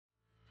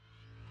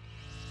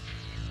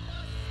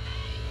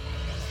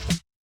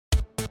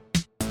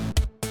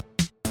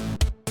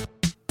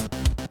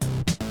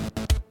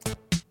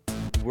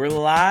We're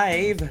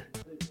live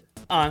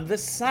on the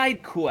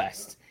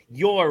SideQuest,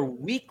 your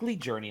weekly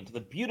journey into the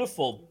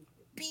beautiful,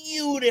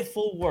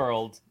 beautiful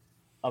world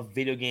of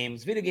video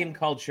games, video game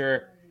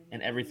culture,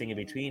 and everything in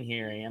between.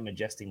 Here I am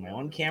adjusting my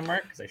own camera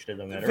because I should have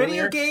done that Video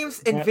earlier.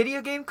 games and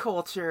video game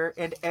culture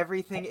and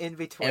everything in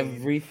between.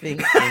 Everything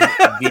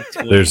in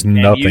between. There's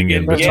nothing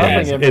in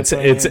between. guess-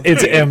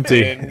 It's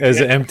empty.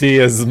 As empty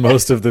as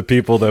most of the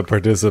people that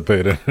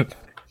participated.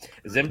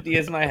 As empty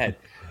as my head.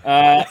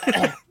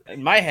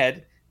 My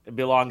head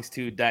belongs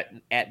to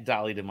at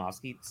Dolly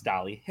Demowski. It's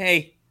Dolly.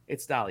 Hey,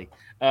 it's Dolly.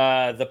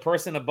 The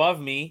person above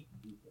me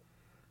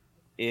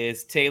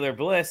is Taylor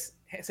Bliss.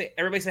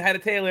 Everybody say hi to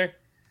Taylor.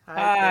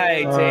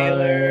 Hi,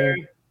 Taylor.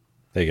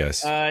 Hey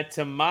guys.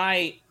 To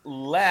my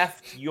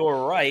left,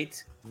 your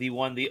right, the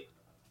one,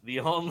 the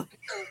only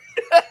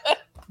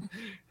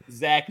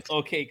Zach.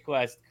 Okay,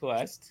 Quest.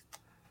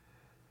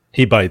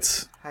 He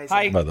bites. Hi,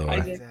 Hi, Zach. by the way.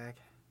 Hi, Zach.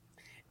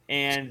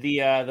 And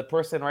the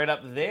person right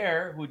up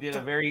there who did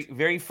a very,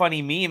 very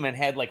funny meme and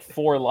had like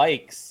 4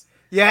 likes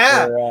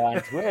Yeah. on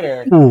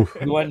Twitter. Ooh,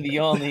 The one, the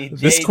only.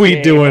 this JJ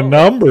tweet doing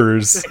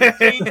numbers.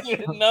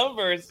 Doing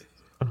numbers.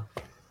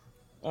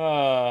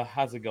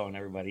 How's it going,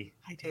 everybody?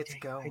 Hi, JJ. It's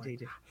going. Hi,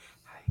 JJ.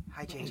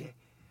 Hi, JJ.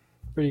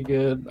 Pretty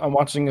good. I'm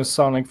watching a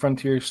Sonic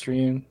Frontier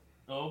stream.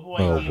 Oh boy,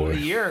 Oh, game of boy. the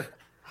year.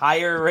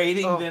 Higher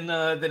rating Oh.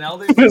 than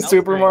Elder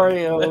Super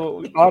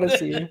Mario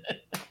Odyssey.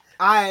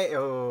 I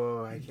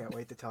can't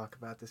wait to talk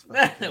about this.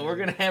 fucking game. We're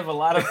gonna have a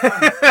lot of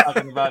fun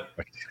talking about.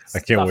 I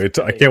can't stuff wait.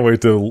 I today. can't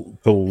wait to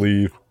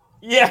leave.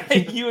 Yeah,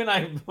 you and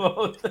I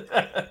both.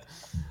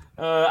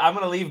 I'm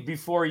gonna leave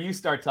before you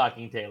start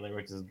talking, Taylor,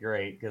 which is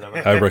great because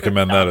I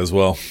recommend that as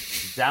well.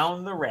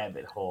 down the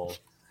rabbit hole.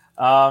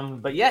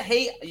 But yeah,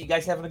 hey, you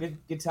guys having a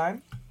good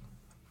time?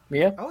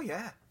 Yeah. Oh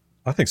yeah.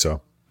 I think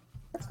so.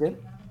 That's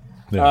good.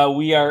 Yeah.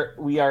 We are.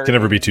 Can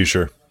never be too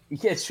sure.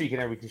 Yeah, it's true. You can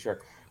never be too sure.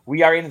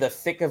 We are in the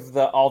thick of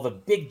all the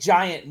big,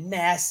 giant,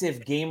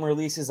 massive game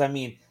releases. I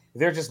mean,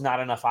 there's just not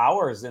enough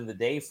hours in the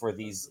day for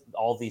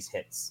all these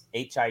hits.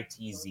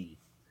 HITZ.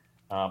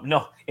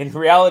 No, in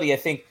reality, I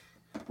think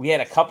we had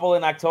a couple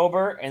in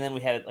October, and then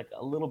we had like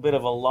a little bit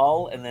of a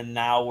lull, and then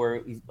now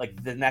we're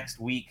like the next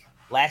week,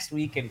 last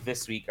week, and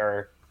this week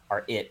are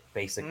it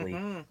basically.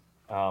 Mhm.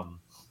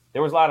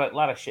 There was a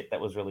lot of shit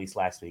that was released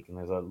last week, and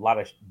there's a lot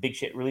of big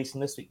shit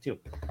releasing this week too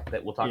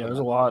that we'll talk Yeah, about. there's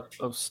a lot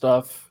of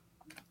stuff.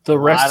 The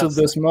rest of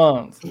this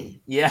month.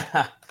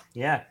 Yeah.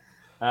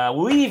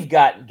 We've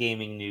got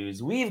gaming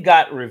news, we've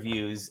got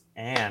reviews,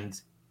 and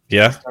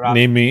Yeah. Start off-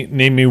 Name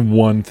me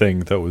one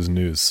thing that was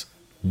news.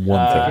 One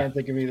I thing. can't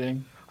think of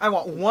anything. I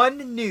want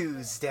one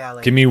news,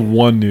 Dally. Give me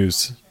one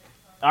news.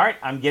 all right,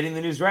 I'm getting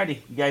the news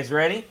ready. You guys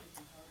ready?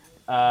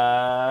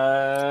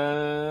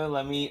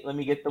 Let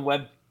me get the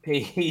web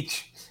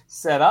page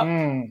set up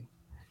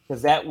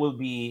because that would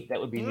be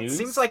news.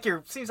 Seems like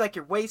you're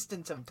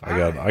wasting some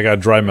time. I got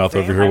dry mouth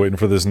over here Damn. waiting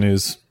for this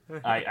news.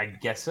 I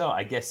guess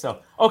so.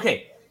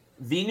 Okay,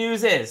 the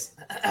news is,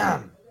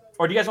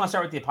 or do you guys want to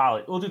start with the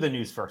apology? We'll do the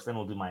news first, then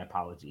we'll do my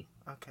apology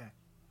Okay.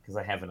 because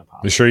I have an You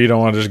apology. sure you don't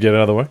want to just get it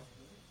out of the way?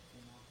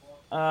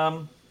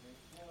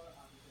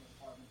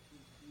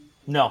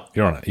 No,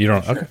 You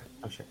don't. Okay.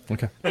 I'm sure.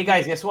 Okay. Hey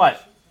guys, guess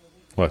what?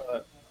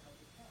 What?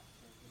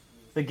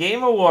 The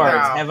Game Awards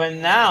Wow. have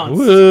announced.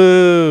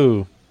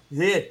 Woo!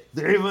 They've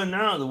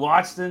announced.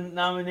 Watch the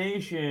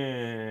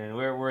nomination.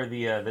 Where were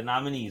the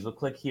nominees? We'll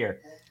click here.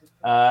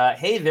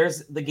 Hey,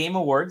 there's the Game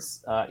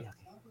Awards.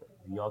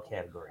 All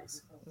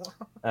categories.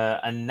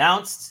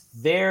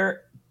 Announced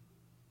their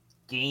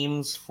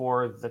games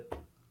for the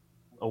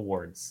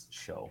awards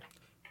show.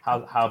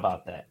 How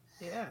about that?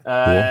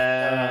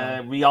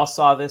 Yeah. We all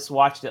saw this,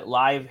 watched it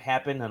live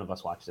happen. None of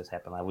us watched this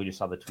happen live. We just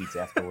saw the tweets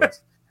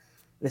afterwards.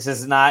 This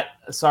is not.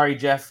 Sorry,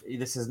 Jeff.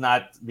 This is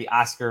not the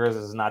Oscars.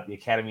 This is not the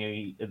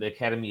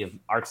Academy of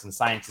Arts and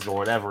Sciences or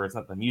whatever. It's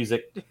not the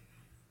music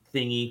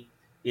thingy.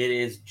 It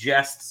is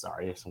just.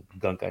 Sorry, there's some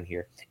gunk on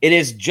here. It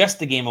is just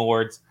the Game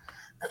Awards.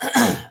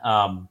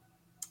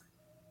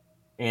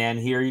 And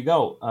here you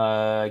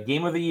go.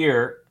 Game of the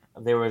year.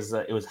 There was.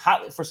 It was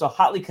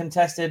hotly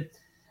contested.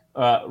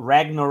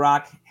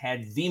 Ragnarok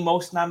had the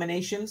most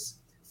nominations,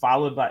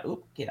 followed by.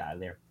 Oop, get out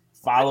of there.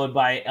 Followed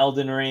by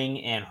Elden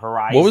Ring and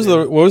Horizon.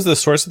 What was the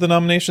source of the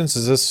nominations?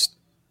 Is this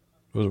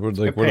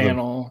like A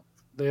panel.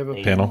 They have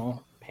a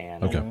Panel?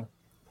 panel. Okay.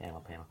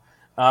 Panel.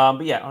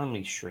 But yeah, let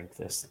me shrink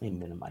this. Let me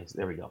minimize.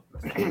 There we go.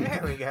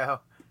 There we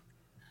go.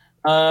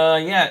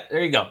 Yeah,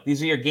 there you go.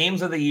 These are your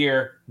Game of the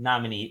Year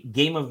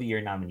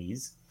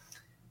nominees.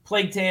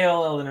 Plague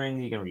Tale, Elden Ring.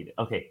 You can read it.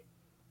 Okay.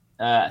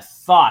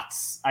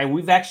 Thoughts.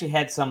 We've actually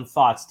had some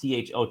thoughts.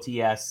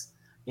 THOTS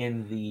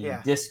in the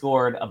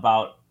Discord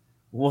about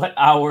what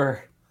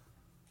our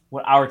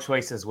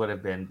choices would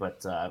have been,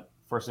 but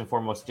first and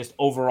foremost, just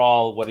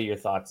overall, what are your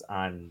thoughts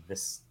on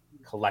this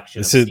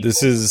collection?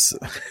 This is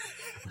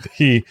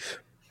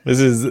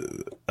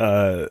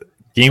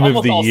Game of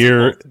Almost the all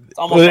year. sequels. It's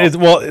almost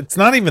all It's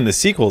not even the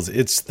sequels.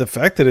 It's the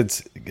fact that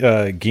it's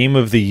Game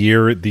of the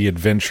Year,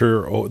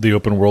 the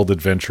open world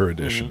adventure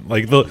edition.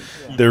 Like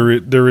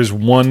there is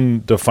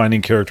one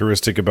defining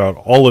characteristic about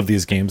all of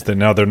these games that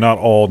now they're not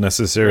all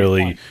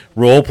necessarily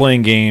role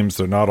playing games.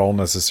 They're not all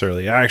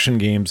necessarily action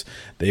games.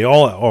 They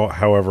all,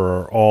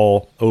 however, are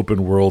all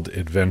open world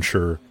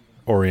adventure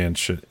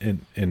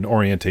in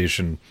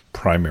orientation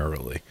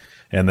primarily.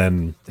 And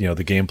then, the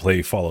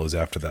gameplay follows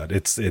after that.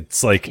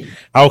 It's like,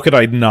 how could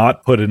I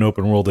not put an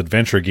open world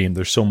adventure game?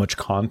 There's so much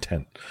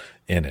content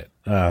in it,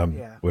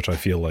 which I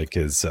feel like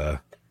is, I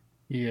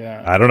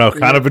don't know,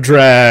 kind of a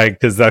drag,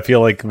 because I feel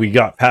like we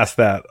got past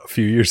that a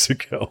few years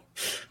ago.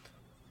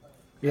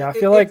 Yeah, I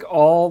feel like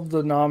all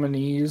the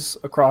nominees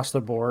across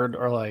the board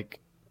are like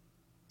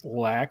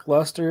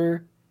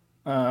lackluster.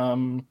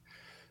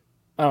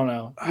 I don't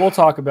know. We'll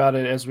talk about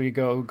it as we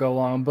go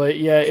along, but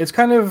yeah, it's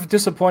kind of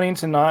disappointing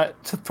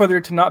for there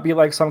to not be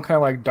like some kind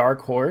of like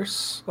dark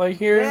horse like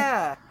here.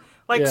 Yeah,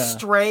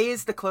 Stray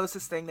is the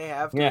closest thing they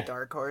have to a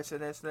dark horse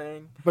in this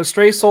thing. But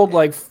Stray sold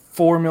like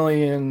 4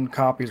 million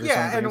copies or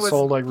something. And it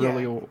sold like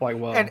really like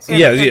well. And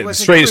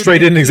Stray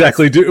didn't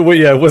exactly do. Well,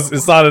 yeah,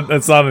 it's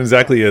not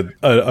exactly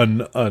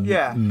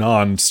a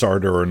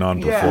non-starter or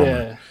non-performer.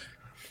 Yeah.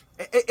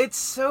 It's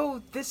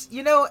so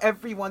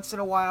every once in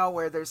a while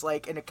where there's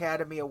like an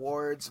Academy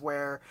Awards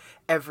where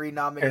every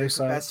nominee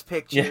for Best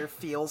Picture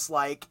feels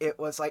like it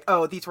was like,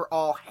 oh, these were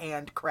all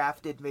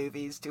handcrafted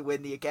movies to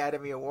win the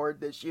Academy Award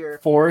this year.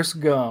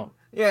 Forrest Gump.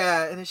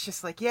 Yeah, and it's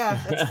just like,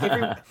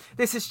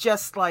 this is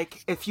just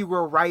like if you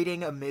were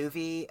writing a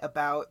movie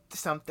about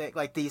something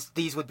like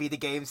these would be the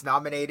games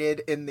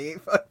nominated in the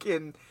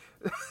fucking.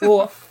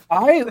 Well,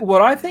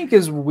 what I think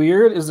is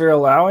weird is they're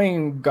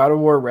allowing God of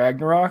War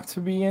Ragnarok to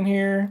be in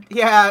here.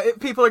 Yeah,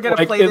 people are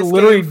gonna play this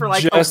game for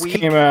like just a week.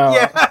 Came out.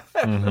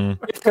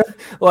 Yeah.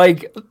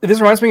 Like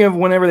this reminds me of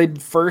whenever they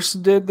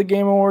first did the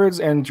Game Awards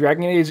and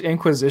Dragon Age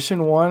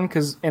Inquisition won,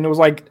 and it was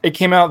like it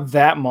came out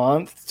that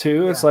month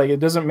too. It's like it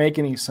doesn't make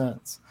any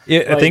sense.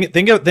 Yeah, like,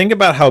 think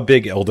about how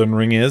big Elden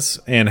Ring is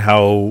and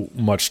how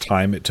much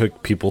time it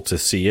took people to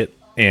see it.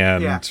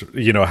 And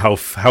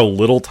how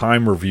little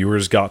time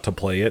reviewers got to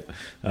play it,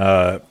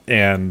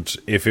 and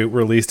if it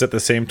released at the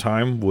same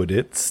time, would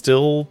it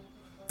still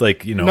no,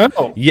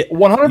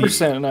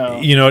 100% no.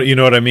 You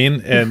know what I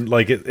mean? And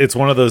like it's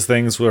one of those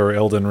things where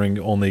Elden Ring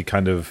only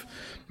kind of,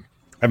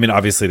 I mean,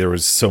 obviously there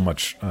was so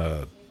much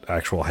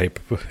actual hype.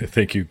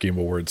 Thank you, Game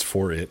Awards,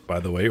 for it, by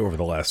the way, over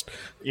the last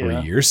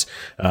 3 years.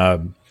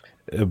 But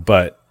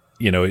I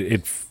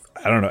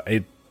don't know.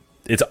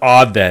 It's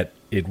odd that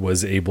it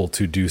was able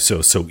to do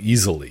so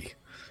easily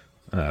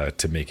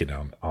to make it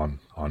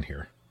on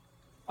here.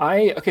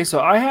 So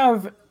I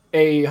have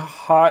a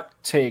hot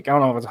take. I don't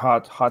know if it's a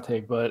hot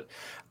take, but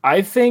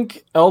I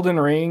think Elden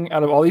Ring,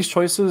 out of all these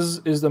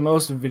choices, is the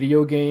most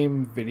video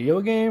game,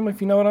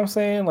 if you know what I'm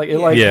saying. Like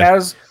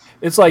has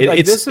it's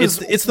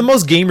the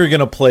most game you're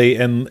gonna play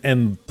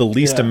and the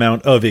least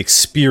amount of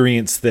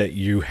experience that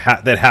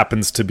that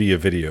happens to be a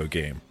video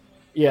game.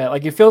 Yeah,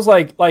 like it feels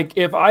like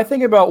if I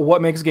think about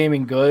what makes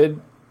gaming good,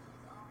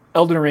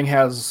 Elden Ring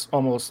has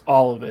almost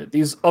all of it.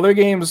 These other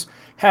games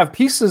have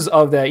pieces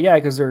of that,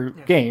 because they're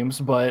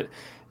games, but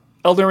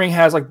Elden Ring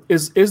has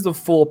is the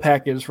full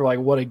package for like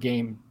what a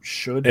game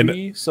should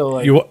be.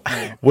 So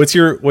what's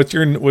your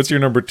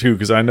number two?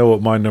 Because I know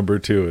what my number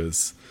two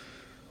is.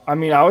 I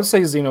mean, I would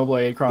say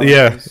Xenoblade Chronicles.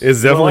 Yeah,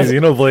 it's definitely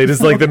Xenoblade.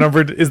 It's like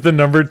the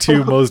number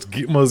two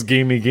most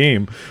gamey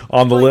game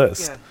on the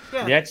list.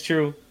 Yeah, that's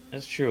true.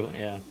 That's true.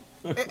 Yeah.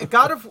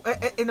 God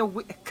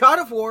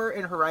of War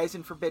and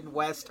Horizon Forbidden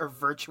West are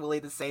virtually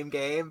the same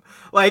game.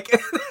 Like,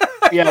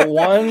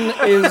 one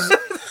is.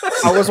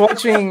 I was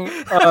watching.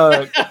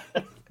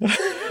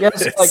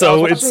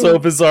 It's so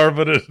bizarre,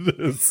 but it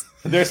is.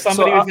 There's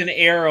somebody with an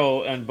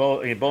arrow and a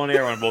bow and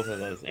arrow on both of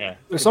those. Yeah.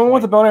 There's someone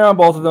with a bow and arrow on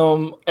both of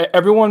them.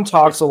 Everyone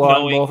talks a lot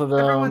on both of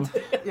them.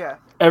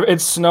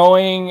 It's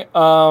snowing.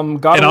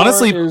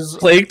 Honestly,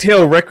 Plague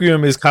Tale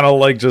Requiem is kind of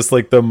like just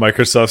like the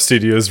Microsoft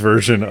Studios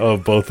version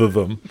of both of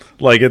them.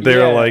 Like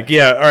they're like,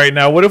 all right,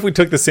 now what if we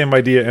took the same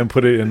idea and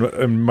put it in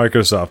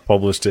Microsoft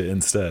published it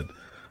instead?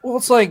 Well,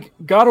 it's like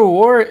God of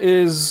War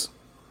is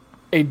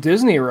a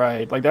Disney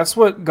ride. Like that's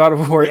what God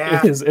of War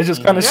is. It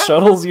just kind of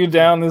shuttles you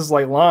down this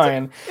like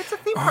line. It's a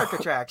theme park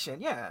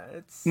attraction. Yeah,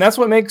 and that's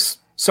what makes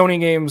Sony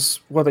games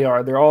what they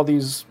are. They're all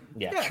these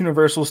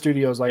Universal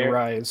Studios like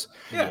Rise.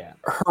 Yeah.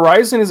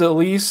 Horizon is at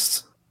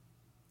least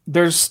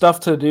there's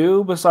stuff to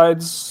do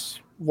besides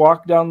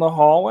walk down the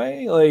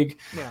hallway. Like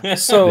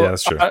so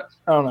that's true. I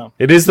don't know.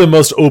 It is the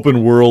most open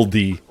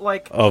worldy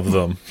of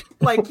them.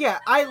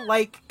 I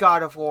like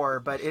God of War,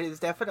 but it is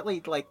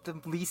definitely like the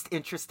least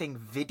interesting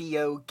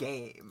video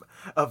game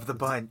of the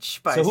bunch.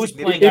 So who's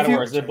playing God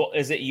of War?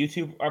 Is it you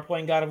two are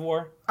playing God of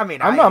War? I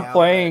mean, I'm not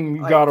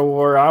playing God of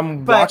War.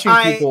 I'm watching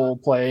people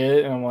play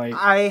it, and I'm like,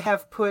 I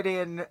have put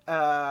in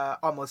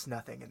almost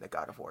nothing in the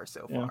God of War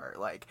so far.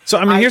 So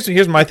I mean,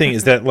 here's my thing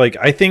is that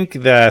I think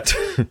that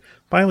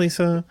bye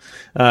Lisa,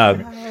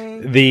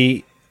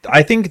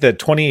 I think that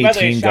By the way,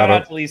 2018 shout got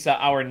out to Lisa,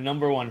 our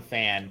number one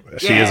fan.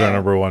 She is our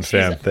number one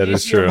fan. That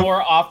is true.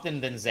 More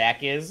often than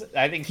Zach is.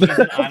 I think she's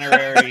an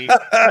honorary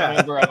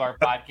member of our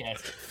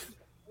podcast.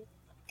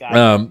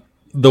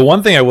 The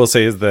one thing I will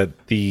say is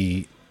that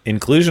the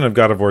inclusion of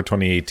God of War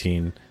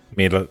 2018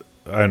 made I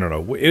don't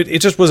know. It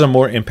just was a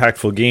more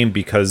impactful game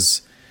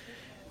because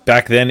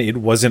back then it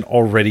wasn't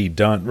already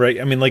done,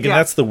 right? I mean, like, and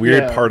that's the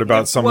weird part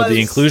about some of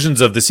the inclusions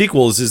of the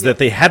sequels is that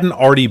they hadn't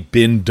already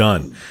been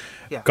done.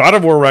 Yeah. God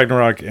of War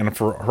Ragnarok and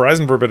for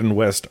Horizon Forbidden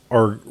West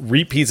are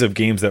repeats of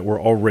games that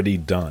were already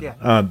done.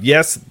 Yeah.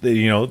 Yes,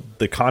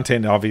 the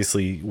content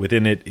obviously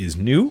within it is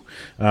new,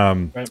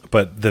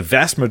 but the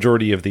vast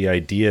majority of the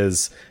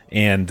ideas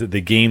and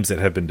the games that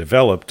have been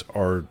developed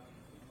are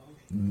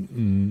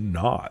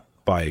not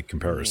by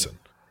comparison.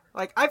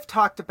 Like, I've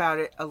talked about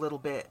it a little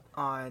bit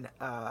on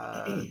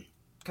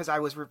because I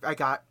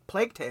got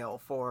Plague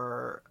Tale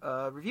for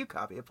a review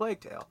copy of Plague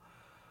Tale.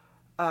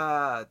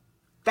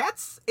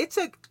 That's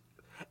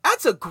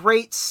a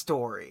great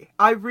story.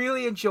 I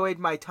really enjoyed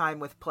my time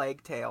with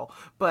Plague Tale,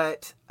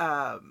 but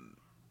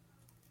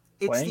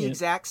it's the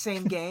exact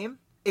same game.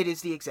 It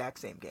is the exact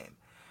same game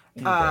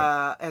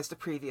as the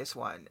previous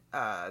one.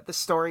 The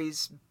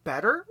story's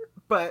better,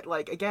 but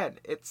like again,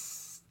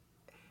 it's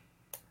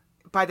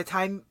by the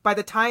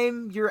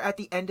time you're at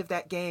the end of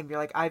that game, you're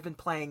like, I've been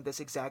playing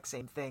this exact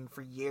same thing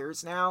for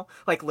years now.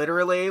 Like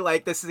literally,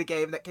 like this is a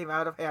game that came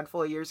out a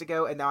handful of years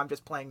ago, and now I'm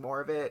just playing more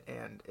of it,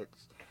 and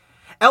it's.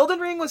 Elden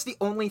Ring was the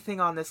only thing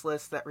on this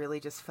list that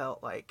really just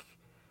felt like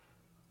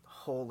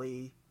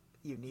wholly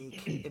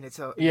unique in its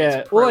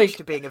approach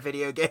to being a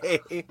video game.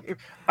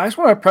 I just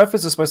want to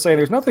preface this by saying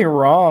there's nothing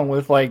wrong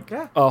with like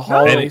a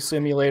hallway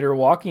simulator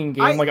walking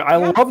game. I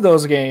love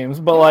those games,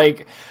 but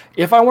like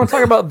if I want to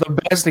talk about the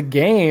best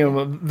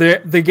game,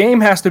 the game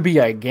has to be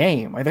a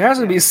game. Like there has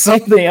to be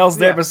something else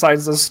there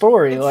besides the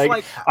story.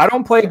 Like I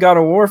don't play God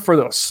of War for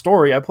the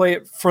story. I play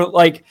it for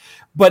like.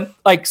 But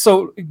like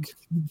so,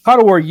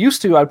 God of War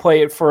used to, I'd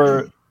play it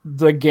for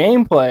the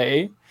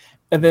gameplay,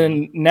 and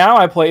then now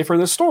I play it for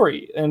the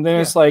story, and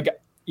then it's like,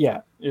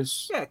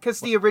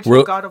 because the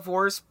original God of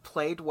Wars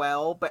played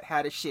well but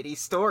had a shitty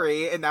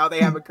story, and now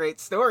they have a great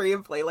story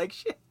and play like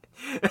shit.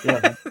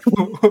 Yeah.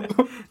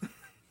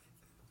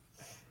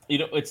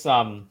 It's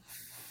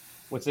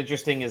what's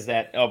interesting is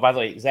that. Oh, by the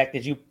way, Zach,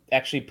 did you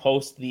actually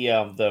post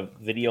the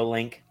video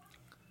link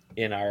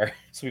in our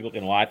so people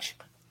can watch?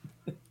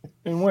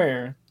 And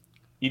where?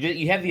 You did.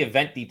 You have the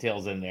event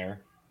details in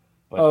there.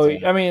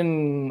 But, I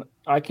mean,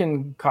 I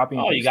can copy.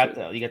 Oh, you got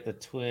the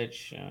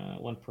Twitch.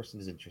 One person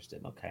is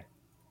interested. Okay.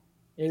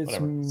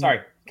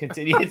 Sorry.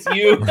 Continue. It's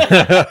you.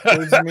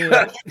 It's me.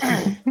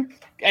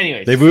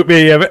 Anyways, they boot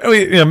me.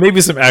 Yeah, maybe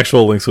some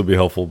actual links will be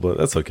helpful, but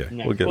that's okay.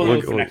 No,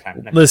 we'll next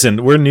time.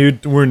 Listen, we're new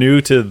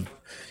to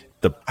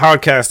the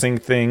podcasting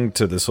thing,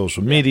 to the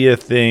social media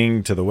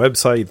thing, to the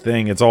website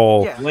thing. It's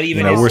all what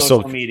even is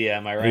social media?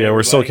 Am I right? Yeah,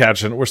 we're still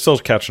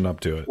catching up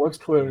to it. What's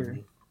Twitter?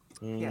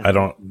 I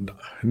don't.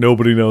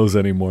 Nobody knows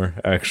anymore.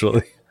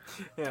 Actually.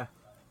 Yeah.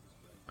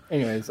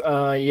 Anyways,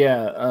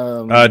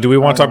 do we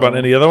want to talk about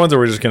any other ones, or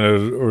we're just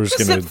gonna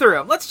zip through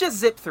them? Let's just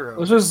zip through them.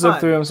 Let's just zip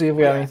through them. See if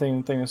we have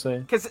anything to say.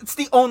 Because it's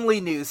the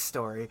only news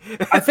story.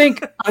 I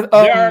think there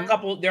are a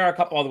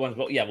couple other ones,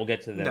 but we'll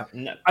get to them.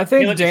 No. I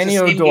think Danny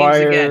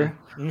O'Dwyer.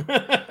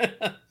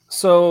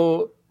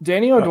 So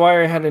Danny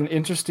O'Dwyer had an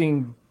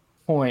interesting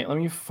point. Let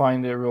me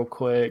find it real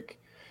quick.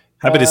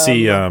 Happy to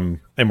see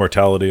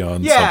Immortality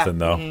on something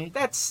though. Mm-hmm.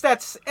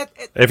 That's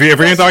if you're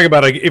gonna talk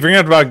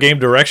about game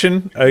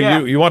direction,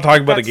 you want to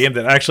talk about a game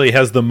that actually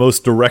has the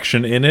most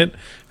direction in it.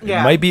 It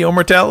might be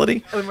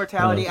Immortality.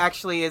 Immortality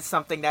actually is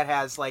something that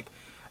has like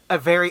a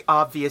very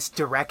obvious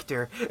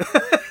director.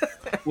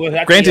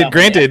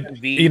 Granted,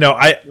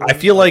 I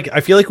feel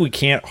like we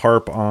can't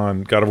harp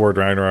on God of War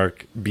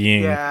Ragnarok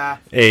being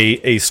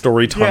a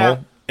story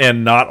tunnel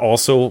and not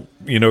also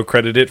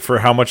credit it for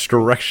how much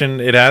direction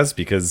it has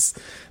because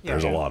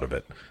there's a lot of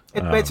it.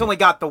 It's only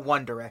got the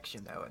one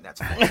direction though, and that's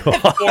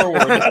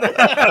forward.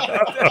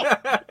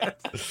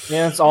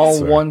 It's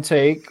all one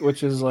take,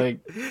 which is like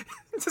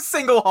it's a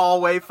single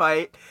hallway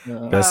fight.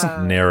 Best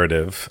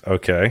narrative,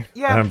 okay.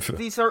 Yeah,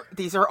 these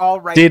are all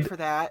right for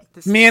that.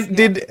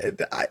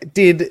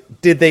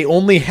 Did they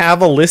only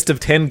have a list of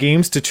 10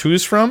 games to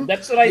choose from?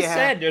 That's what I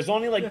said. There's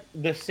only like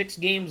the 6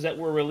 games that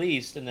were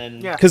released, and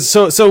then because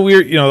so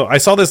we're I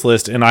saw this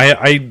list, and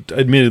I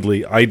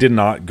admittedly I did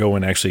not go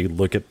and actually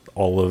look at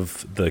all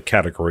of the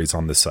categories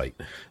on the site.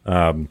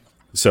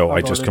 So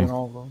I just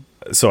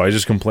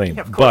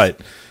complained. But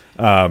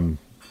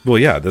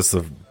that's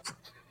the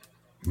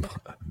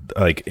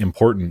like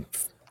important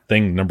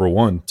thing number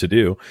one to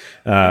do.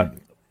 But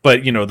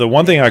the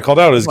one thing I called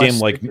out is a game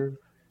like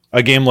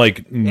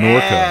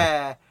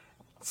Norco.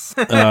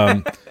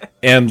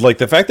 And like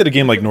the fact that a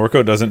game like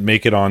Norco doesn't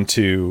make it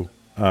onto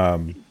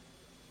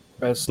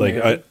best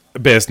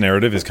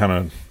narrative is kind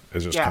of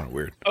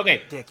weird.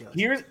 Okay,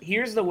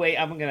 here's the way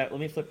let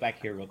me flip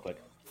back here real quick.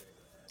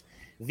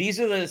 These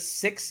are the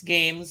 6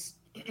 games.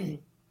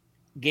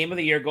 Game of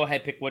the year. Go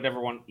ahead, pick whatever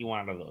one you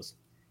want out of those.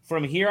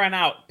 from here on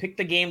out, pick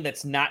the game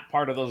that's not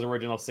part of those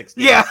original 6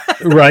 games. Yeah.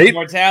 Right?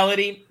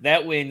 Immortality,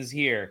 that wins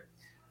here.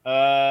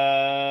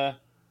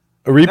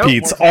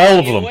 Repeats all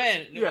of them.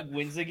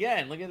 Wins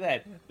again. Look at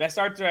that. Best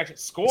art direction.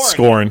 Scorn.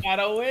 Scorn.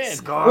 Gotta win.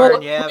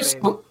 Scorn, yeah,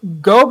 baby.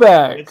 Go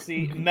back. Let's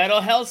see. Metal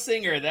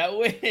Hellsinger, that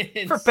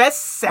wins. For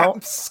best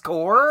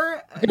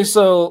score? Okay,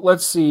 so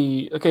let's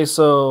see. Okay,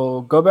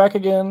 so go back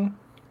again.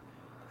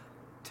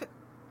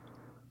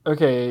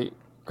 Okay,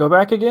 go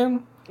back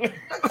again.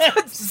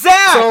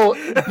 Zach! So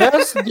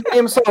best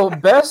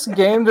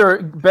game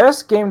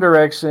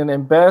direction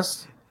and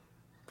best.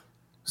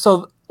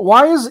 So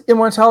why is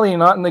Immortality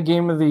not in the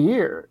game of the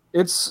year?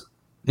 It's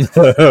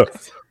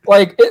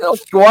like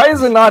why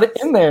is it not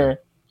in there?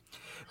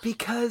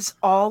 Because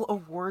all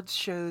awards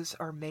shows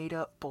are made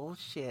up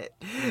bullshit.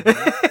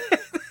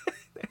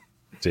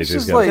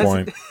 JJ's got a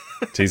point.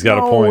 He's got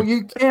a No, point.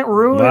 you can't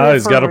ruin it. No,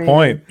 he's got for a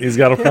point. me. He's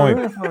got a You can't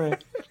ruin point. it for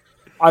me.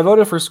 I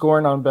voted for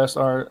Scorn on best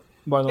art.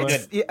 By the way,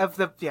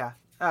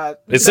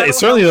 It's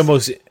certainly the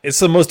most. It's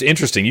the most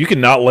interesting. You can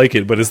not like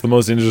it, but it's the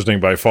most interesting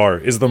by far.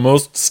 It's the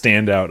most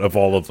standout of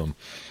all of them.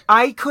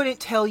 I couldn't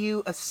tell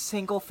you a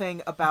single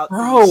thing about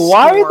Bro, the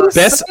why score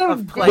best-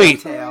 of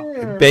Plague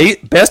Tale.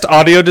 Best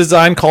audio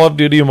design, Call of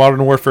Duty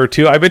Modern Warfare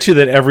 2. I bet you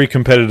that every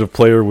competitive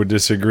player would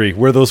disagree.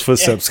 Where are those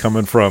footsteps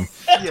coming from?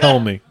 Tell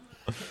me.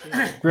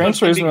 Gran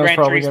Turismo is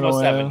probably going to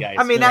win. 7, guys.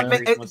 I mean, Gran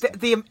that Turismo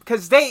 7.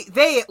 because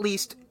they at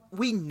least,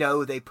 we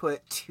know they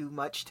put too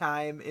much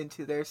time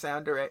into their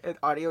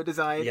audio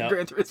design in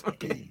Gran Turismo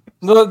games.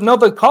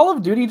 The Call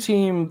of Duty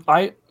team,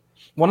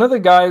 one of the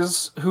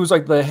guys who's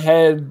like the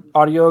head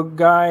audio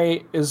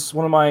guy is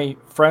one of my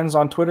friends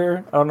on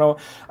Twitter. I don't know.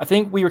 I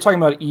think we were talking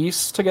about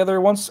East together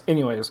once.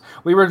 Anyways,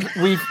 we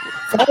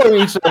follow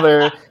each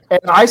other,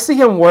 and I see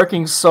him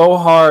working so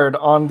hard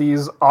on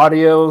these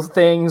audio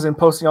things and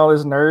posting all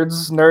this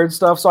nerd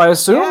stuff. So I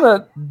assume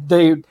that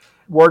they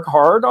work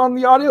hard on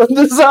the audio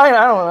design.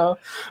 I don't know.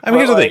 I mean,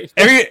 here's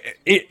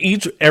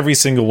the thing: every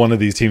single one of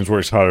these teams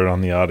works harder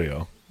on the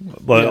audio.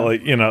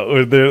 Like you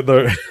know,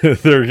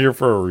 they're here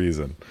for a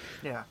reason.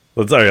 Yeah.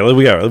 We got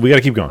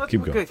to keep going.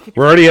 Keep going. Keep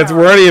We're already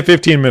at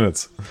 15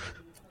 minutes.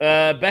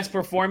 Best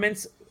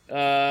performance,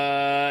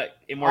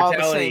 Immortality. All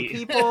the same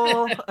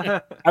people.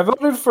 I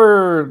voted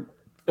for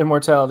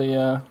Immortality.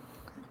 Yeah.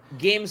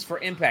 Games for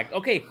impact.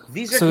 Okay,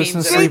 these are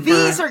Citizen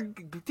games.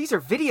 These are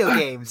video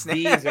games.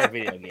 These are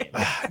video games.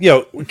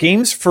 Yo,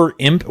 games for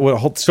imp.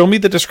 Well, show me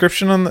the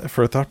description on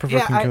for thought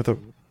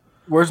provoking.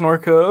 Where's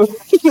Norco?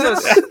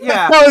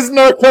 Yeah. How is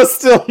Norco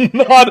still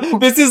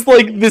not? This is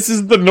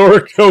the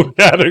Norco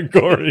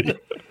category.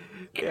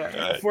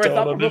 Yeah. For a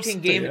thought-provoking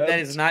game that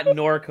is not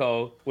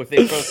Norco with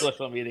a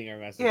pro-social meeting or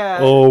message. Yeah.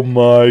 Oh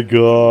my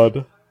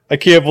god. I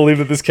can't believe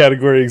that this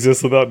category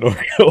exists without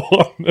Norco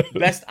on it.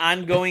 Best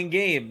ongoing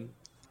game.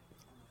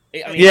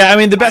 I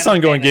mean, the best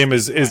ongoing game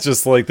is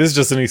just like, this is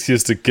just an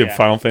excuse to give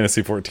Final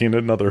Fantasy 14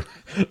 another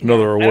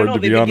award, to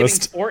be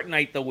honest.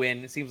 Fortnite the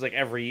win, it seems like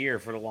every year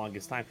for the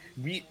longest time.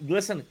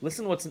 Listen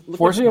what's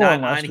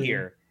not on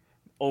here.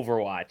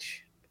 Overwatch,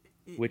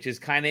 which is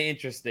kind of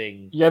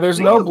interesting. Yeah, there's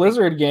no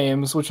Blizzard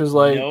games, which is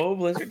like... No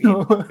Blizzard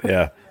games.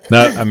 Yeah.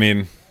 No, I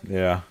mean,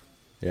 yeah.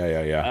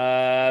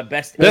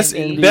 Best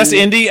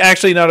indie,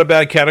 actually not a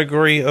bad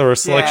category or a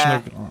selection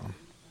of...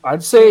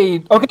 I'd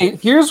say, okay,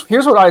 here's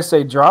what I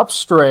say. Drop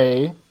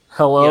Stray.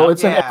 Hello,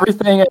 it's in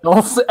everything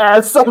else.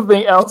 Add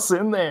something else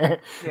in there.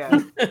 Yeah.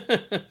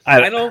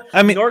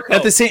 I mean,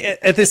 at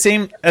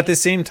the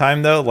same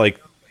time though, like,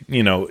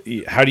 you know,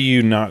 how do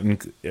you not?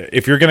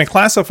 If you're going to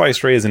classify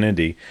Stray as an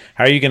indie,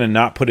 how are you going to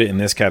not put it in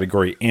this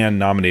category and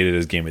nominate it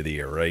as Game of the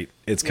Year? Right?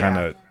 It's kind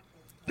of,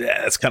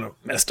 it's kind of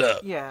messed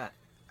up. Yeah,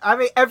 I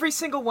mean, every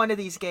single one of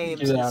these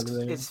games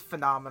is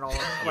phenomenal.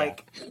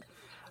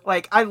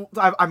 Like I'm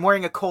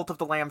wearing a Cult of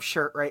the Lamb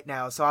shirt right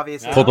now, so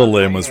obviously Cult of the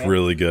Lamb was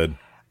really good.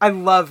 I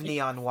love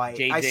Neon White.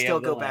 I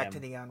still go back Lamb. to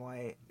Neon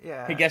White.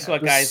 Yeah. Hey, guess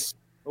what, guys?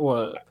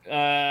 What?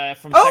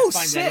 From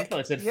sick.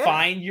 It said,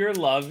 "Find your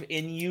love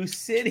in U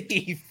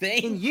City."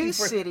 In U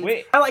City.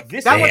 Wait, I like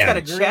this that one's has got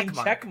a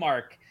green check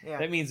mark. Yeah.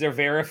 That means they're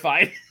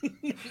verified.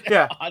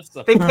 Yeah.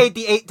 Awesome. They paid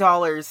the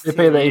 $8. They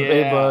paid the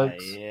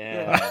 $8.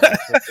 Yeah.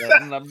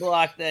 I'm gonna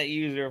block that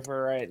user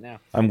for right now.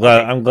 I'm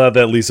glad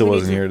that Lisa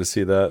wasn't here to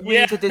see that.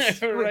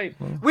 Right.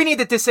 We need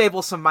to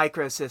disable some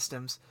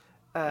microsystems.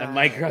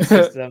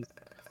 Microsystems.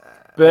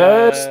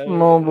 Best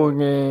mobile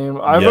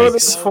game. I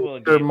voted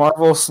for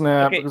Marvel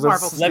Snap because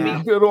that's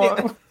a good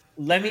one.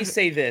 Let me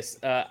say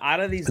this: out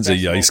of these, it's a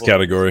Yice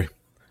category.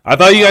 I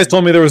thought you guys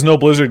told me there was no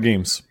Blizzard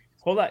games.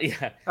 Hold on,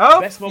 yeah.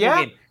 Oh, best mobile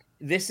game.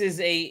 This is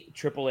a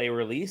AAA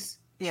release.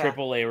 Yeah.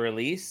 AAA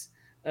release.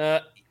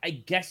 I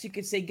guess you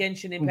could say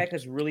Genshin Impact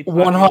is really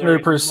popular.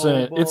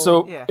 100%.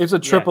 It's a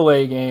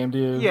AAA game,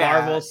 dude. Yeah.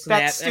 Marvel Snap.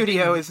 That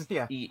studio is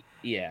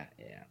yeah.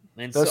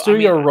 And that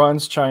studio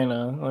runs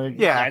China.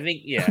 Like I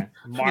think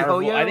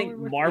Marvel. I think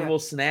Marvel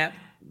Snap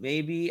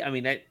maybe. I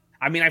freaking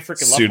love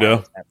Pseudo.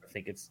 Marvel Snap. I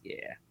think it's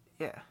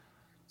yeah.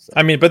 So.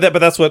 I mean, but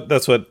that's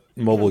what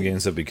mobile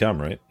games have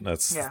become, right?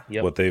 That's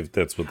what they've.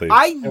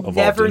 I evolved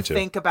never into.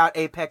 think about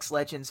Apex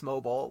Legends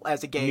Mobile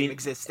as a game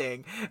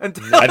existing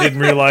until I didn't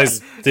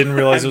realize it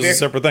was a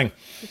separate thing.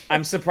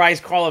 I'm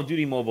surprised Call of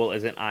Duty Mobile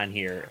isn't on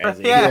here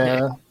as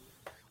a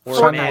or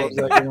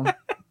Fortnite.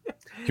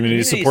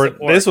 Community support.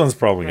 This one's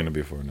probably going to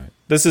be Fortnite.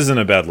 This isn't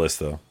a bad list,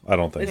 though. I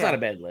don't think it's not a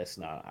bad list.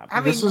 No,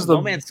 I mean, No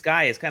Man's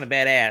Sky is kind of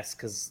badass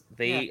because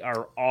they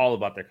are all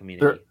about their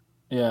community.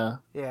 Yeah.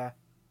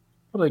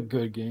 What a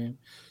good game.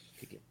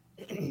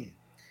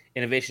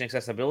 Innovation,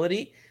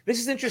 accessibility. This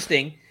is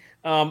interesting.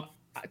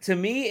 To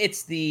me,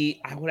 it's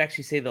I would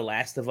actually say The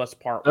Last of Us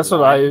Part 1. That's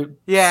what I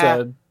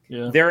said.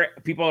 Yeah.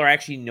 People are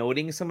actually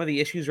noting some of the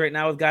issues right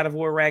now with God of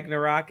War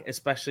Ragnarok,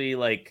 especially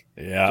like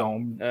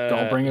don't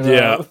bring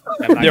it up.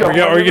 We're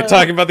gonna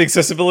talk about the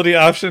accessibility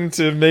option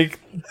to make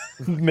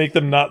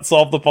them not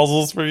solve the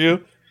puzzles for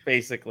you.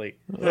 Basically.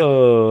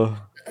 Among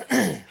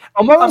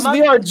Us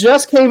VR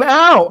just came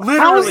out.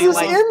 How is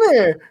this in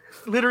there?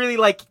 Literally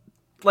like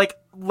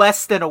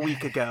less than a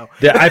week ago.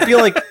 Yeah, I feel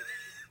like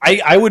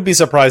I would be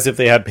surprised if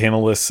they had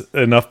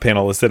enough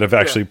panelists that have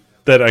actually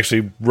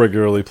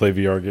regularly play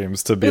VR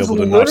games to be able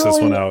to notch this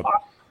one out.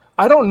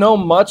 I don't know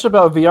much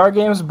about VR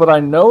games, but I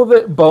know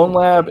that Bone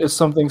Lab is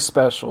something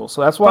special, so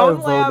that's why I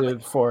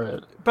voted for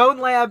it. Bone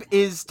Lab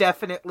is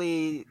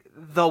definitely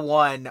the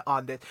one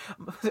on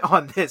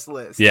this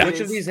list. Yeah.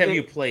 Which of these have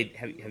you played?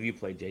 Have you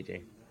played,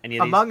 JJ? Any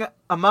of these?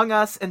 Among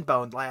Us and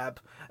Bone Lab.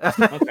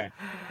 Okay.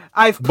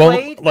 I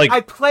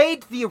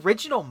played the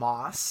original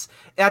Moss.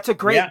 That's a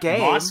great game.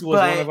 Moss was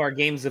one of our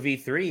games of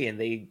E3,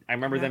 and I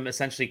remember them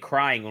essentially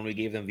crying when we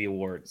gave them the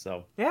award.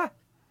 So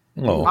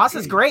Moss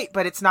is great,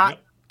 but it's not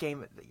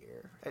game of the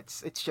year.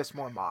 It's just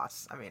more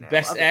Moss. I mean,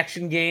 best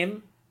action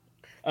game.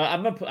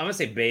 I'm gonna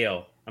say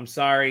Bayo. I'm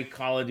sorry,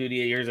 Call of Duty.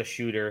 You're a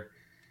shooter.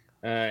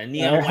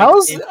 Neon, how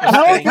are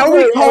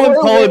we calling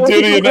Call of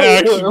Duty an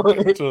action?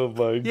 Oh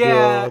my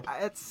god!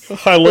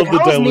 I love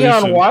the dilution.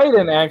 Neon White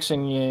an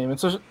action game?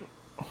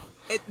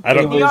 I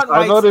don't know.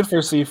 I voted for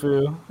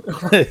Sifu.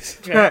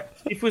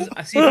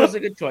 Sifu's a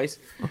good choice.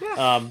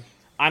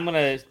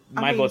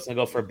 My vote's gonna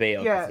go for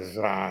Bayo. Yeah. This is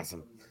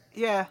awesome.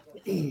 Yeah.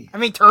 I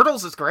mean,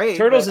 Turtles is great.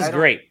 Turtles is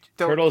great.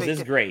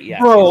 Yeah.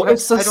 Bro,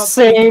 it's the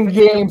same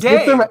game.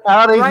 Get them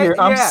out of here.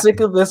 I'm sick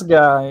of this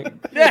guy.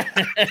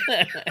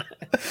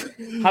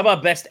 How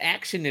about best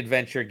action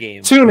adventure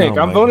game? Tunic.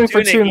 I'm voting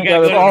for Tunic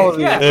out of all of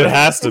these. It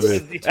has to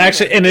be.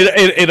 Actually, and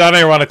it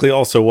unironically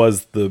also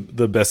was the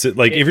best.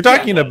 Like, if you're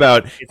talking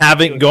about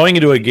going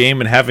into a game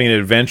and having an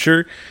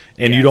adventure,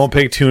 and you don't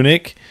pick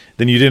Tunic,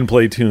 then you didn't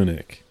play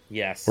Tunic.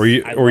 Yes. Or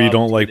you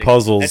don't like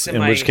puzzles,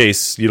 in which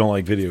case you don't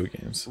like video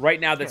games. Right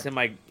now, that's in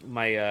my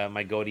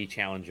GOTY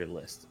Challenger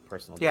list,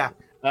 personally. Yeah.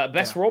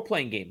 Best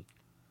role-playing game.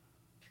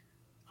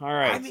 All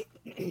right. I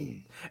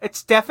mean,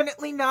 it's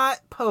definitely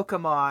not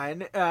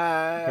Pokemon.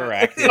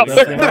 Correct.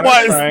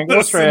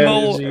 Triangle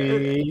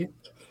Strategy.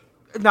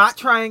 Not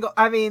Triangle.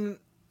 I mean,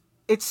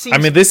 it seems. I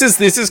mean, this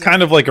is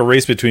kind of like a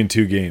race between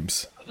two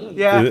games.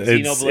 Yeah,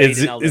 it's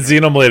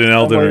Xenoblade and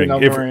Elden Ring.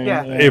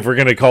 If we're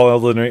gonna call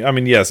Elden Ring, I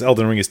mean, yes,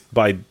 Elden Ring is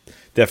by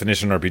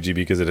definition RPG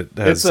because it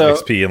has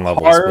XP and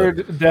levels.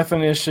 Hard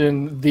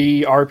definition,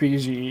 the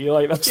RPG.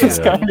 Like that's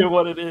just kind of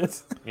what it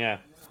is. Yeah.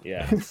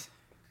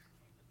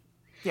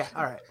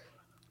 All right.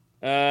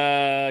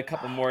 A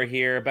couple more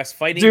here. Best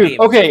fighting game.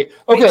 Okay.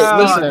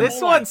 Listen,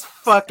 this one's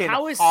fucking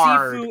How is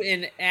hard. Sifu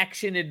an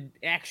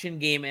action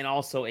game and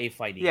also a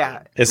fighting game?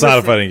 Yeah, it's not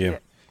a fighting game.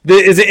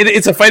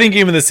 It's a fighting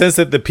game in the sense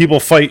that the people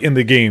fight in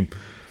the game.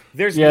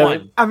 There's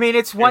one. I mean,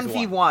 it's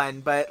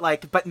 1v1, but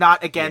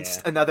not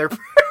against another.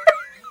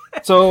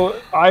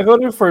 So I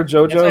voted for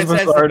JoJo's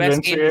Bizarre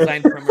Adventure.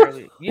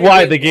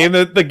 Why the game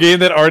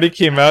that already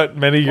came out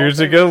many years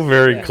ago?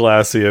 Very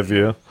classy of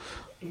you.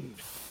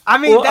 I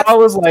mean, I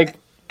was like,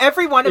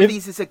 every one of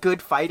these is a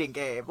good fighting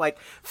game. Like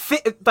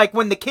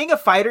when the King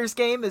of Fighters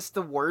game is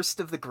the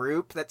worst of the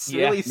group, that's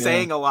really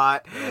saying a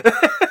lot.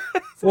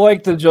 Well,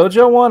 like the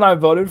JoJo one, I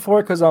voted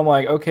for because I'm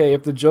like, okay,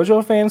 if the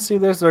JoJo fans see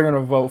this, they're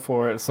gonna vote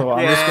for it. So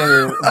I'm just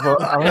gonna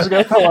vote. I'm just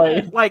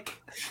gonna like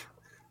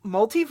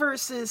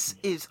Multiverses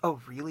is a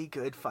really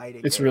good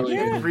fighting. It's game. really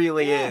good. It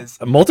really is.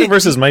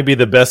 Multiverses might be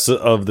the best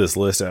of this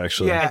list,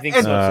 actually. Yeah, I think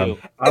so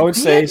too. I would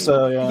say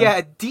so. Yeah.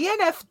 Yeah,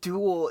 DNF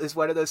Duel is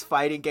one of those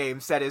fighting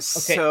games that is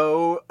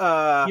so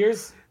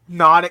Here's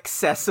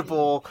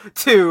non-accessible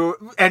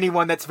to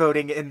anyone that's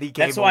voting in the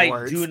Game That's why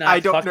Awards. do not I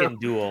don't fucking know.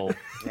 duel,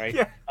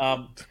 right?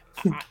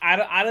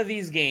 Out of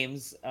these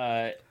games,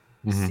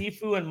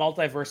 Sifu and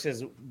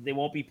Multiverses, they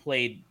won't be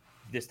played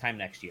this time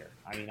next year.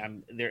 I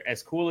mean, they're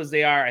as cool as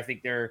they are. I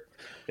think they're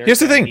Here's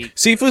the thing: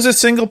 Sifu is a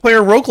single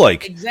player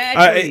roguelike.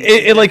 Exactly.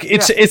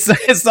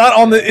 It's not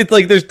on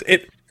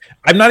the.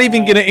 I'm not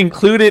even going to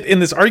include it in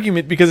this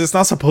argument because it's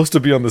not supposed to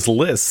be on this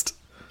list.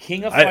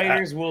 King of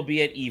Fighters will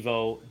be at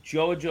EVO.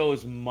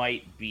 JoJo's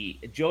might be.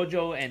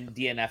 JoJo and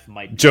DNF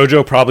might be.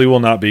 JoJo probably will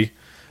not be.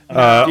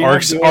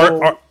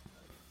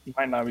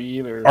 Might not be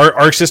either.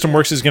 Arc System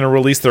Works is going to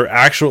release their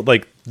actual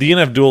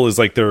DNF Duel is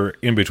like their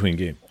in between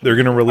game. They're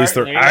going to release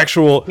their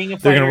actual. They're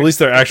going to release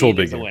their actual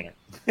big game.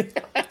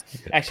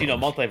 Actually, no,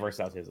 Multiverse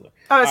South is a winner.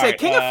 I was say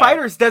King of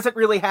Fighters doesn't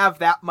really have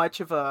that much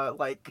of a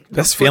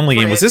best family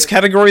game. Was this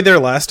category there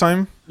last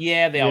time?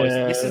 Yeah, they always.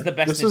 This is the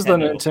best. This is the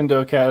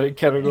Nintendo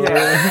category.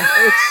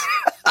 Yeah.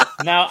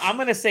 Now I'm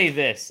gonna say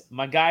this.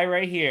 My guy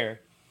right here.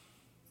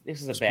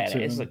 This is a bad.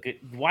 This is a good.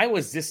 Why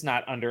was this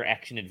not under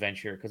action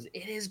adventure? Because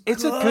it is.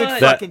 It's a good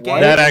fucking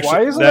game. That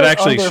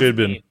actually should have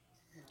been.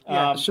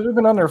 Yeah, should have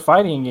been under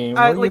fighting game.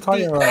 What are you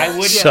talking about? I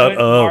would put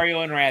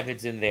Mario and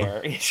Rabbids in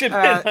there. It should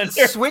have been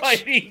under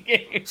fighting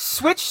game.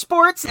 Switch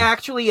Sport's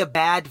actually a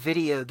bad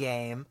video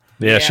game.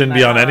 Yeah, it shouldn't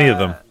be on any of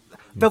them.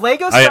 The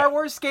Lego Star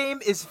Wars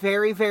game is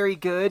very, very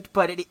good,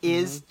 but it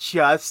is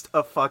just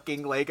a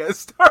fucking Lego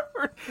Star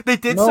Wars. They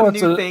did some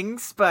new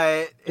things,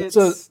 but it's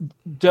a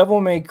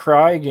Devil May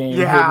Cry game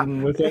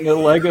hidden within a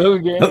Lego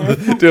game.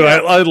 Dude,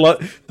 I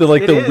love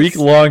the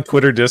week-long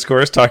Twitter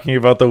discourse talking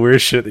about the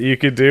weird shit that you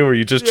could do where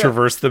you just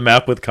traverse the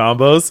map with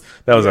combos.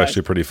 That was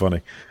actually pretty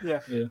funny. Yeah.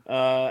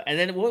 And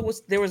then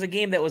there was a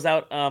game that was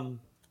out.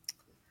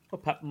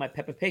 My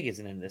Peppa Pig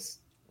isn't in this,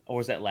 or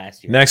was that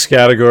last year? Next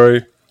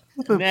category.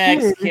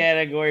 Next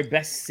category,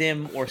 best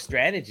sim or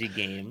strategy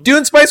game.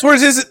 Doing Spice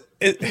Wars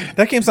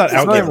that game's not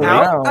out yet,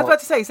 right? I was about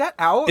to say, is that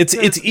out? It's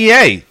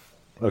EA.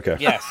 Okay.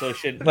 Yeah, so it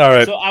should. All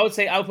right. So I would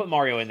say I would put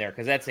Mario in there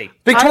because that's a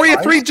Victoria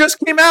 3 just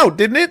came out,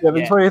 didn't it? Yeah,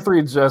 Victoria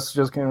 3 just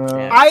came out.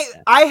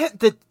 Yeah.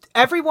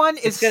 Everyone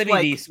is going to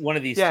be one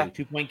of these two.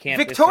 2 Point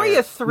Campus.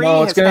 Victoria 3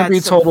 No, it's going to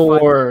be Total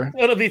War.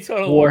 It'll be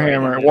Total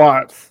Warhammer.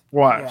 Watch.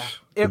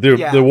 The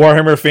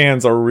Warhammer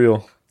fans are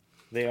real.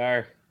 They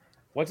are.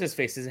 What's his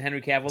face? Is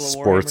Henry Cavill a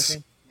Sports.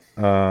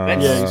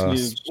 Warhammer fan?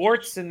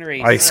 Sports and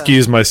racing. I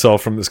excuse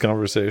myself from this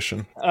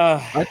conversation.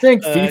 I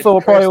think FIFA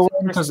will probably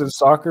win because it's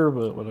soccer,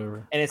 but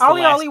whatever. And it's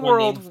Ollie Ollie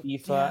World.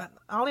 FIFA. Yeah,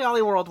 Ollie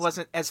Ollie World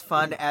wasn't as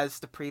fun as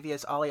the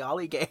previous Ollie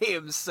Ollie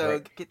games,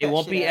 so it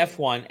won't be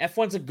F1.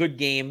 F1's a good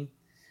game.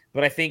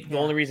 But I think the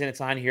only reason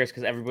it's on here is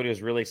because everybody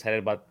was really excited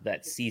about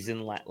that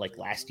season,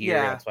 last year.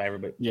 Yeah. That's why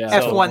everybody.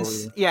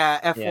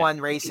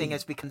 F1 racing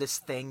has become this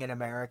thing in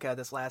America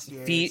this last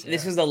year.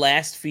 This is the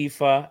last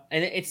FIFA,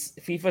 and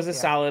FIFA's a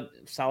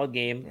solid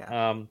game.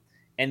 Yeah.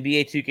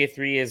 NBA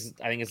 2K3 is,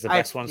 I think, the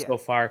best one so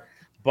far.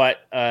 But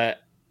I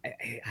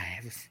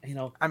have,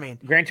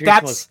 Gran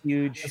Turismo is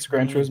huge. It's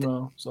Gran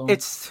Turismo. So.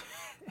 It's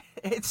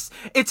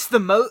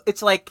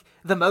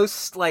the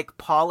most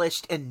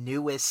polished and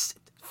newest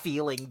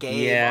feeling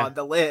game on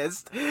the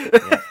list. It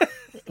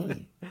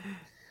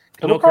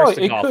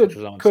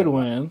could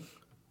win.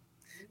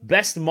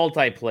 Best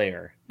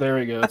multiplayer. There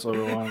we go. That's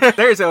Overwatch.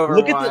 There's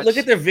Overwatch. Look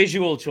at their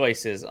visual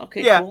choices.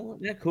 Okay, cool.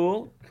 Yeah,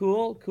 cool.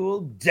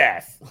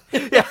 Death.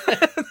 Yeah.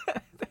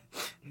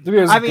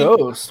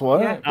 Ghost.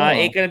 What?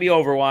 Ain't gonna be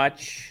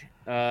Overwatch.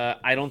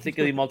 I don't think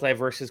it'll be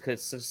multiverses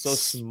because it's so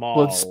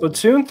small.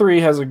 Splatoon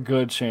 3 has a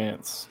good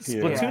chance.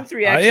 Splatoon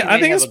 3 actually. I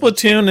think it's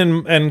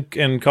Splatoon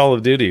and Call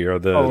of Duty are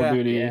the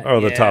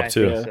the top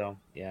two. So,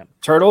 yeah.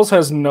 Turtles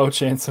has no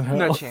chance in hell.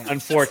 No chance.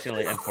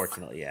 Unfortunately,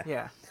 yeah.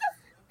 Yeah.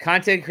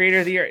 Content creator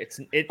of the year.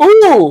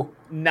 Ooh,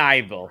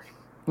 Nibel.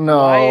 No,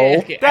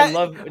 I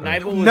love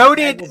Nibel.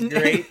 Nibel's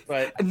great,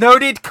 but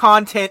noted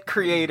content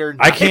creator.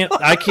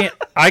 Nibel.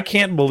 I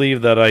can't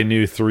believe that I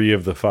knew 3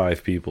 of the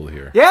 5 people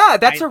here. Yeah,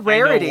 that's a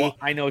rarity.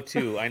 I know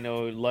 2. I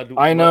know Ludwig.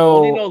 I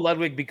only know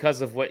Ludwig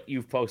because of what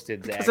you've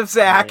posted, Zach. Because of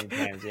Zach.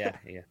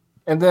 Yeah.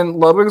 And then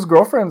Ludwig's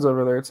girlfriend's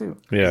over there too.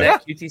 Yeah.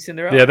 QT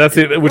Cinderella. Yeah, that's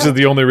it. Which is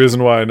the only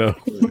reason why I know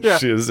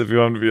she is. If you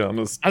want to be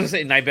honest, I was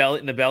gonna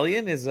say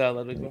Nibelian is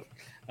Ludwig.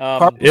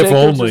 If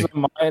only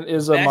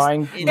is a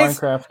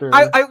Minecrafter.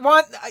 I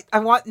want.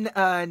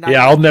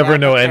 I'll never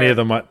know any of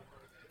them.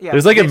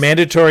 There's a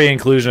mandatory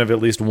inclusion of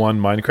at least one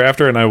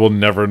Minecrafter, and I will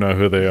never know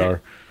who they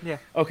are. Yeah.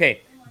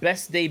 Okay.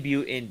 Best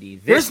debut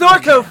indie. There's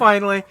Norco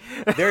finally.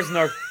 There's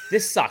Norco.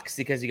 This sucks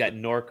because you got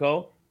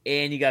Norco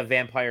and you got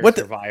Vampire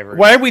Survivor.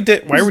 Why are we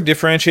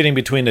differentiating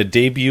between a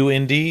debut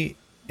indie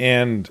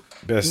and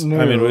best? No.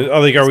 I mean,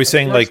 are we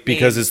saying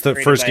because it's the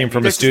first game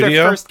from a studio? It's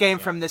the first game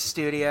from the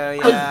studio.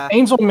 Yeah.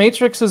 Angel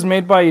Matrix is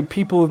made by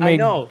people who've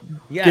made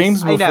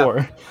games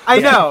before. I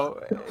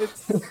know.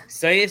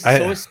 So is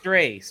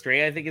Stray.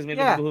 Stray, I think, is made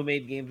by people who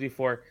made games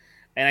before,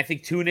 and I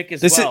think Tunic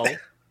as well.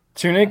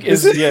 Tunic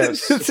is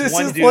yes. This is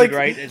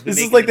right? This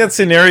is like that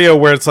scenario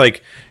where it's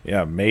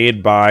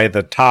made by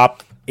the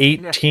top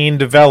 18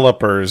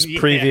 developers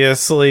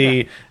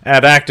previously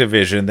at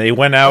Activision. They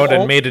went out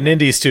and made an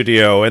indie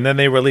studio, and then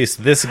they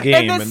released this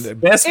game and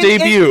best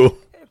debut.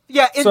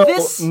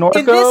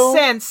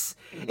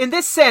 In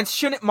this sense,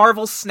 shouldn't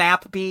Marvel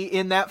Snap be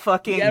in that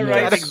fucking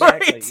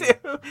category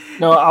too?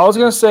 No, I was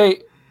gonna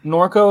say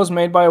Norco is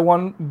made by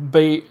I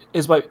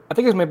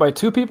think it's made by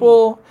 2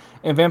 people,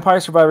 and Vampire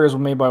Survivors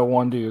was made by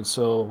 1 dude.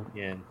 So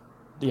yeah.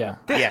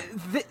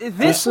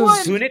 This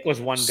one, Tunic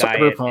was one guy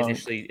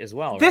initially as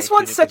well. This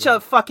one's such a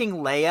fucking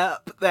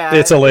layup that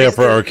it's a layup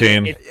for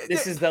Arcane.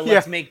 This is the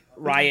let's make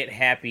Riot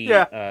happy.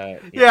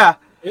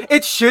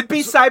 It should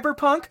be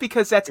Cyberpunk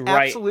because that's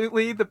Right.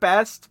 absolutely the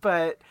best,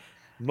 but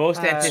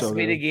most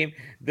anticipated game.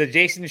 The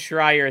Jason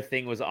Schreier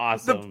thing was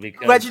awesome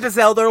because Legend of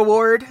Zelda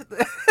award.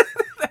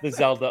 the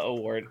Zelda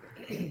award.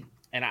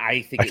 And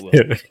I think it will.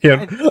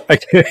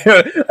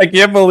 I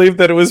can't believe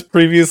that it was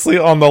previously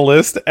on the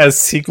list as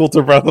sequel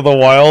to Breath of the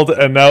Wild,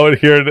 and now it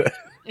here.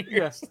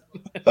 Yes.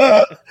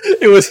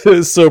 It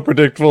was so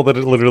predictable that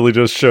it literally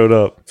just showed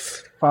up.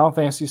 Final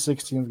Fantasy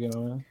 16 is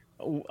gonna win.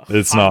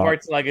 It's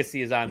Hogwarts not.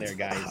 Legacy is on there,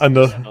 guys.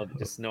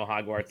 Just no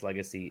Hogwarts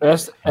Legacy.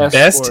 Best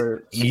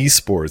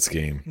esports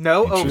game.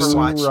 No Interesting.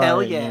 Overwatch.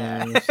 Hell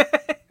yeah.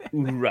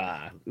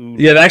 Hoorah.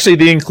 Yeah, actually,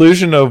 the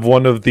inclusion of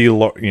one of the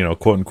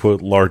quote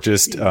unquote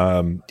largest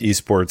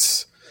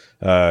esports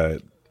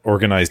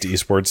organized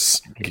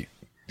esports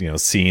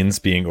scenes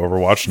being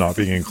Overwatch not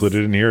being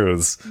included in here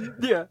is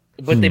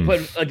But they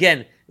put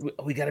again.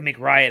 We got to make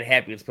Riot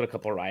happy. Let's put a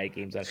couple of Riot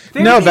games on.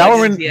 No,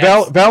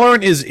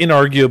 Valorant is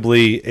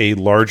inarguably a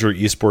larger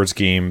esports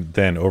game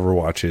than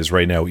Overwatch is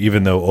right now,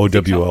 even though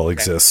OWL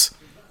exists.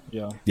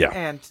 Yeah.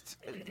 And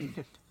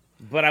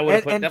but I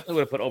would definitely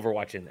would have put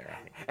Overwatch in there.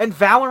 And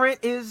Valorant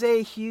is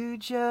a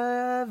huge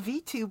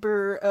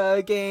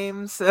VTuber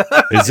game. So.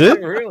 Is it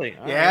really?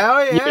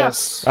 Yeah,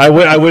 Yes. I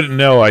wouldn't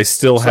know. I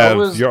still have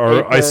our Apex.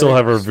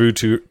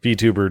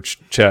 VTuber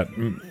chat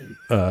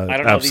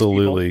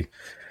absolutely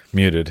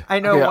muted. I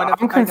know one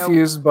of. I'm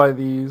confused by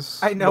these.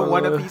 I know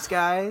one of these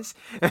guys.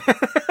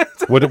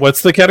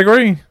 What's the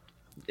category?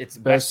 It's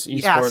Best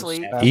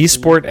athlete.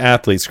 Esport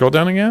athlete. Scroll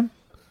down again.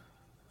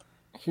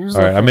 Here's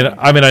All right.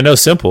 I know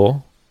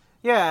Simple.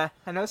 Yeah,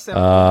 I know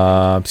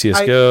some.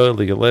 CS:GO,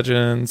 League of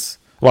Legends.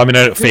 Well, I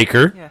know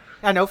Faker. Yeah,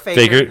 I know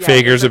Faker.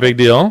 Faker's a big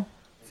deal.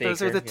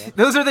 Those are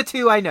the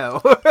two I know.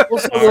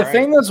 The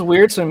thing that's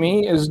weird to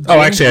me is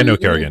actually, I know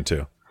Kerrigan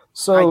too.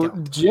 So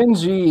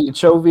Genji,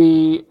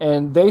 Chovy,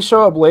 and they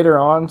show up later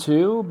on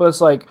too, but it's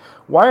like,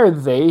 why are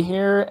they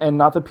here and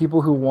not the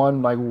people who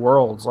won like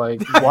Worlds?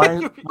 Like,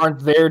 why aren't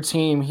their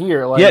team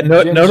here? Like,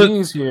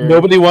 Genji's here.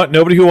 Nobody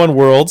who won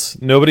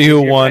Worlds. Nobody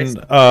who won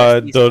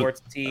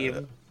the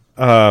team.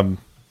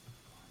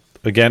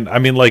 Again, I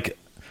mean, like,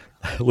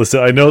 listen,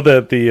 I know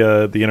that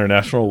the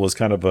international was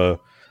kind of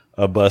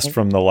a bust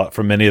from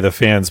many of the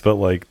fans, but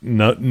like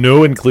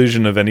no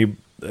inclusion of any of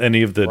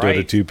the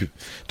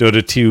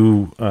Dota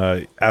 2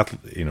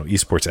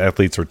 esports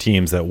athletes or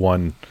teams that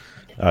won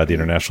the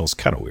international is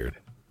kind of weird.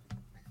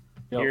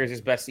 Here's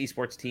his best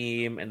esports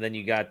team, and then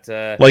you got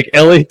like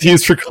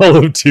LATs for Call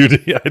of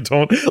Duty. I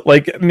don't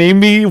like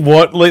name me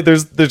what like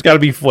there's got to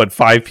be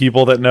 5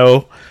 people that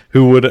know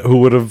who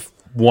would have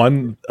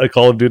won a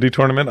Call of Duty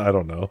tournament. I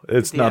don't know.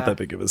 It's not that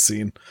big of a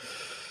scene.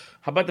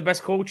 How about the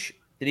best coach?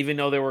 Didn't even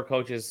know there were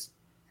coaches.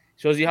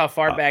 Shows you how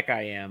far back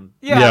I am.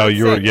 You're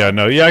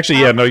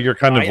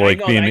kind of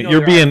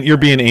you're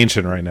being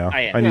ancient right now.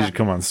 I need you to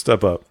come on,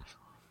 step up.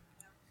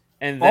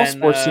 And all then,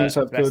 sports teams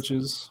have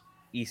coaches.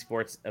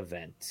 Esports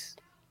event.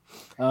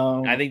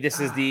 I think this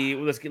is the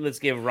let's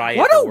give Riot.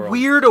 What a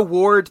weird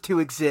award to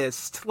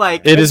exist!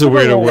 Like it is a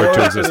weird award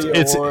to exist.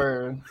 It's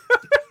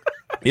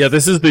yeah,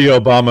 this is the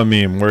Obama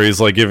meme where he's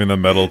like giving the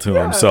medal to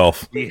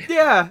himself.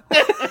 Yeah.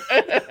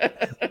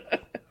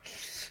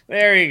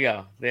 There you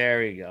go.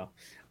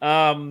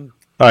 All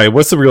right,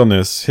 what's the real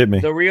news? Hit me.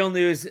 The real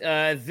news.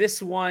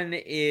 This one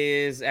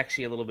is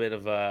actually a little bit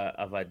of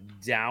a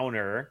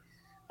downer.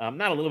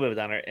 Not a little bit of a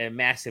downer, a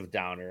massive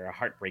downer, a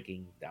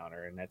heartbreaking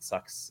downer, and that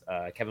sucks.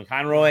 Kevin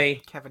Conroy.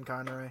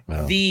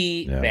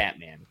 The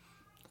Batman.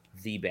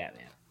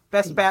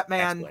 Best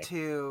Batman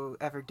to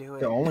ever do it.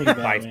 The only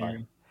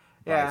Batman.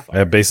 Yeah.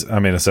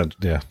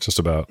 Just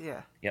about.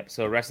 Yeah. Yep.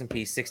 So rest in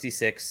peace,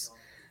 66.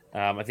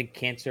 I think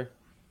cancer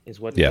is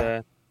what.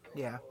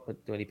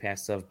 What he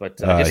passed of, but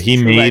he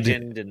made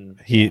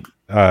and...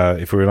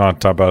 if we were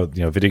not talking about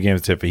video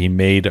games, he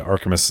made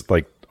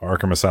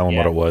Arkham Asylum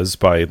what it was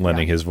by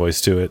lending his voice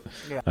to it.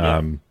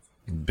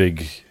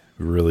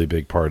 Really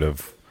big part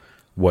of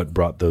what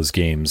brought those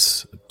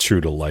games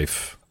true to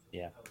life.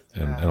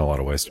 In a lot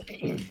of ways.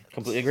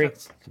 Completely agree.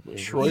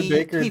 Troy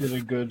Baker did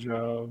a good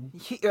job.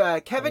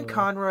 Kevin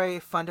Conroy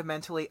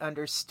fundamentally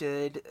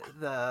understood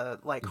the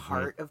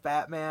heart of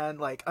Batman.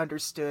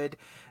 Understood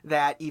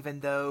that even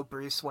though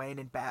Bruce Wayne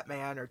and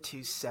Batman are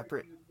two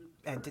separate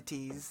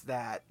entities,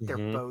 that they're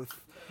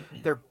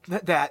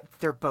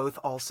both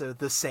also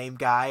the same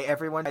guy.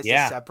 Everyone has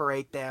to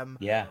separate them.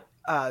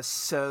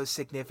 So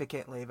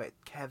significantly, but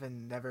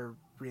Kevin never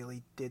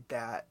really did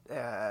that.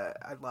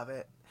 I love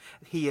it.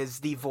 He is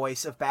the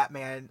voice of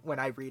Batman when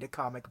I read a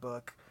comic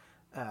book.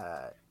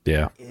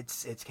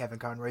 It's Kevin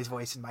Conroy's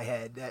voice in my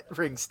head that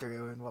rings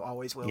through and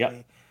always will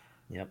be.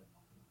 Yep.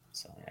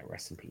 So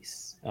rest in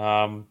peace.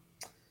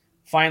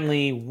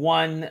 Finally,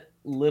 one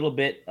little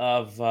bit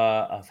of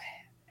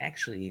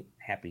actually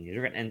happy news.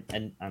 We're going to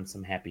end on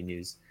some happy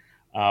news,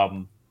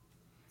 and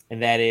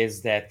that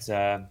is that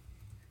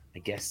I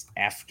guess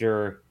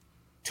after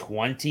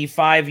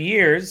 25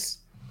 years.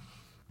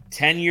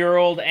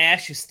 10-year-old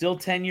Ash is still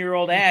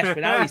 10-year-old Ash, but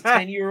now he's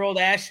 10-year-old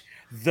Ash,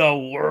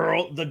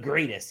 the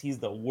greatest. He's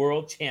the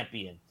world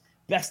champion,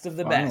 best of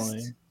the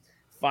best.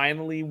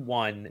 finally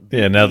won.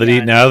 Yeah, now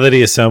that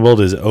he assembled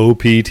his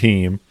OP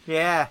team.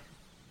 Yeah.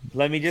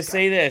 Let me just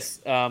say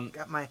this.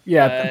 Got my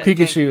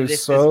Pikachu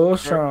is so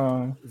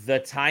strong. The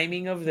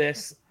timing of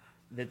this,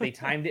 that they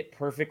timed it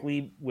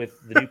perfectly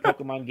with the new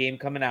Pokemon game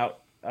coming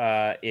out,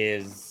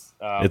 is...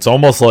 it's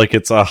almost like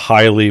it's a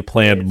highly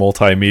planned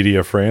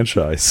multimedia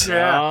franchise.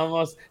 Yeah.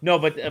 Almost. No,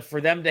 but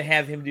for them to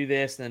have him do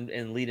this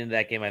and lead into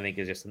that game, I think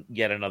is just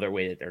yet another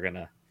way that they're going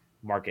to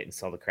market and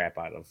sell the crap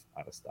out of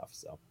stuff.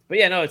 So, but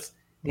yeah, no, it's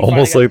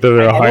almost like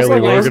they're a highly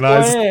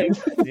organized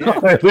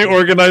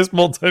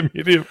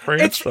multimedia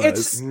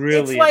franchise.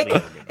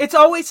 It's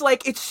always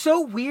like, it's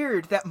so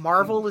weird that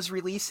Marvel is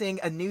releasing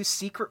a new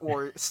Secret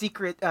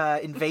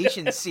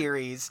Invasion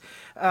series.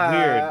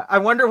 Weird. I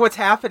wonder what's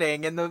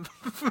happening in the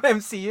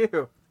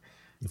MCU.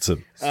 It's a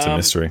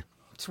mystery.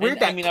 It's weird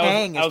that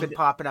Kang has been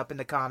popping up in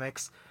the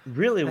comics.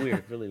 Really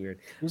weird. Really weird.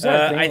 Who's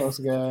that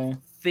Thanos guy?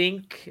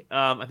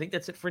 I think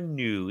that's it for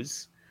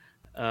news.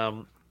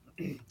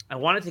 I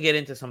wanted to get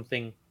into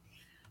something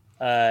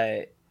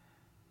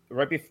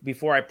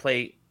before I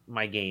play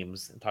my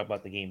games and talk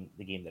about the game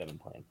that I've been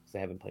playing, because I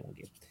haven't played one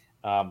game.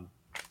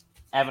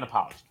 I have an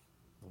apology.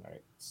 All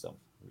right, so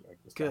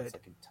good.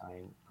 Second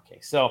time. Okay,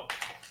 so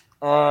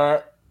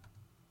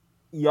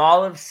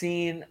y'all have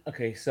seen.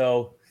 Okay,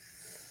 so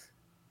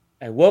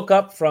I woke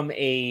up from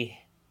a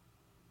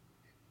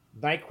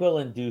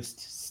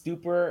NyQuil-induced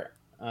stupor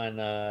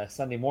on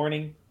Sunday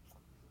morning.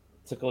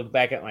 Took a look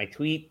back at my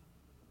tweet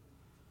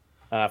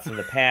from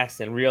the past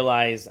and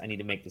realized I need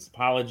to make this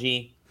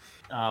apology.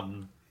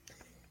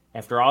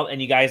 After all,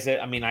 and you guys, I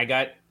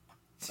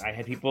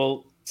had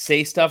people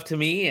say stuff to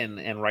me,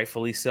 and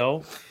rightfully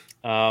so.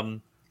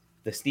 The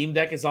Steam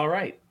Deck is all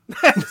right.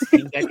 The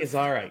Steam Deck is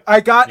all right.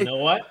 You know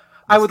what?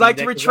 I would like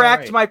to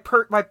retract my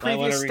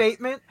previous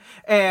statement,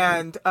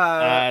 and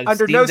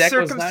under no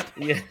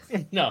circumstances.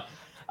 No,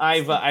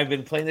 I've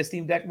been playing the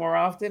Steam Deck more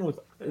often with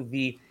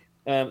the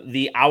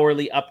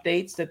hourly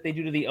updates that they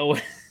do to the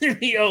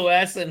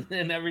OS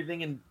and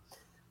everything, and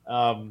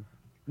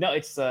no,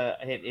 it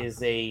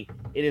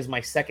is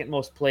my second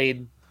most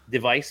played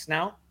device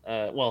now.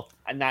 Well,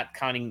 I'm not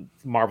counting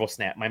my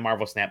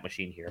Marvel Snap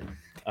machine here.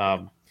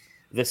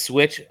 The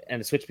Switch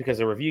because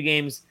of review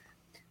games.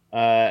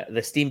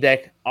 The Steam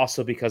Deck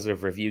also because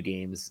of review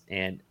games,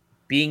 and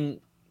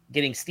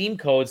getting Steam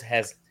codes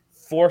has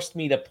forced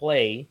me to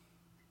play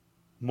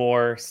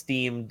more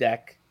Steam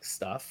Deck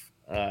stuff,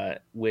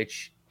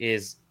 which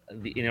is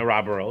the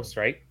Ouroboros,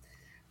 right?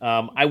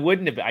 I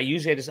wouldn't have. I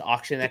just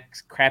auction that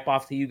crap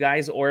off to you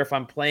guys, or if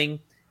I'm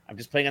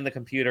just playing on the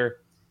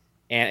computer.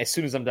 And as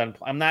soon as I'm done,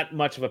 I'm not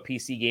much of a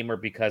PC gamer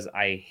because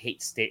I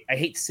hate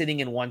sitting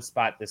in one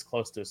spot this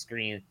close to a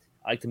screen.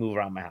 I like to move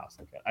around my house.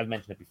 Okay, I've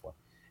mentioned it before,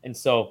 and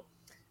so,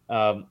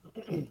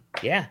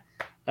 yeah.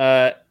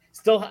 I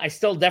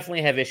still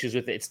definitely have issues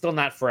with it. It's still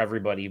not for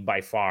everybody by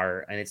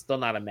far, and it's still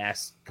not a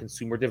mass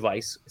consumer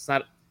device.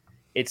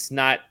 It's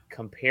not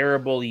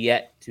comparable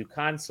yet to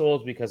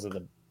consoles because of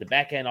the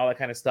back end, all that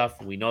kind of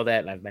stuff. We know that,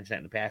 and I've mentioned that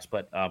in the past.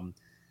 But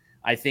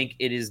I think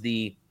it is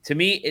the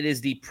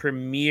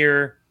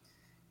premier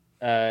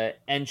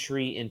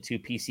entry into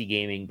PC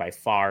gaming by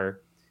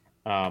far,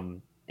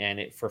 and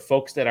for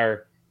folks that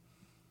are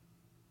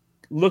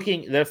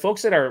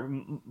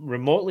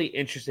remotely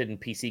interested in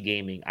PC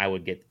gaming, I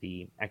would get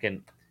I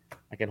can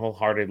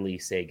wholeheartedly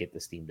say get the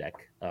Steam Deck,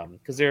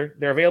 because they're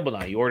available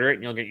now. You order it,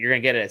 and you're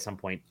gonna get it at some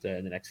point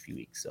in the next few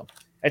weeks. So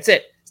that's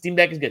it. Steam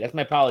Deck is good. That's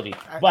my apology.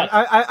 But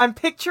I'm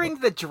picturing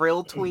the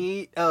drill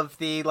tweet of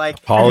the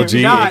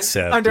apology not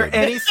accepted. Under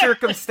any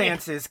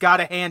circumstances,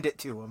 gotta hand it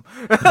to him.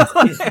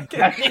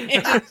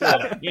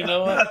 You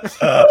know what?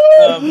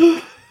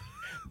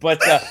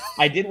 But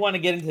I did want to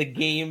get into the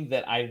game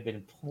that I've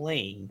been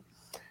playing,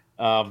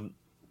 and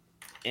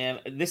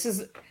this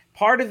is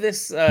part of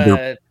this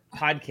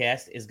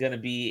podcast is going to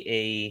be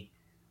a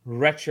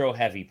retro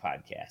heavy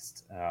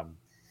podcast.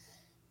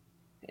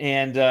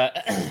 And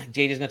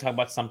JJ's going to talk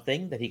about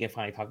something that he can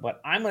finally talk about.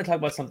 I'm going to talk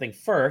about something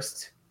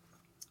first,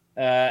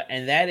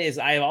 and that is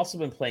I have also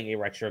been playing a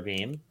retro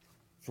game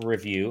for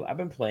review. I've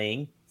been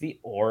playing the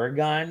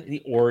Oregon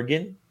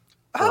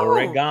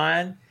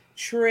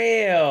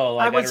Trail.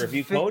 I got a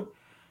review code.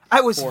 I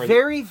was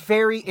very,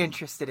 very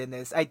interested in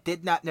this. I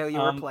did not know you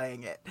were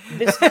playing it.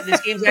 This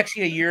game's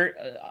actually a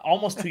year,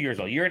 almost 2 years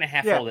old, year and a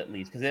half old at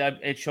least, because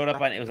it showed up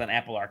it was on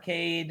Apple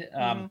Arcade.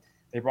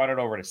 They brought it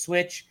over to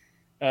Switch.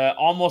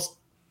 Almost,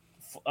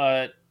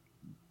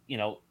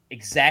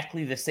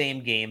 exactly the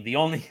same game. The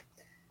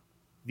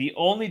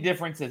only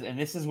difference is, and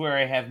this is where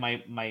I have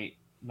my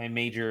one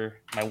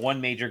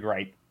major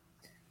gripe.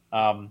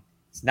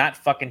 It's not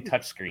fucking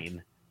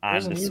touchscreen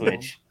on the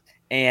Switch,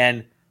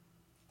 and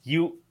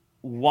you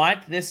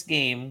want this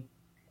game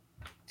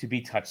to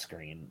be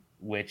touchscreen,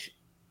 which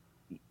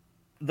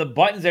the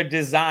buttons are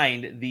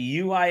designed, the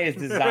UI is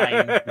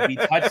designed to be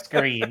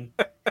touchscreen,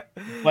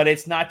 but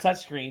it's not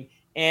touchscreen.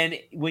 And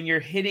when you're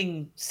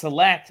hitting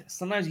select,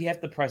 sometimes you have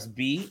to press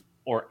B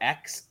or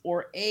X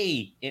or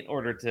A in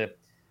order to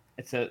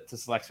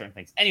select certain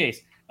things.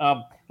 Anyways,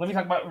 let me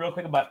talk real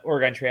quick about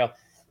Oregon Trail.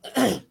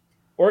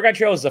 Oregon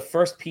Trail was the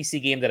first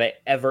PC game that I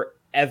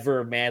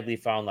ever madly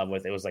fell in love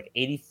with. It was like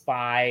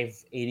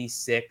 85,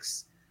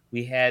 86.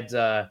 We had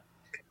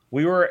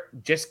we were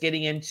just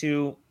getting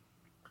into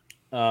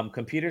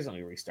computers. Let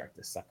me restart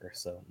this sucker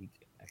so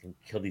I can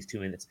kill these 2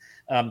 minutes.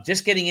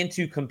 Just getting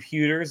into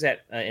computers in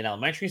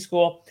elementary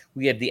school.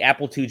 We had the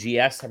Apple II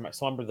GS. I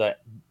remember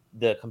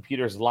the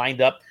computers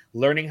lined up,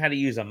 learning how to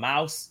use a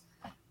mouse.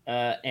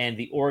 And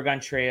the Oregon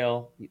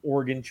Trail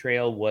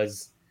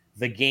was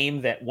the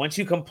game that once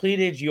you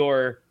completed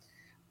your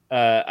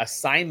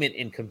assignment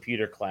in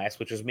computer class,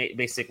 which was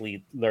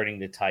basically learning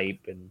to type,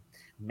 and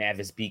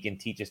Mavis Beacon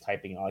teaches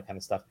typing and all that kind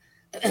of stuff,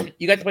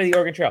 you got to play the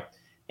Oregon Trail,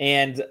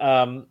 and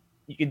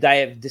you could die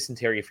of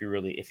dysentery if you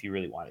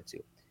really wanted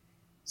to.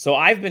 So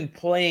I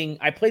played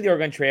the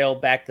Oregon Trail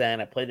back then.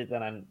 I played it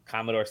then on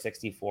Commodore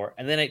 64,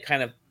 and then it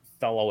kind of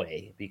fell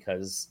away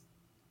because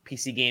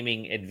PC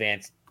gaming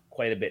advanced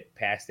quite a bit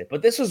past it.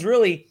 But this was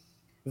really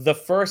the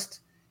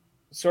first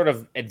sort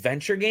of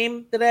adventure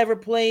game that I ever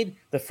played,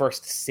 the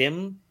first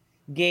sim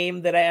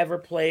game that I ever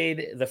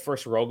played, the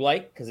first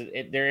roguelike, because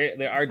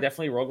there are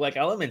definitely roguelike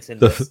elements in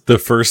this. The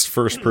first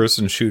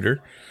person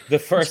shooter. The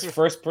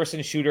first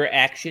person shooter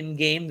action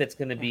game that's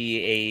going to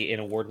be an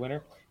award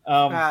winner. In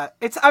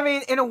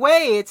a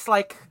way, it's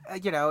like,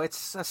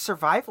 it's a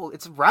survival.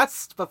 It's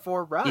Rust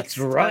before Rust. It's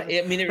Rust.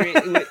 I mean,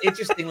 it's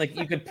interesting. Like,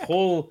 you could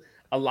pull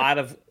a lot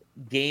of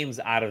games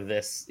out of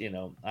this,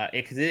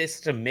 because it is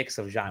such a mix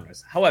of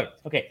genres. However,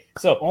 okay,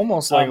 so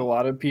almost like a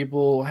lot of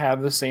people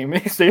have the same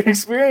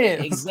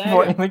experience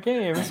exactly in the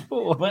game. It's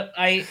cool, but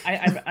I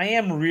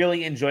am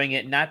really enjoying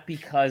it, not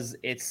because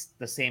it's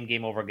the same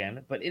game over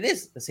again, but it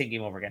is the same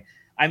game over again.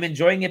 I'm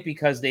enjoying it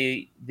because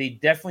they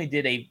definitely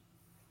did a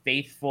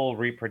faithful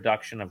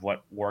reproduction of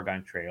what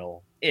Oregon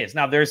Trail is.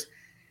 Now there's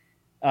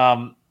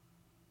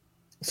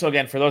so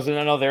again, for those who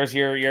don't know, there's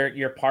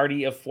your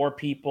party of 4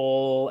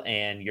 people,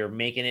 and you're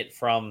making it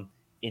from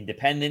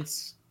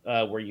Independence,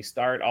 where you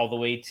start, all the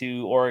way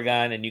to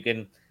Oregon, and you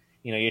can,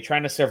 you're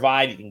trying to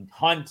survive. You can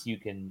hunt.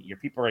 Your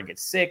people are gonna get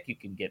sick. You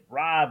can get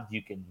robbed.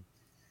 You can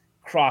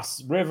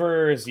cross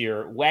rivers.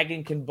 Your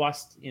wagon can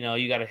bust. You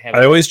got to have.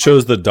 I always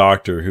chose the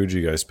doctor. Who'd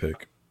you guys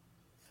pick?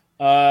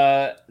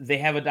 They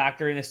have a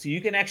doctor in this, so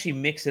you can actually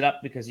mix it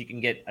up because you can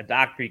get a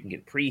doctor, you can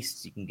get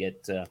priests, you can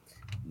get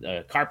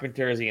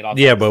carpenters, you get all.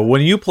 Yeah, but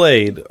when you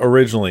played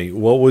originally,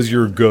 what was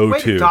your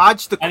go-to? Wait,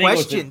 dodge the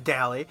question,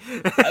 Dally.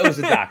 It was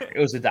a doctor. It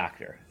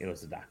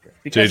was a doctor.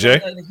 Because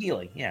JJ? The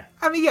healing, yeah.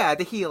 I mean, yeah,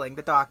 the healing,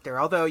 the doctor.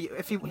 Although,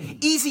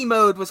 easy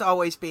mode was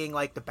always being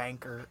like the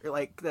banker,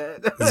 like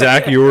the.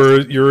 Zach, you're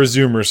a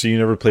Zoomer, so you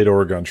never played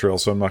Oregon Trail,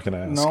 so I'm not going to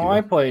ask. No, you.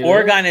 I played.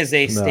 Oregon is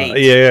a state.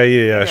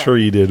 Yeah. Sure,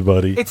 you did,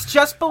 buddy. It's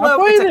just below.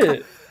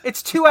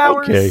 It's 2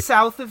 hours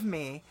south of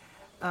me.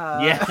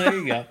 Yeah, there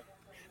you go.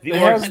 The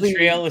Oregon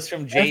Trail is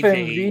from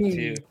JJ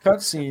too.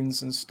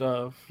 Cutscenes and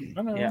stuff.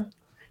 I know. Yeah.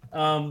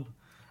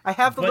 I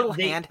have the little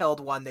handheld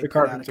one they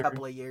put out a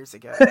couple of years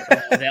ago.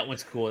 That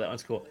one's cool.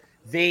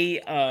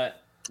 They've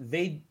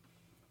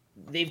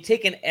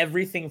taken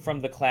everything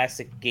from the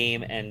classic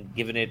game and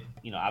given it,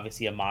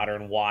 obviously a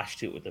modern wash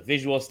to it with the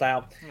visual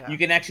style. Yeah. You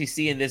can actually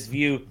see in this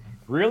view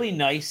really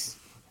nice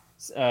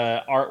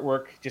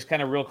artwork, just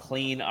kind of real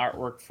clean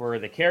artwork for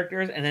the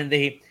characters, and then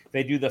they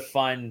do the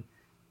fun,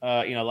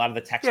 a lot of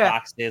the text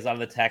boxes, a lot of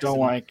the text. Don't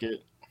like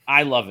it.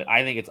 I love it.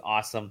 I think it's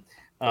awesome.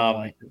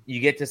 You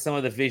get to some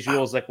of the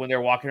visuals, like when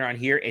they're walking around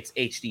here, it's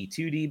HD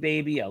 2D,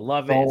 baby. I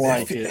love it. Don't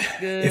like it.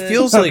 It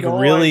feels like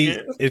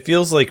it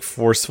feels like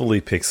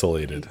forcefully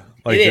pixelated,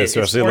 like this,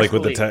 especially like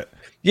with the text.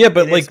 Yeah,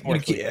 but like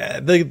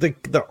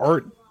the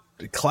art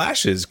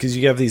clashes because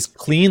you have these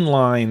clean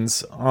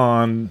lines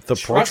on the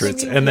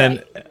portraits, and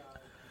then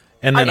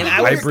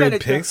hybrid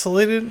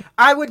pixelated.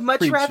 I would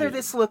much rather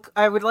this look.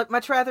 I would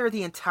much rather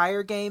the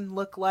entire game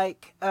look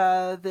like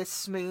this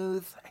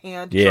smooth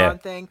hand drawn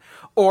thing,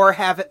 or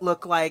have it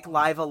look like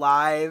Live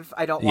Alive.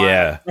 I don't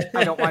want.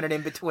 I don't want it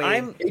in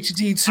between.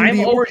 HD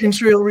 2D Oregon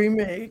Trail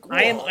remake.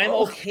 Whoa. I'm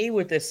okay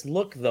with this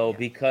look though,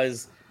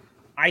 because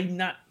I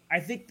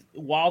think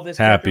while this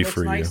happy looks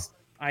for nice,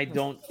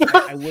 you.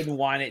 I wouldn't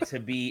want it to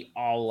be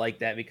all like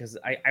that, because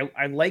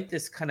I like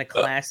this kind of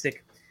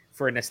classic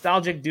for a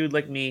nostalgic dude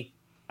like me.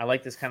 I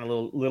like this kind of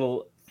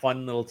little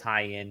fun little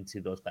tie-in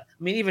to those. I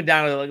mean, even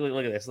down to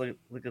look at this, look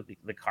at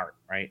the cart,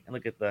 right, and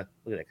look at that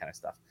kind of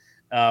stuff.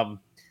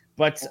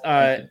 But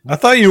I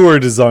thought you were a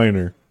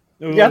designer.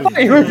 Yeah, I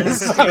thought you were a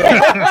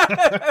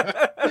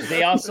designer.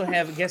 They also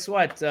have, guess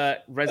what?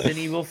 Resident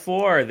Evil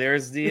 4.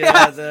 There's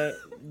the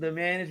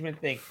management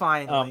thing.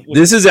 Finally,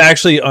 this is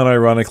actually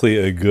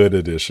unironically a good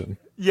addition.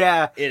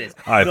 Yeah, it is.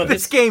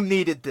 This game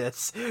needed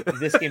this.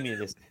 This game needed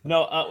this.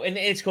 No, and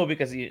it's cool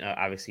because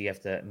obviously you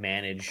have to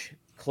manage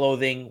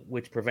clothing,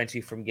 which prevents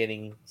you from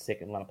getting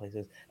sick in a lot of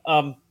places.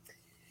 Where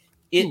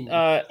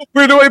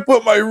do I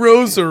put my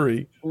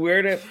rosary?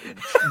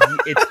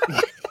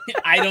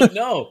 I don't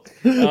know.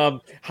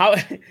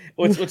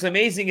 What's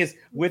amazing is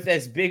with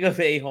as big of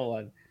a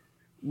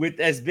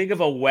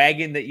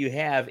wagon that you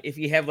have, if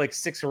you have like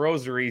 6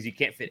 rosaries, you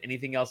can't fit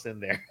anything else in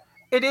there.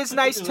 It is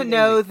nice to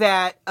know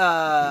that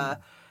a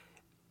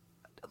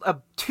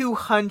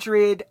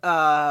 200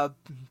 I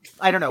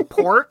don't know,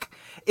 pork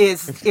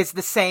is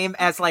the same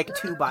as like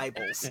 2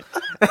 Bibles.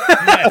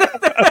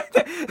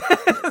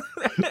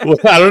 Well,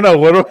 I don't know.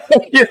 What do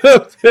I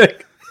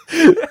pick?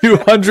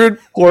 200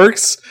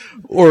 porks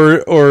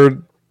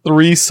or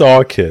 3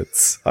 saw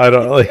kits? I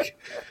don't like.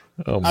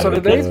 Oh my God.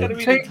 God. That's going to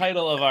be the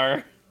title of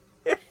our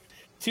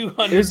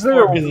 200. Is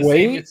there a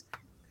weight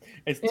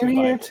in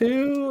here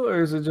too,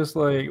 or is it just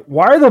like,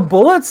 why are the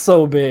bullets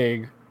so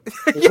big?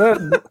 Is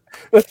that...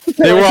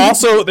 They were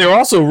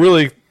also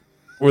really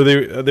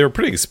they were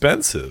pretty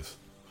expensive.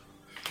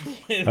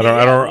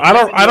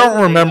 I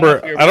don't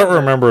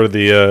remember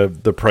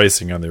the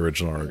pricing on the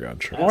original Oregon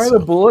Trail. Why are the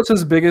bullets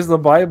as big as the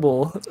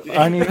Bible?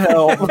 I need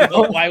help.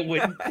 Why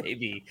wouldn't they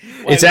be?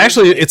 It's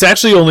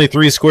actually only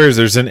 3 squares.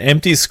 There's an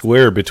empty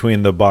square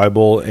between the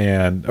Bible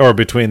or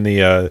between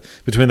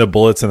the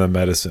bullets and the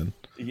medicine.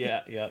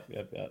 Yeah.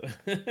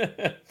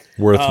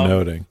 Worth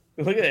noting.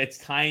 Look at it; it's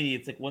tiny.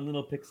 It's like one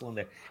little pixel in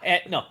there.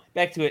 No,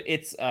 back to it.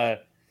 It's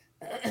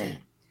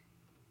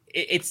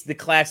it's the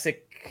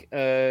classic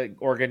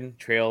Oregon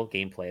Trail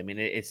gameplay. I mean,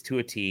 it's to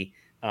a T.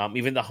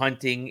 Even the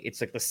hunting,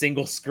 it's like the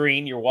single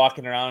screen. You're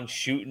walking around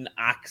shooting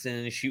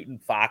oxen, shooting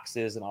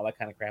foxes, and all that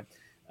kind of crap.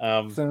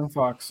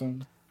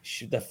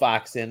 Shoot the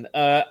foxen.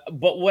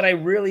 But what I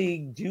really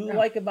do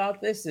like about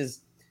this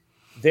is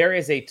there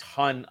is a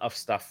ton of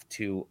stuff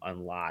to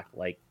unlock.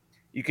 Like,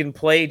 you can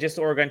play just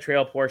the Oregon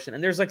Trail portion,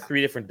 and there's like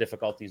 3 different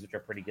difficulties, which are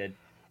pretty good.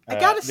 I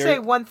gotta say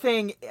one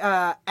thing.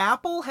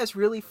 Apple has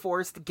really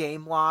forced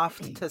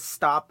Gameloft to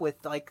stop with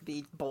like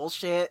the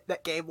bullshit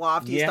that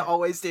Gameloft used to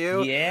always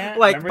do. Yeah,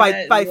 like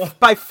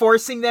by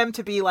forcing them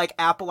to be like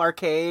Apple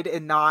Arcade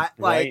and not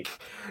like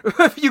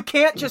you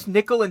can't just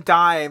nickel and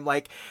dime.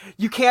 Like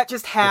you can't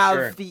just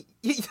have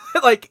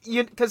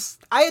because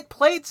I had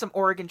played some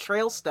Oregon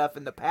Trail stuff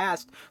in the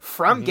past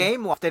from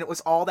Gameloft, and it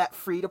was all that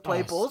free to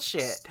play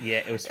bullshit. Yeah,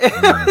 it was.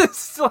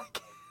 It's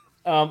like,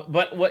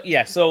 but what?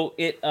 Yeah, so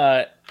it.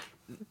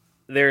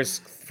 There's,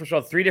 first of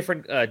all, 3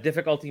 different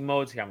difficulty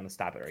modes. Here, I'm going to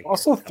stop it right here.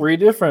 Also, 3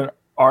 different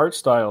art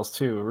styles,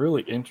 too.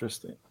 Really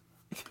interesting.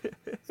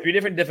 3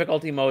 different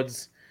difficulty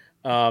modes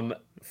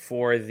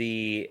for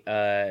the...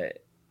 I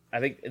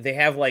think they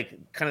have, like,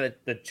 kind of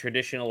the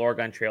traditional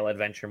Oregon Trail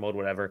adventure mode,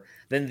 whatever.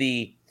 Then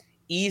the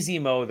easy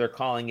mode, they're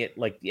calling it,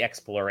 like, the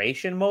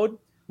exploration mode,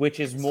 which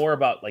is more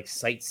about, like,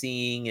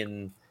 sightseeing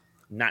and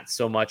not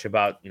so much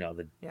about,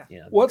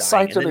 what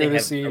sites are they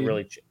seeing?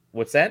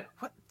 What's that?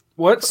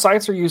 What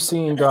sites are you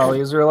seeing, Dolly?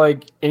 Is there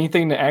like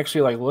anything to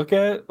actually like look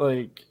at?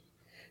 Like,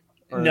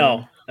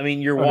 no, I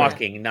mean you're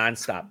walking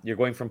nonstop. You're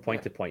going from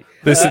point to point.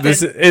 It's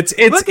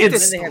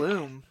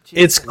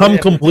come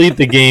complete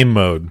the game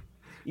mode.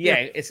 Yeah,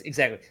 it's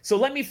exactly. So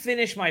let me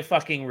finish my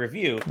fucking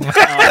review.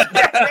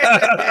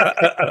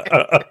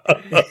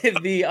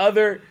 The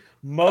other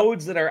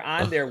modes that are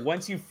on there,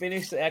 once you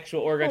finish the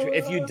actual Oregon Trail,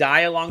 if you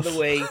die along the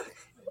way,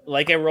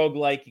 like a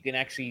roguelike, you can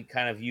actually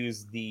kind of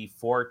use the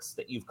forts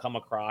that you've come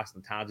across, the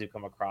towns you've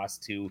come across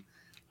to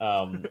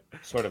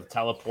sort of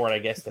teleport, I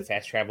guess, to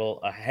fast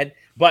travel ahead.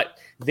 But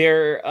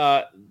there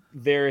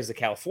is a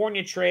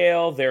California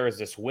Trail. There is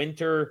this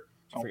winter,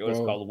 I forget what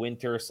it's called,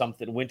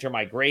 winter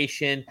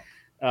migration.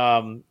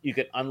 You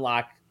can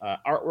unlock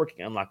artwork, you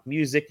can unlock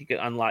music, you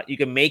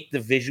can make the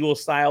visual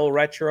style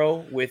retro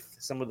with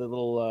some of the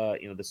little,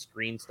 the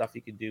screen stuff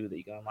you can do that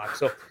you can unlock.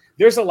 So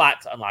there's a lot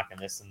to unlock in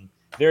this, and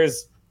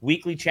there's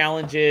weekly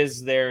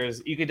challenges.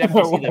 You could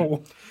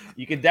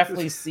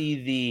definitely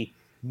see the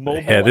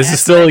mobile. Yeah, this is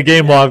still a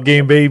Gameloft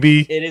game,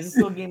 baby. It is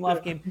still a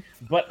Gameloft game,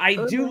 but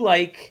I do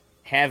like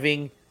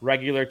having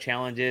regular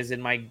challenges in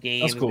my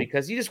games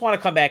because you just want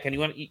to come back and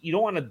you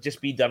don't want to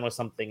just be done with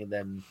something and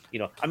then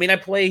I mean, I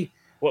play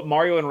what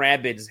Mario and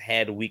Rabbids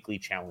had weekly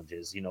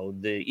challenges.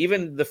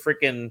 Even the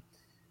freaking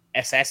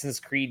Assassin's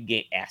Creed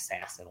game.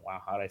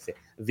 Wow, how did I say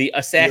the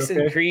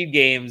Assassin's Creed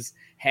games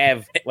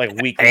have like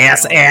weekly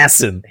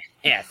assassin.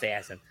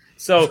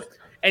 So,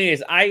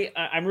 anyways,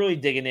 I'm really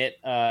digging it.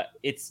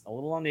 It's a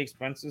little on the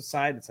expensive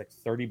side. It's like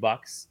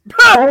 $30.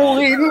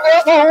 Holy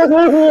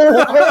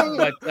no!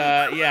 But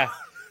yeah,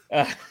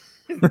 at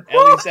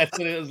least that's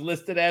what it was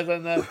listed as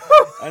on the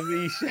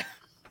shop.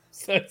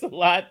 So it's a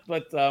lot,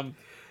 but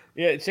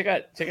yeah, check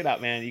it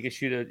out, man. You can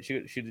shoot a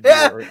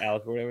deer or an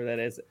elk or whatever that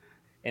is,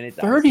 and it's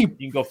 $30. You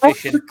can go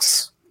fishing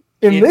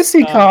in this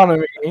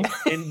economy.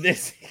 In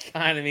this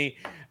economy.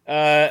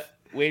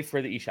 Wait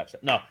for the eShop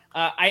stuff. No,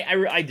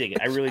 I dig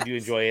it. I really do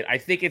enjoy it. I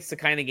think it's the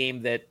kind of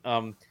game that,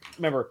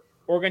 remember,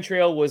 Oregon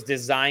Trail was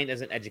designed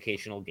as an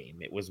educational game.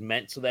 It was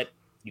meant so that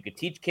you could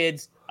teach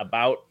kids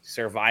about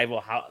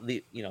survival, how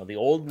the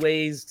old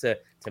ways to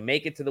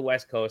make it to the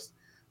West Coast.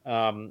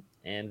 And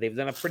they've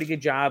done a pretty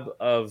good job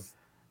of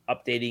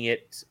updating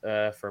it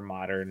for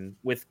modern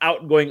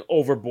without going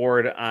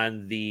overboard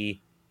on the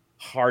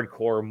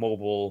hardcore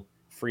mobile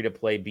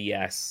free-to-play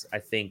BS. I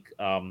think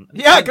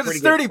because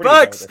it's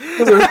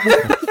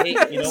 $30. Hey,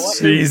 you know what?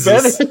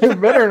 Jesus.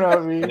 Better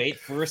not be. Wait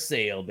for a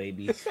sale,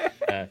 baby.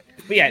 But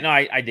yeah, no,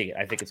 I dig it.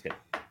 I think it's good.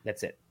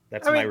 That's it.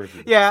 That's my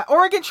review. Yeah,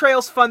 Oregon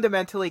Trail's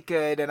fundamentally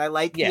good, and I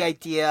like the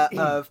idea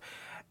of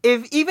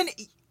if even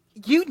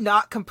you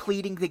not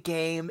completing the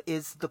game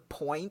is the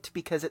point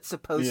because it's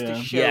supposed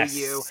to show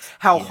you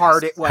how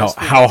hard it was.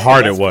 How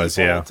hard it was,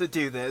 to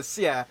do this.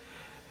 Yeah.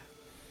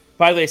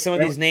 By the way, some of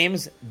these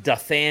names,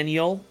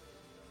 Nathaniel.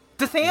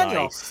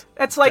 Nice.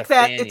 That's like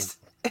Nathaniel. That.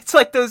 It's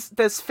like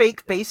those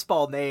fake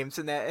baseball names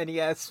in that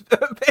NES.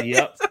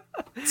 Yep.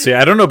 See,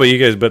 I don't know about you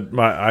guys, but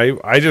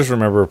I just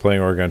remember playing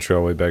Oregon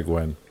Trail way back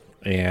when,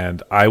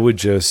 and I would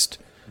just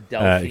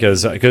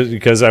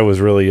because I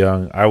was really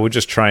young, I would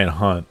just try and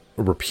hunt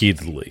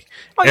repeatedly.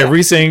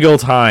 Every single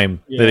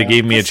time that it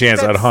gave me a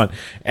chance, I'd hunt,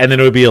 and then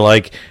it would be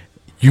like,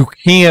 you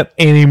can't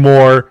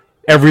anymore.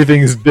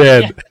 Everything's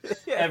dead.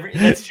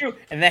 That's true,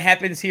 and that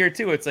happens here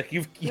too. It's like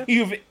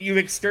you've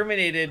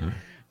exterminated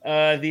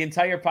the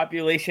entire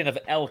population of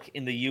elk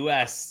in the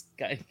U.S.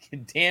 God,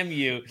 damn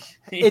you!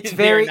 It's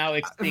very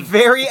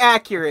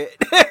accurate.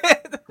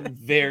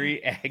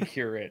 Very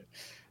accurate.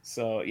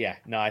 So yeah,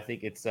 no, I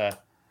think it's good.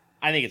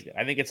 I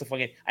think it's a fun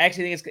game. I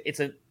actually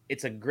think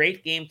it's a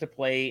great game to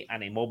play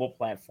on a mobile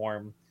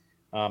platform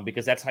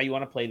because that's how you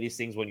want to play these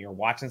things when you're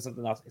watching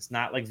something else. It's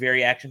not like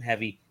very action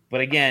heavy,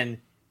 but again,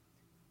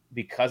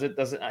 because it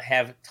doesn't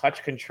have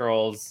touch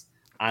controls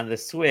on the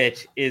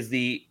Switch, is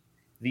the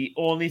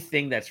only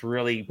thing that's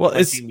really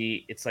pushing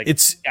me. It's like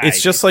it's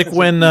just like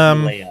when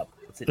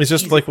it's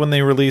just like when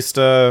they released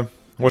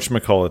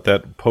whatchamacallit,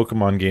 that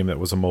Pokemon game that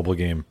was a mobile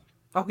game.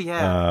 Oh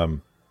yeah.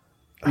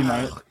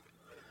 Unite.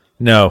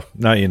 No,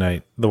 not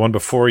Unite. The one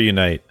before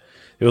Unite.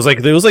 It was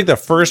like the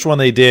first one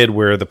they did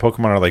where the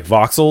Pokemon are like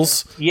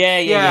voxels.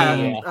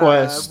 Yeah.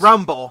 Quest.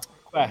 Rumble.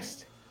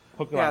 Quest.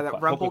 Pokemon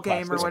that Rumble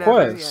game Quest. or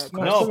whatever. Quest.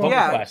 No,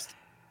 Pokemon Quest.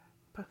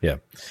 Yeah,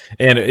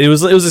 and it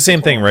was the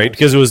same thing, right?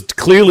 Because it was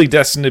clearly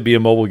destined to be a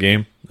mobile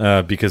game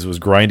because it was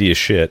grindy as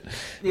shit.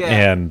 Yeah.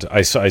 And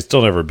I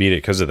still never beat it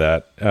because of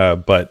that.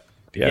 But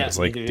yeah, it's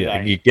like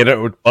you get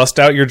it, bust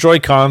out your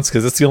Joy-Cons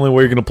because that's the only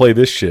way you're gonna play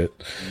this shit.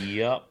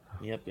 Yep.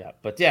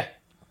 But yeah,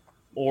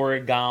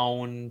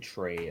 Oregon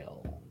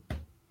Trail.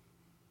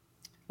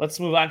 Let's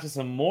move on to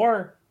some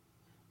more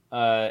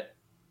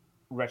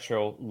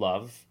retro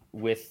love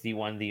with the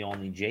one, the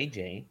only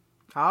JJ.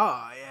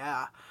 Oh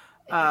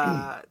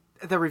yeah.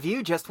 The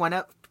review just went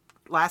up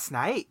last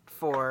night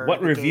for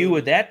what review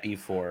would that be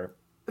for?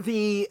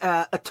 The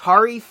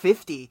Atari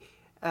 50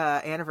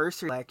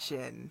 anniversary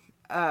collection.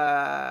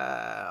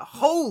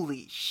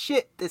 Holy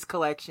shit, this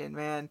collection,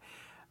 man.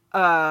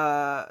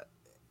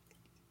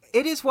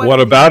 It is one.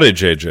 What about it,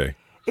 JJ?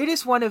 It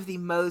is one of the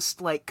most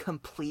like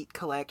complete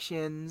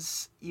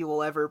collections you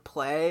will ever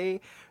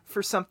play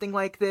for something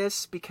like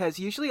this, because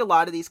usually a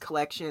lot of these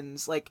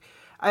collections, like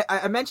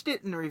I mentioned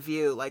it in the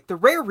review, like the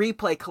Rare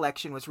Replay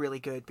collection was really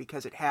good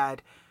because it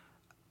had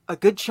a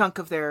good chunk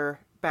of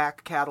their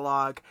back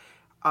catalog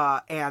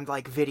and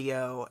like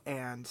video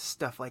and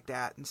stuff like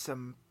that, and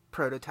some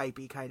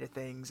prototypey kind of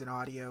things and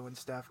audio and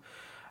stuff.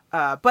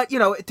 But, you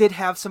know, it did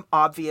have some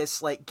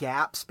obvious like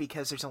gaps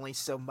because there's only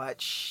so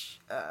much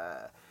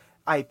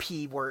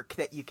IP work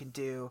that you can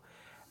do.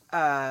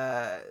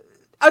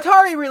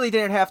 Atari really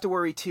didn't have to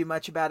worry too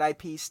much about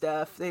IP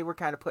stuff. They were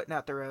kind of putting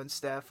out their own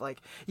stuff.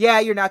 Like, yeah,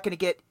 you're not going to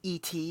get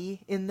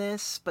E.T. in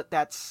this, but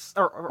that's...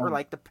 Or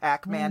like the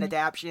Pac-Man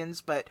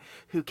adaptions, but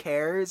who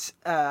cares?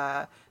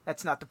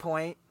 That's not the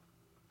point.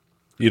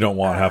 You don't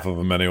want half of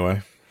them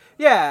anyway.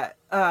 Yeah,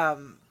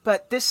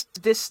 but this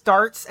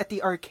starts at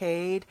the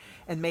arcade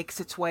and makes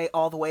its way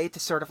all the way to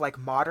sort of like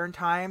modern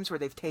times, where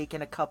they've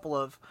taken a couple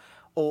of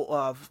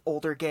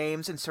older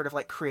games and sort of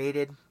like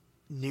created...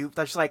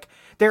 There's like,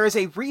 there is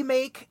a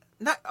remake,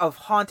 not of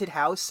Haunted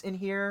House in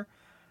here.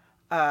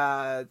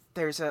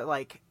 There's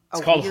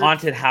it's called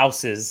Haunted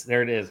Houses.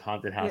 There it is,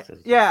 Haunted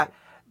Houses. Yeah.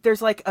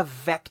 There's like a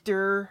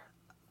vector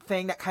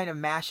thing that kind of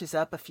mashes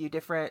up a few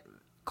different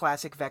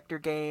classic vector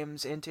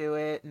games into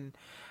it, and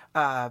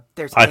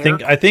there's.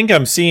 I think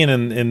I'm seeing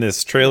in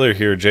this trailer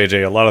here,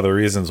 JJ, a lot of the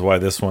reasons why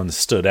this one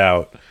stood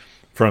out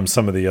from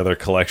some of the other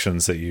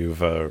collections that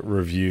you've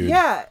reviewed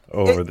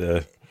over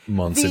the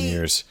months and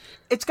years.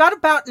 It's got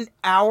about an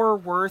hour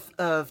worth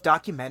of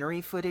documentary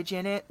footage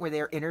in it where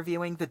they're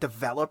interviewing the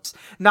developers.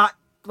 Not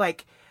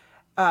like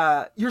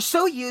you're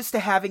so used to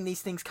having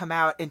these things come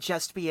out and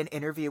just be an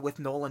interview with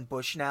Nolan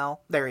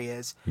Bushnell. There he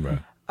is. Right.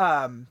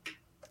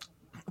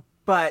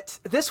 But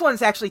this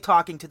one's actually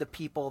talking to the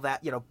people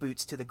that, you know,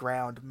 boots to the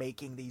ground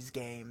making these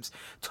games,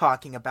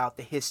 talking about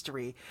the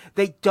history.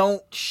 They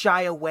don't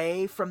shy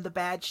away from the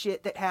bad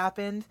shit that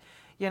happened.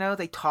 You know,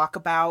 they talk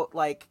about,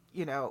 like,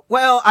 you know,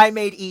 well, I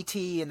made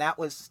E.T. and that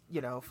was,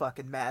 you know,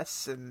 fucking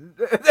mess. And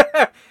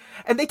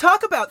and they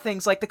talk about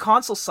things like the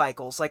console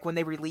cycles, like when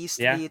they released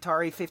the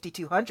Atari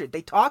 5200.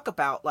 They talk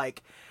about,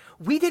 like,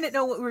 we didn't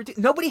know what we were doing.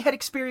 Nobody had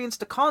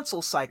experienced a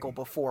console cycle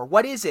before.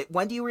 What is it?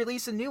 When do you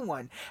release a new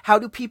one? How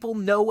do people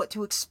know what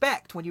to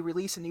expect when you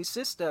release a new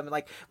system?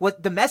 Like,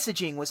 what the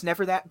messaging was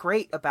never that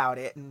great about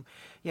it. And,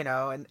 you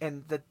know,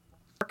 and the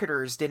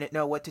marketers didn't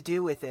know what to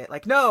do with it.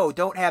 Like, no,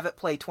 don't have it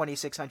play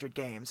 2600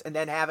 games and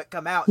then have it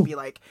come out and be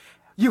like,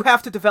 you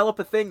have to develop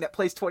a thing that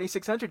plays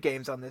 2600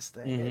 games on this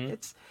thing. Mm-hmm.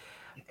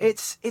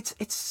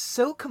 It's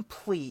so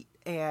complete,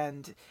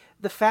 and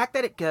the fact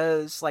that it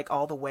goes like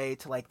all the way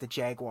to like the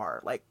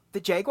Jaguar, like the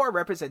Jaguar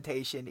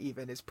representation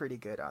even is pretty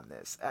good on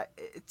this.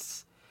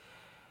 It's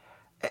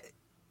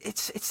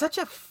such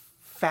a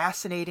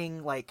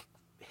fascinating like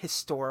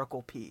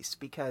historical piece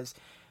because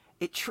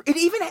it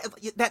even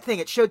that thing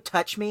it showed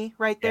Touch Me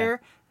right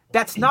there.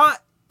 That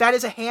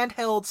is a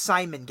handheld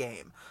Simon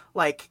game.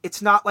 Like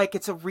it's not like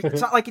it's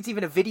not like it's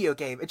even a video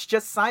game. It's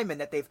just Simon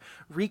that they've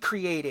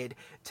recreated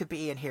to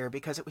be in here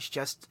because it was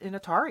just an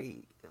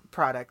Atari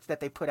product that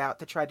they put out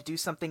to try to do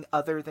something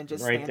other than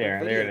just right standard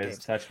video there it games.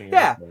 is. Touch Me.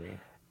 Yeah.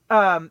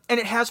 Right, and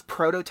it has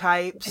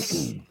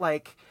prototypes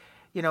like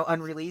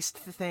unreleased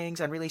things,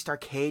 unreleased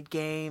arcade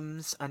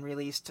games,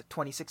 unreleased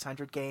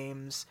 2600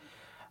 games.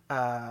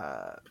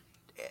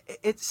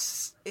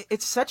 It's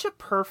such a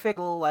perfect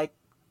like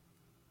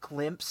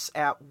glimpse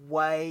at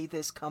why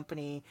this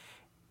company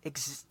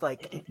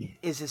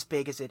is as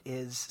big as it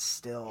is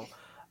still,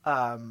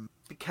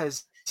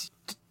 because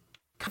to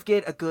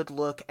get a good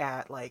look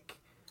at like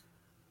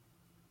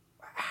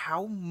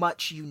how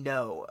much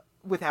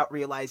without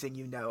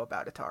realizing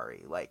about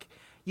Atari. Like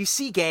you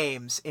see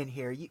games in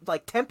here,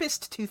 like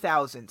Tempest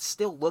 2000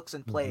 still looks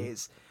and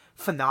plays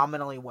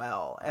phenomenally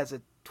well as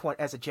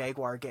a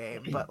Jaguar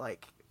game, but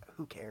like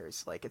who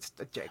cares? Like it's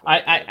a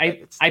Jaguar.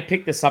 I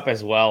picked this up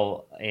as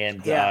well,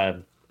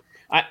 and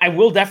I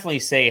will definitely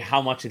say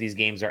how much of these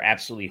games are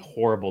absolutely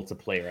horrible to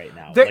play right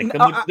now. Like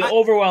the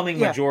overwhelming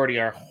majority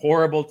are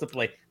horrible to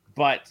play.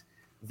 But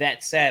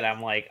that said,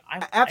 I'm like,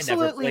 I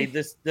never played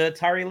the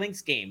Atari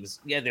Lynx games.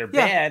 Yeah, they're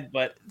bad,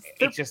 but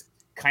it's just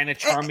kind of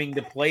charming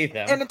to play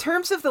them. And in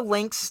terms of the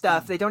Lynx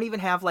stuff, they don't even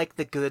have like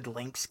the good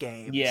Lynx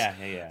games.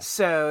 Yeah.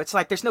 So it's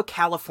like there's no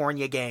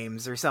California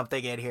games or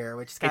something in here,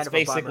 which is kind of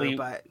a bummer.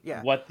 But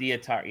what the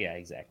Atari? Yeah,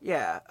 exactly.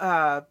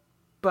 Yeah,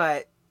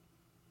 but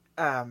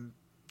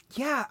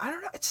yeah, I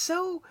don't know. It's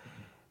so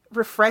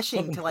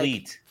refreshing to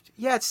like.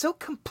 Yeah, it's so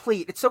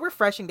complete. It's so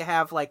refreshing to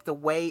have like the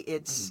way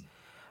it's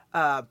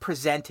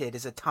presented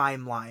as a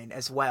timeline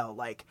as well.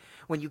 Like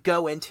when you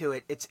go into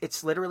it,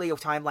 it's literally a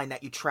timeline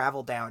that you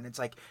travel down. It's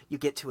like you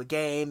get to a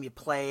game, you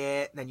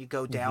play it, then you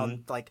go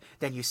down. Like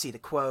then you see the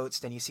quotes,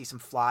 then you see some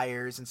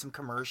flyers and some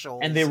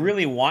commercials. And they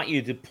really want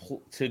you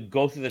to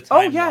go through the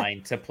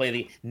timeline to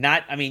play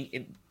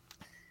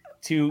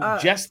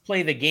just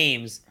play the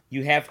games.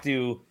 You have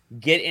to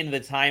get into the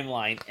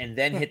timeline and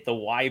then hit the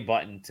Y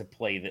button to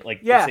play that.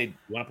 Like, say, you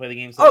want to play the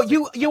game? So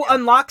you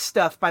unlock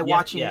stuff by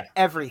watching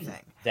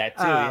everything. That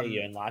too.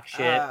 You unlock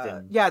shit.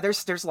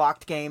 There's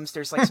locked games.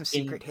 There's like some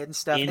secret hidden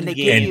stuff. And they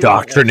give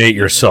indoctrinate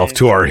yourself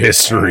to our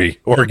history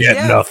or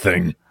get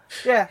nothing.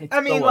 Yeah, I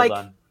mean,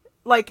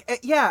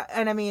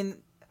 and I mean,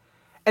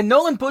 and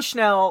Nolan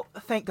Bushnell,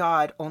 thank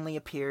God, only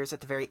appears at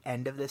the very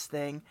end of this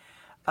thing.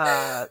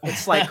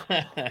 It's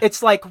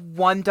like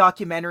one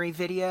documentary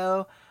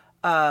video.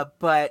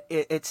 But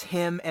it's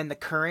him and the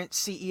current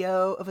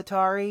CEO of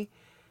Atari,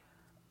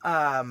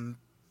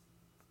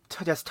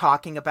 just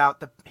talking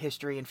about the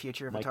history and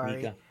future of Atari.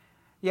 Mika.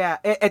 Yeah,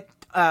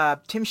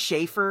 Tim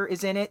Schafer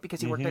is in it because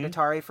he worked at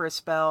Atari for a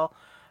spell.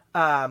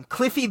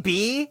 Cliffy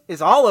B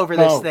is all over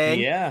this thing.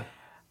 Yeah.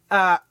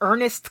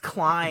 Ernest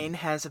Klein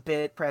has a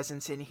bit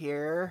presence in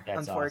here,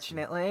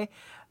 unfortunately.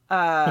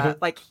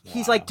 Awesome.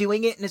 He's like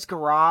doing it in his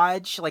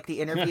garage, like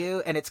the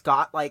interview, and it's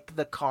got like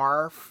the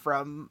car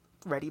from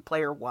Ready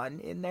Player One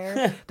in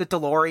there, the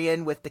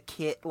DeLorean with the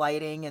kit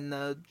lighting and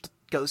the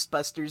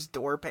Ghostbusters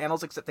door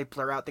panels, except they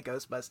blur out the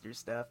Ghostbusters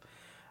stuff.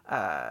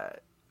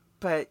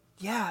 But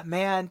yeah,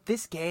 man,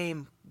 this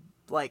game,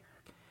 like,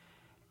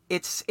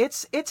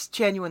 it's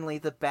genuinely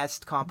the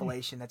best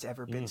compilation that's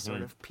ever been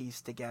sort of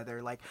pieced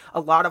together. Like, a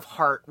lot of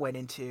heart went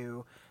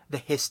into the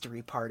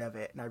history part of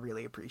it, and I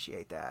really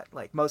appreciate that.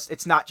 Like,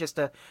 it's not just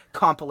a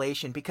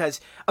compilation,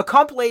 because a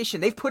compilation,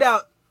 they've put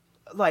out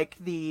like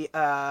the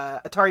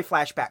Atari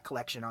Flashback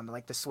collection on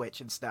like the Switch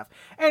and stuff,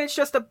 and it's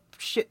just a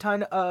shit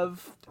ton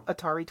of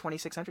Atari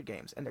 2600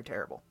 games, and they're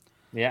terrible.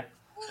 Yeah.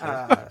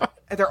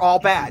 They're all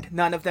bad.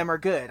 None of them are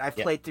good. I've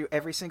played through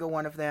every single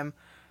one of them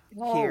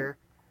here,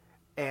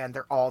 and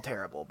they're all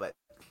terrible. But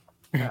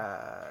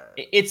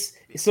it's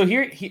so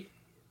here.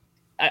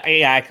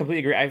 I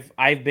completely agree.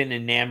 I've been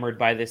enamored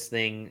by this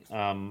thing.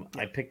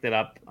 I picked it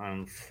up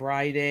on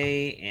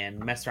Friday and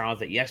messed around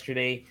with it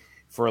yesterday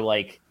for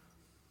like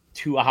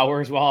 2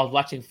 hours while I was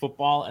watching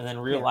football, and then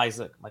realized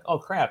that, like, oh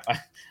crap,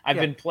 I've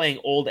been playing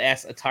old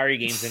ass Atari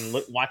games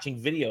and watching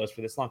videos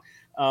for this long.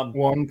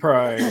 One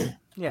pride.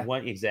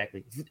 One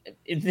exactly.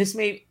 This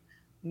may,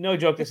 no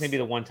joke, this may be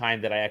the one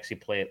time that I actually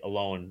play it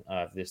alone.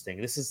 This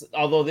thing. This is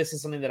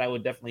something that I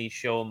would definitely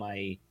show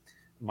my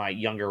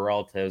younger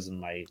relatives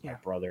and my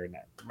brother, and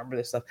I remember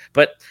this stuff.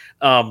 But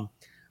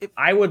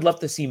I would love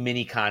to see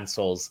mini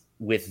consoles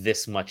with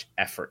this much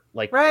effort.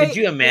 Like, could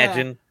you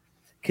imagine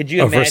Could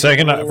you for a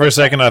second? I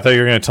thought you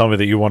were going to tell me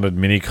that you wanted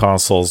mini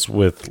consoles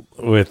with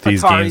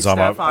these Atari games on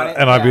it,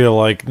 and I'd be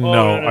like,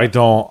 no, I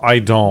don't.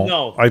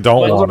 No, I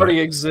don't those want already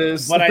it.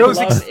 exist. But I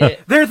love it.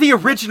 They're the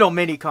original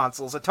mini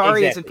consoles. Atari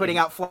Exactly. isn't putting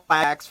out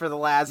flags for the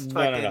last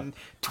fucking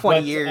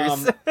 20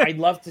 years. I'd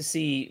love to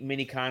see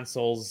mini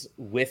consoles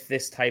with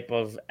this type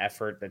of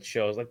effort that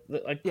shows like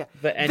the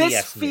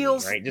NES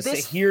feels mini, right? Just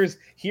say,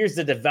 here's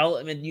the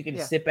development. You can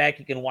sit back,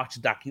 you can watch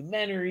a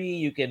documentary,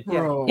 you can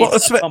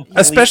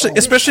especially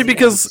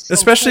because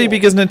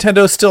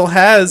Nintendo still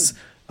has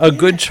a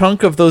good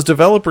chunk of those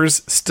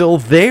developers still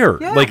there.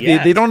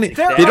 They don't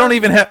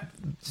even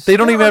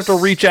have to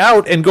reach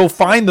out and go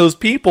find those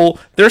people.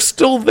 They're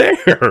still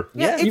there.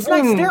 Yeah, it's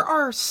nice. There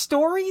are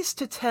stories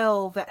to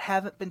tell that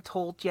haven't been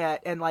told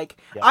yet, and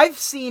I've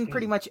seen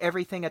pretty much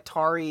everything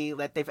Atari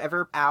that they've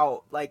ever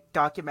out, like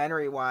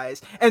documentary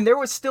wise, and there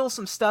was still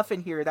some stuff in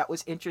here that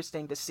was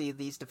interesting to see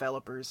these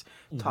developers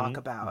talk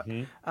about.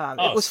 It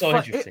was so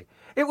interesting.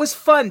 It was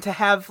fun to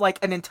have like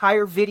an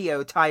entire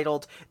video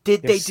titled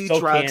 "Did They Do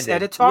Drugs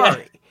at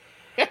Atari?"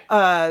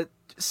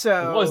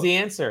 So what was the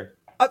answer?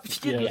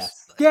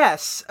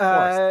 Yes.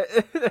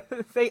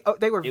 They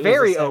were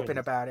very open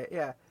about it.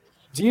 Yeah.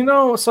 Do you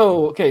know?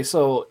 So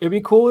it'd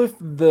be cool if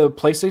the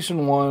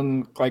PlayStation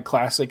 1 like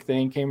classic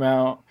thing came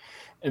out,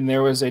 and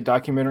there was a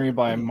documentary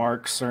by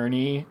Mark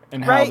Cerny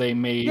and how they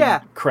made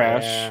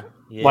Crash.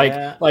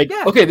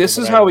 Okay, this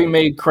is how we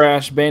made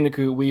Crash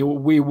Bandicoot.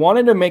 We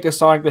wanted to make a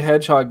Sonic the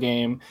Hedgehog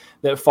game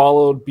that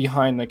followed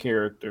behind the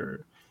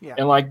character. Yeah.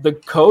 And like the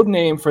code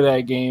name for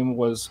that game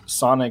was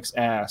Sonic's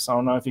Ass. I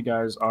don't know if you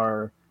guys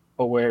are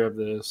aware of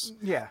this.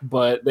 Yeah.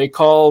 But they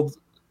called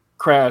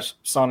Crash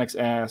Sonic's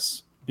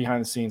Ass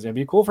behind the scenes. It'd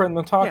be cool for them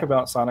to talk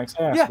about Sonic's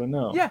Ass, but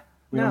no. Yeah.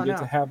 We don't get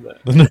to have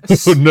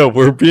that. No,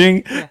 we're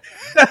being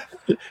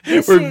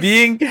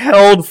being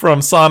held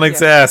from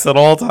Sonic's ass at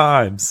all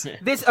times.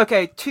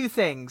 Two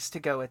things to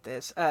go with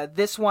this.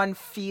 This one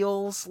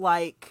feels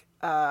like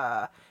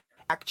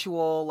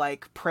actual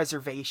like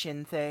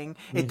preservation thing.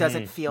 It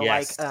doesn't feel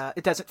like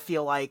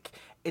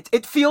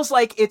it feels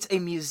like it's a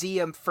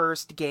museum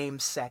first, game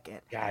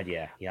second. God,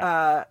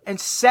 yeah. And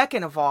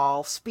second of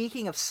all,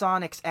 speaking of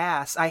Sonic's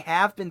ass, I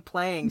have been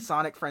playing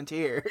Sonic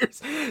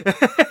Frontiers.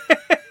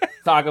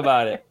 Talk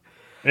about it.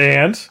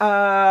 And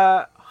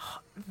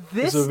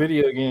this is a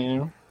video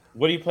game.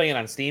 What are you playing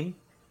on Steam?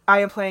 I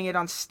am playing it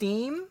on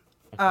Steam.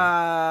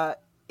 Okay.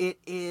 It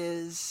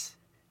is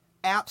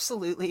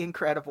absolutely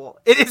incredible.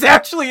 It is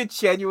actually a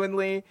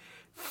genuinely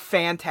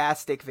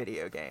fantastic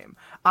video game.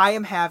 I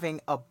am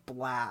having a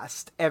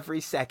blast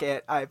every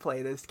second I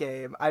play this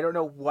game. I don't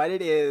know what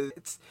it is.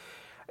 It's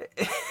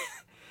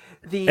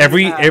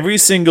every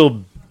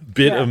single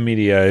bit of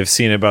media I've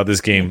seen about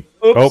this game.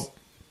 Oops. Oh,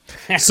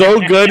 so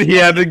good he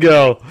had to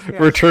go.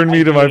 Return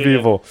me to my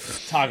people.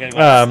 Talking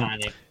about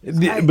Sonic.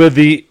 But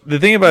the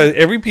thing about it,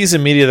 every piece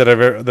of media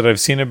that I've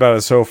seen about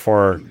it so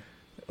far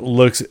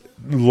looks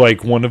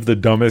like one of the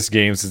dumbest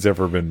games that's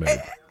ever been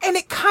made. And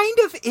it kind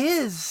of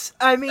is.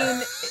 I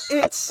mean,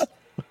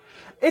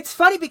 it's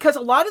funny because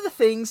a lot of the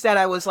things that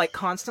I was like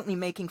constantly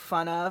making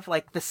fun of,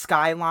 like the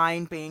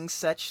skyline being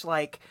such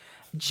like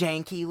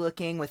janky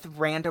looking with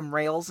random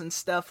rails and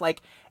stuff,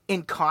 like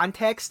in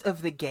context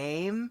of the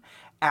game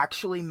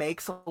actually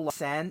makes a lot of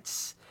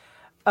sense.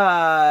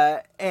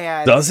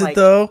 And does it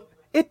though?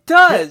 It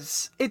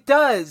does. It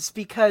does,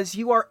 because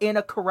you are in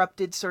a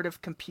corrupted sort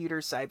of computer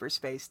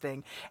cyberspace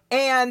thing.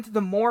 And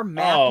the more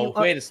map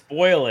way to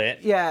spoil it.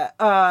 Yeah.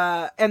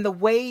 And the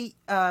way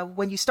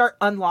when you start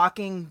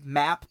unlocking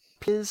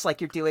maps,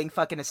 like you're doing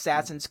fucking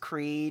Assassin's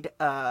Creed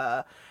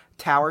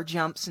tower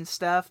jumps and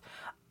stuff,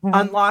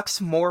 unlocks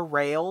more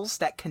rails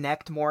that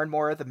connect more and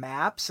more of the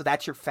map. So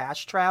that's your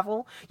fast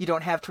travel. You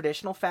don't have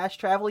traditional fast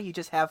travel. You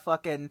just have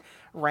fucking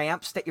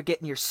ramps that you're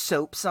getting your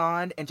soaps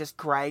on and just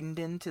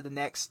grinding to the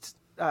next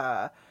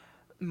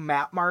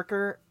map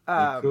marker.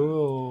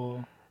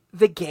 Cool.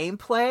 The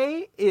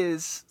gameplay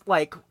is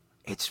like,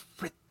 it's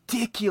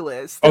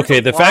ridiculous.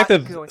 Okay, the fact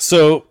that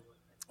so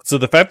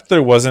the fact that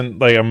there wasn't,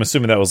 like, I'm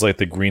assuming that was like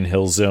the Green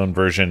Hill Zone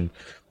version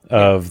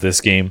of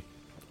this game.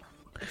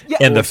 Yeah,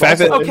 and the fact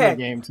that the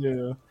game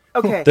too.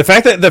 Okay. The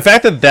fact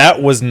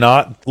that was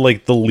not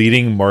like the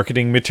leading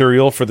marketing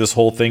material for this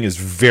whole thing is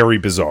very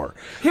bizarre.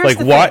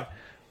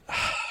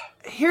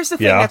 Here's the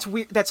thing that's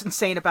weird, that's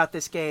insane about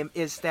this game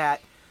is that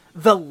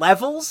the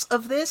levels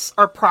of this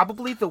are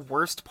probably the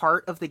worst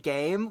part of the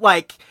game.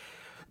 Like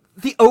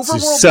the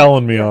overworld, you're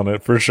selling me on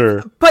it for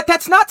sure. But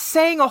that's not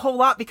saying a whole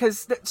lot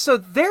because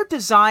they're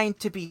designed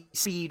to be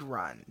speed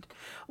run.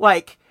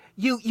 Like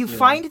you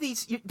find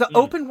these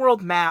open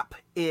world map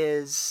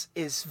is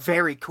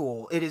very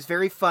cool. It is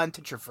very fun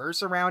to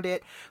traverse around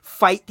it,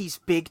 fight these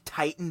big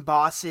Titan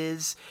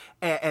bosses,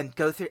 and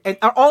go through. And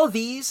all of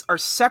these are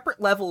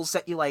separate levels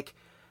that you like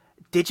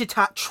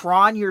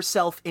Digitron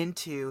yourself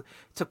into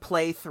to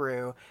play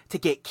through to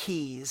get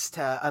keys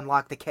to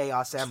unlock the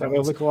Chaos Emeralds. Shadow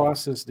of the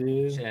Colossus,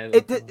 dude.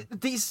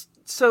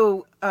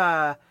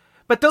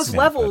 But those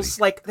levels,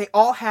 like, they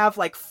all have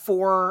like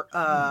 4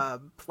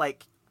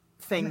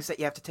 things that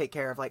you have to take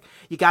care of. Like,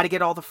 you got to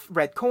get all the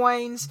red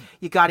coins,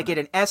 you got to get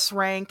an S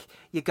rank,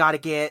 you got to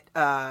get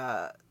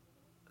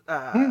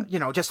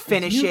just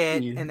finish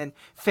it, and then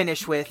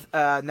finish with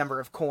a number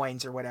of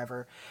coins or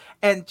whatever.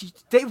 And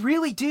they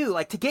really do,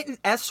 like, to get an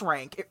S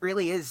rank, it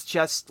really is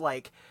just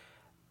like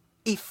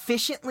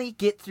efficiently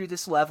get through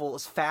this level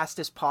as fast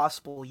as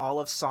possible, all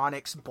of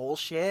Sonic's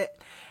bullshit,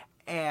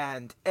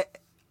 and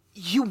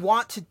you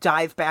want to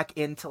dive back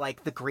into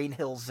like the Green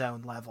Hill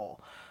Zone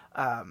level.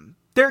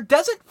 There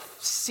doesn't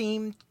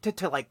seem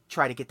to like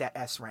try to get that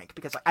S rank,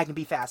 because like, I can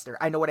be faster.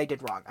 I know what I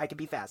did wrong. I can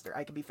be faster.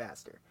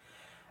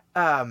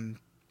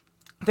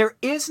 There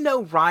is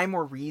no rhyme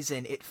or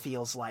reason, it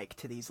feels like,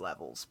 to these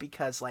levels,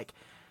 because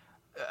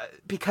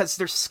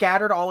they're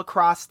scattered all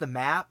across the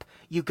map.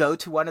 You go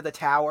to one of the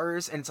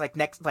towers and it's like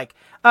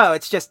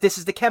it's just, this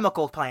is the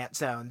chemical plant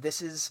zone.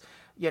 This is,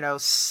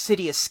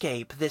 city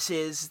escape. This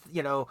is,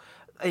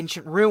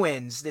 ancient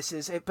ruins. This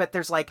is it. But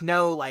there's like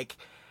no like,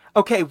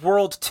 okay,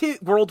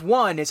 world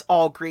 1 is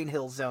all Green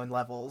Hill Zone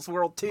levels.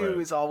 World 2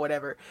 is all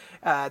whatever.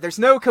 There's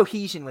no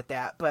cohesion with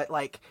that, but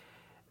like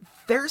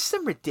there's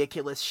some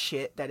ridiculous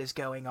shit that is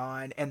going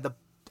on. And the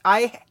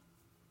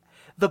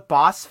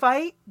boss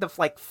fight, the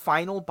like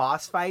final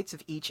boss fights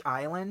of each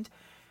island,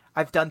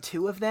 I've done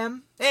 2 of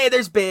them. Hey,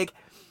 there's Big.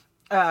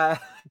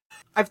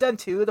 I've done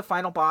 2 of the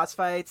final boss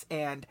fights,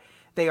 and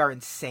they are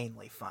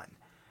insanely fun.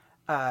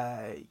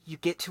 You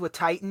get to a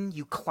Titan,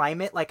 you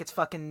climb it like it's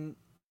fucking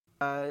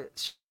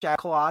Shadow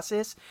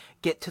Colossus,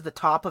 get to the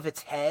top of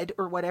its head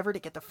or whatever to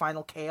get the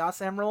final Chaos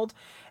Emerald,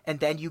 and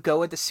then you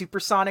go into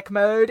supersonic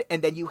mode,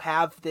 and then you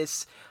have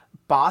this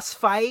boss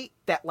fight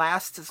that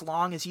lasts as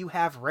long as you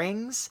have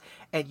rings,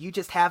 and you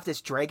just have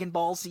this Dragon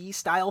Ball Z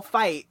style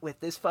fight with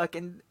this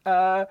fucking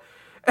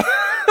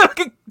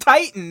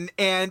Titan,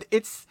 and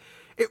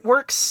it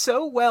works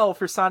so well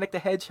for Sonic the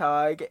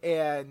Hedgehog,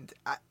 and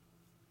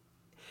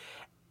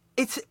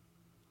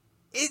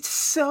it's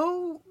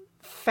so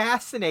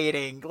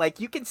fascinating. Like,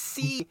 you can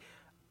see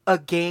a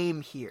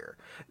game here.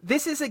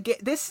 This is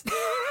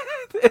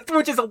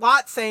which is a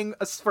lot saying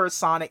for a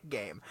Sonic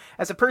game.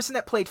 As a person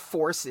that played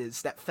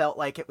Forces, that felt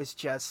like it was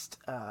just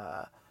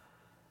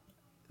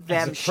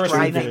them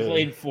striving. That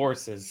played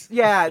Forces.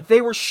 Yeah,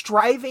 they were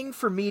striving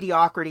for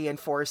mediocrity in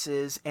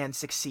Forces and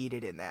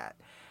succeeded in that.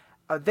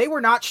 They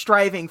were not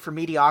striving for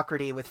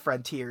mediocrity with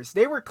Frontiers.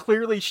 They were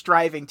clearly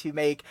striving to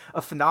make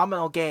a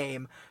phenomenal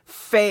game,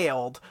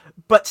 failed,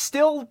 but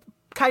still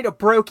kind of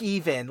broke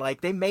even.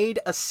 Like, they made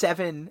a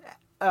 7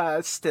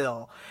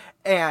 still,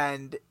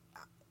 and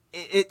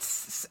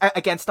it's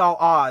against all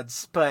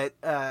odds, but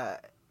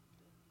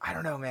I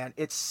don't know, man.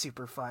 It's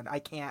super fun.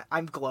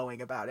 I'm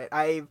glowing about it.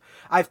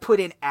 I've put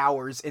in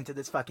hours into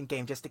this fucking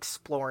game just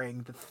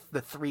exploring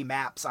the 3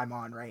 maps I'm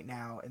on right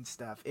now and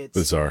stuff. It's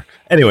bizarre.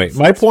 Anyway,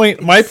 my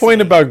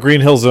point about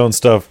Green Hill Zone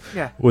stuff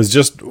was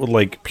just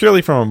like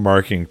purely from a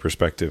marketing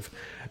perspective.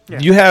 Yeah.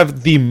 You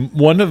have the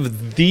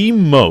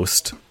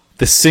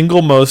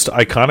single most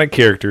iconic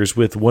characters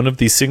with one of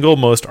the single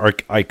most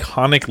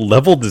iconic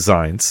level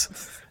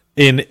designs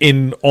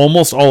in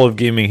almost all of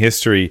gaming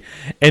history,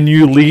 and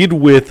you lead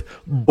with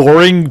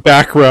boring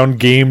background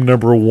game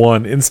number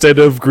 1 instead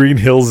of Green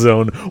Hill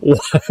Zone.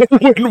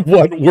 In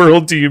what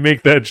world do you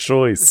make that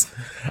choice?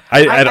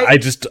 I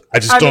just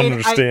don't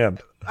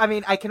understand.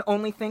 I can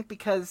only think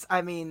because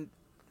the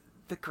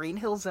Green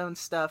Hill Zone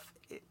stuff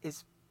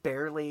is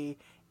barely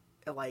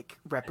like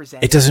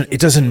represented.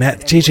 It doesn't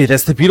matter, JJ.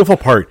 That's the beautiful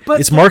part.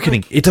 It's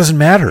marketing. Like, it doesn't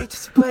matter.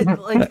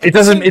 It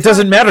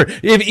doesn't matter.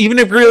 Even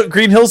if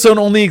Green Hill Zone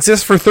only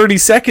exists for 30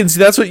 seconds,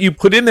 that's what you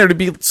put in there to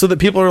be so that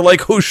people are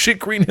like, "Oh shit,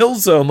 Green Hill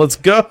Zone, let's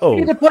go." You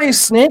need to play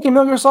Snake in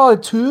Metal Gear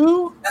Solid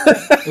 2.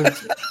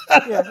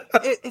 Yeah,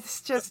 it's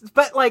just,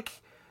 but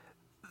like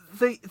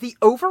the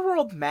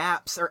overworld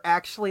maps are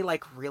actually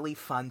like really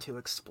fun to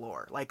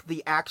explore. Like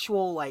the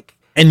actual like.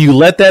 And you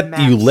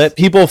let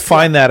people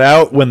find that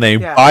out when they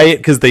buy it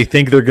because they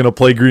think they're going to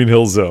play Green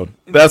Hill Zone.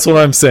 That's what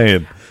I'm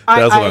saying.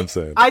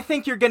 I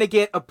think you're going to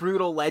get a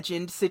Brutal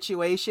Legend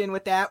situation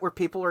with that, where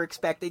people are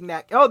expecting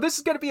that, oh, this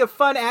is going to be a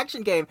fun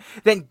action game.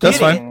 Then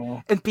get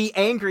it and be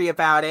angry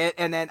about it.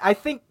 And then I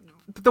think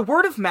the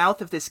word of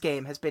mouth of this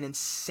game has been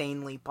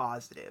insanely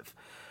positive.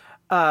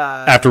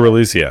 After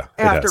release,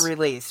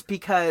 release,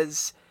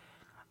 because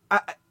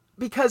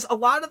a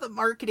lot of the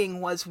marketing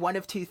was one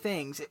of 2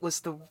 things. It was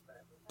the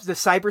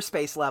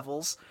cyberspace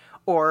levels,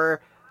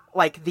 or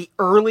like the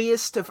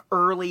earliest of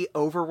early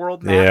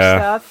overworld map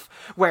stuff,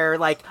 where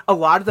like a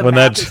lot of the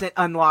map isn't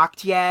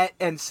unlocked yet,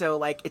 and so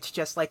like it's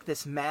just like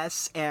this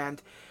mess.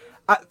 And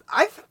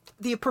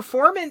the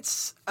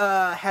performance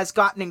has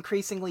gotten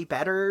increasingly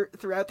better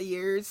throughout the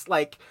years,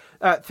 like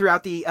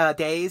throughout the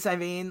days. I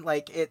mean,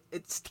 like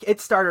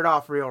it started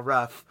off real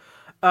rough,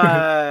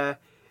 but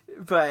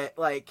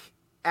like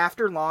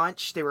after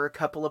launch, there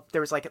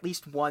was like at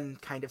least one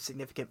kind of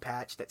significant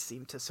patch that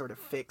seemed to sort of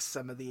fix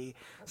some of the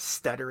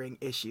stuttering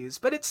issues,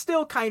 but it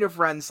still kind of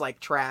runs like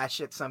trash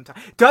at some time.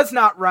 Does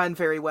not run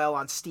very well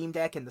on Steam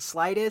Deck in the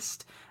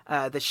slightest.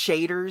 The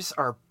shaders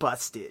are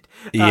busted.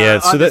 So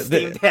on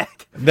Steam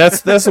Deck.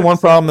 that's the one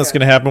problem that's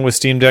going to happen with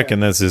Steam Deck,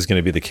 and this is going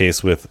to be the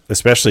case with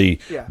especially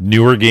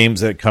newer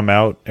games that come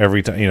out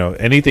every time.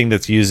 Anything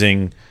that's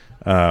using,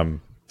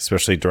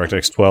 especially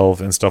DirectX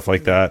 12 and stuff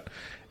like that.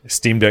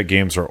 Steam Deck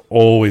games are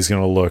always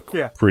going to look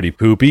pretty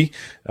poopy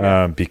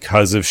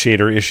because of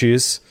shader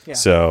issues. Yeah.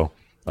 So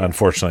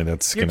unfortunately,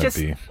 that's going to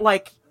be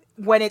like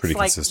when it's pretty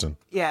like consistent.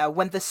 Yeah,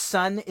 when the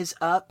sun is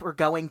up or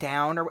going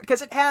down, or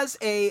because it has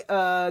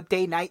a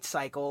day-night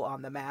cycle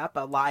on the map,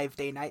 a live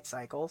day-night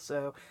cycle.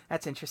 So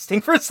that's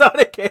interesting for a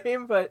Sonic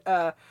game.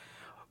 But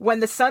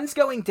when the sun's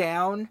going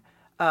down.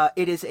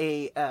 It is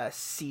a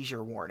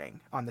seizure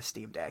warning on the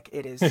Steam Deck.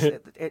 It is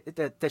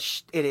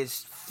it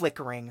is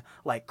flickering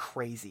like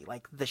crazy.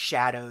 Like the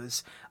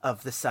shadows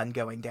of the sun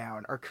going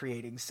down are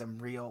creating some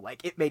real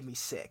it made me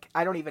sick.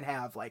 I don't even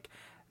have like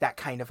that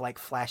kind of like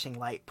flashing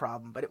light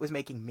problem, but it was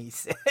making me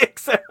sick.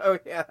 So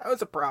yeah, that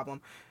was a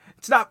problem.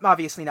 It's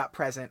obviously not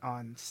present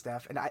on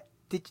stuff. And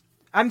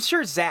I'm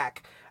sure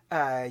Zach,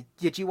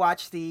 did you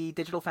watch the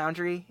Digital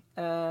Foundry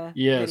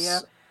video?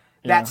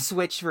 That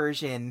Switch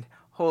version.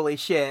 Holy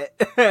shit.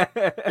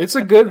 It's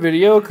a good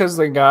video because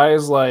the guy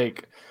is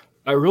like,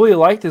 I really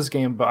like this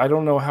game, but I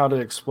don't know how to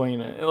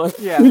explain it.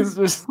 It's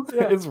just,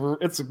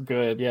 it's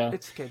good, yeah.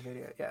 It's a good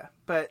video, yeah.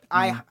 But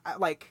I'm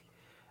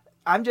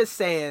just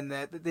saying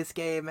that this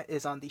game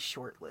is on the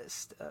short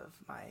list of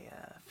my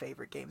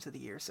favorite games of the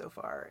year so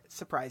far,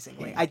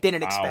 surprisingly. I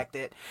didn't expect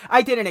it.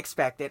 I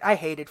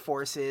hated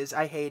Forces.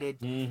 I hated...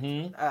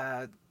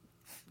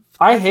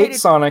 I hate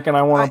Sonic and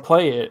I want to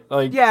play it.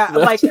 It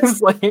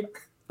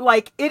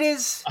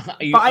is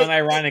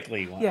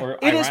unironically,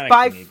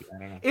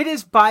 it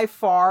is by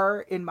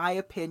far, in my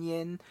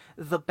opinion,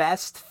 the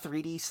best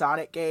 3D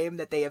Sonic game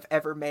that they have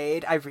ever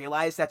made. I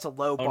realize that's a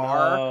low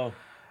bar,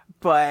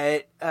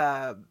 but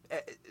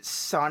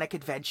Sonic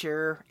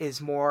Adventure is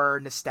more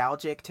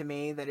nostalgic to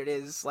me than it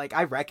is. Like,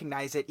 I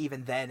recognize it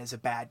even then as a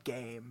bad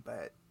game,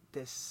 but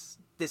this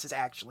is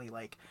actually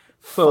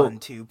fun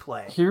to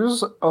play.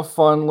 Here's a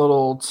fun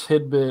little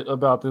tidbit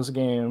about this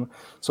game.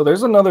 So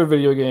there's another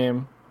video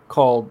game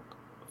called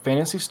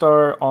Phantasy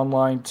Star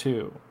Online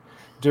 2.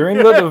 During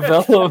the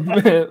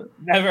development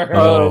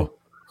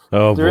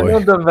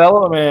the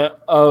development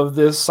of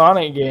this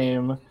Sonic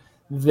game,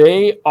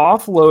 they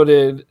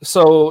offloaded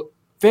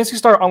Phantasy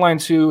Star Online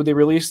 2, they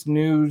released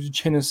New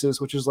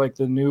Genesis, which is like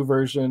the new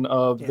version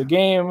of the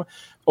game,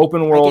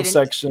 open world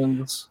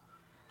sections.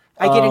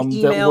 I get an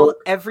email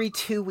every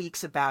 2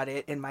 weeks about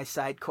it in my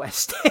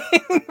SideQuest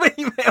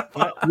email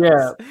box.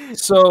 Yeah.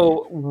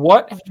 So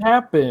what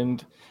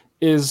happened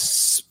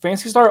is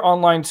Phantasy Star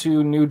Online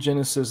 2 New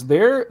Genesis,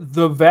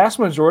 the vast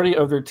majority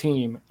of their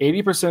team,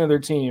 80% of their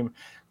team,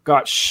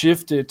 got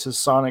shifted to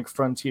Sonic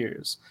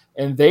Frontiers.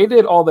 And they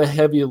did all the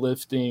heavy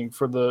lifting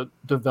for the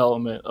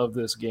development of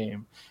this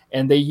game.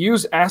 And they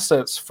use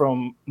assets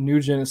from New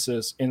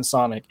Genesis in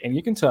Sonic, and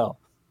you can tell.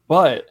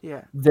 But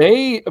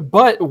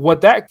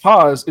what that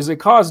caused is it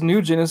caused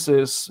New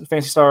Genesis,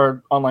 Phantasy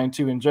Star Online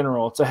 2 in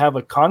general, to have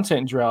a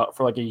content drought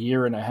for like a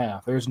year and a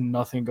half. There's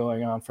nothing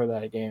going on for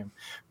that game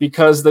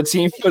because the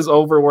team was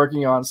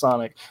overworking on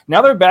Sonic.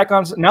 Now they're back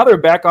on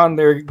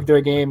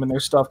their game and their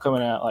stuff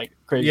coming out like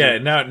crazy. Yeah,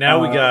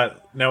 now we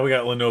got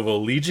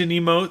Lenovo Legion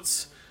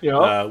emotes.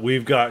 Yep.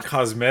 We've got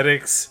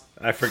cosmetics.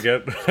 I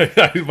forget.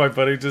 My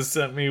buddy just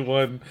sent me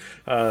one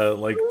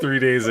 3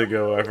 days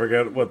ago. I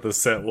forget what the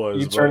set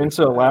was. You turn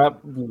into a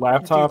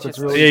laptop. It's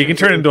really you can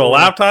turn into a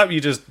laptop.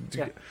 You just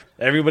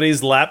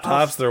everybody's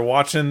laptops. They're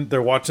watching the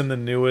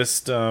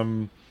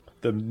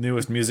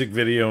newest music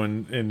video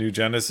in New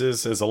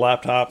Genesis as a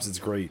laptops. It's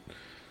great.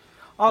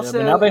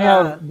 Also, now they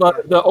have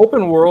the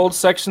open world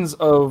sections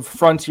of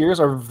Frontiers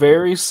are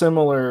very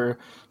similar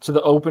to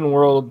the open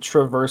world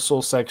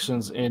traversal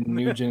sections in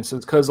New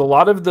Genesis, because a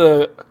lot of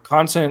the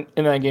content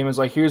in that game is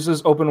like, here's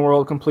this open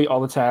world, complete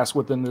all the tasks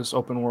within this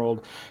open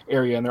world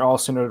area, and they're all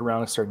centered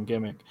around a certain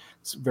gimmick.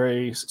 It's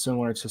very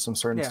similar to some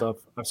certain stuff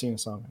I've seen in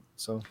Sonic.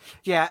 So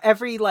yeah,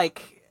 everything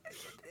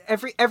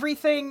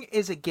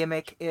is a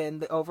gimmick in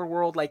the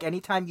overworld. Like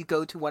anytime you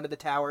go to one of the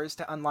towers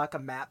to unlock a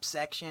map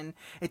section,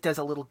 it does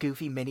a little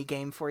goofy mini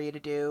game for you to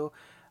do.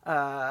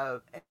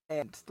 And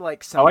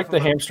like I like the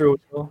hamster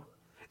wheel.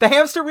 The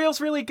hamster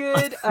wheel's really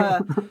good.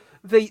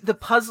 The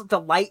puzzle, the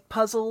light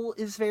puzzle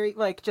is very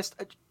just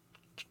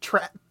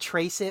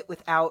trace it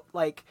without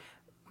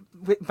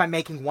by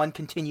making one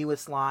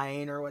continuous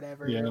line or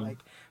whatever. Yeah. Like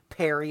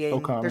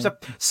parrying. There's a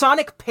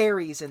Sonic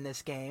parries in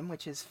this game,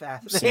 which is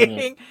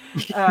fascinating.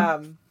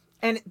 And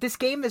this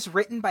game is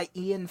written by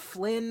Ian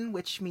Flynn,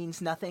 which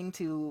means nothing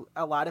to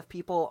a lot of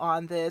people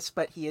on this,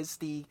 but he is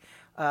the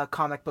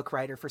comic book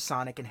writer for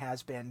Sonic and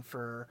has been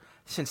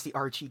since the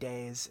Archie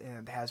days,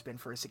 and has been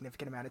for a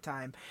significant amount of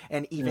time,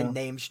 and even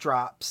names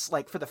drops,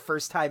 like for the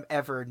first time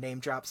ever, name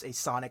drops a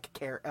Sonic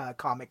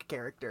comic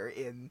character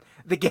in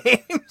the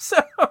game.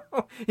 So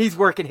he's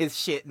working his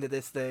shit into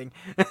this thing.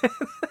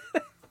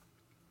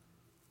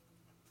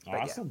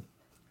 Awesome.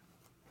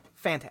 Yeah,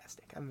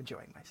 fantastic. I'm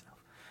enjoying myself.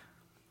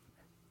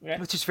 Yeah.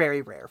 Which is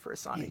very rare for a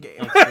Sonic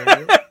game.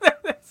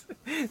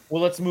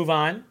 Well, let's move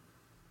on.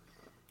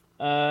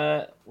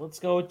 Let's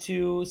go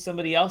to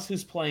somebody else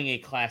who's playing a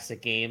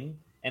classic game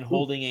and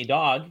holding a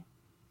dog.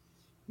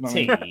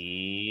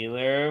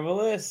 Taylor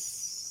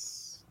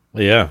Willis.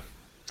 Yeah.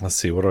 Let's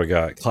see. What do I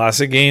got?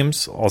 Classic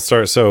games. I'll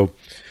start. So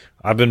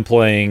I've been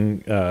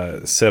playing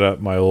set up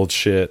my old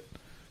shit,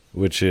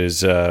 which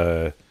is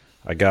I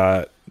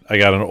got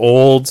an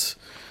old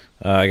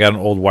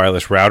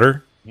wireless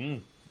router.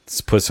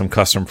 Let's put some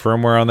custom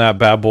firmware on that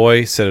bad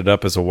boy, set it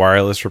up as a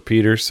wireless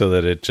repeater so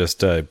that it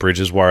just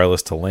bridges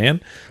wireless to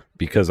LAN,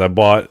 because I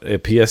bought a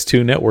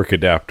PS2 network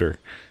adapter,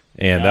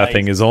 and that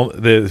thing is only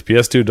the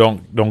PS2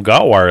 don't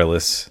got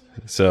wireless,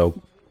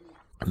 so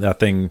that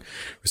thing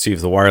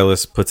receives the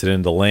wireless, puts it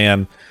into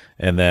LAN,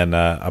 and then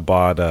I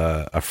bought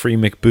a free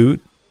McBoot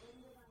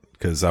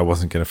because I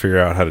wasn't going to figure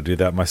out how to do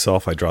that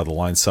myself. I draw the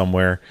line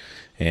somewhere,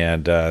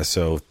 and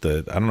so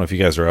I don't know if you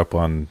guys are up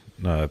on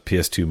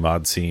PS2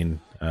 mod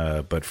scene.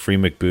 But Free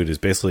McBoot is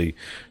basically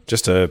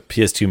just a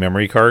PS2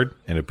 memory card,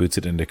 and it boots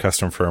it into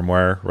custom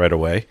firmware right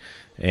away.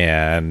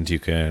 And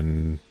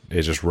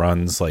it just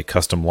runs like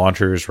custom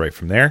launchers right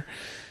from there.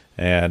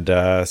 And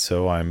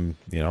so I'm,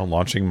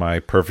 launching my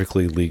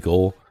perfectly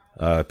legal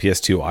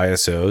PS2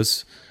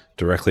 ISOs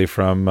directly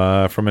from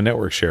a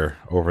network share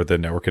over the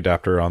network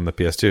adapter on the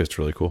PS2. It's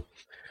really cool.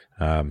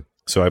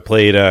 So I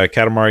played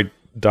Katamari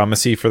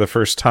Damacy for the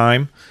first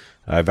time.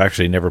 I've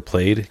actually never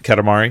played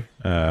Katamari.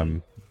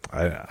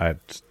 I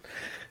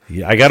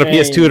got a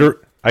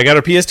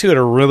PS2 at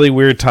a really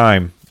weird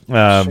time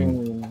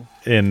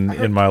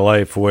in my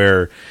life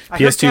where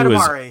PS2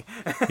 was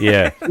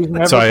yeah. You've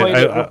never played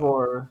it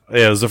before.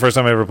 Yeah, it was the first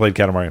time I ever played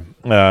Katamari.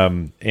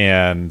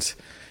 And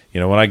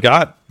when I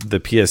got the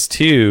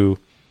PS2,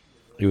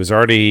 it was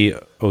already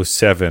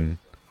 07,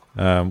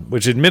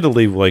 which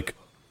admittedly, like,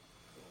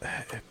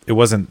 it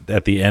wasn't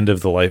at the end of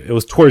the life. It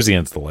was towards the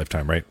end of the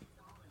lifetime, right?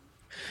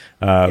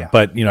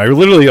 But I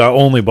literally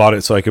only bought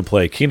it so I could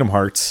play Kingdom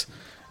Hearts,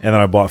 and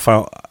then I bought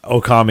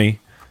Okami,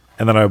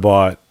 and then I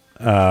bought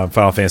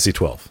Final Fantasy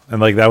 12, and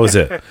like that was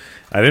it.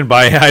 I didn't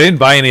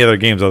buy any other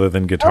games other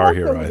than Guitar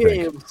Hero. I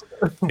think.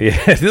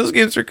 Yeah, those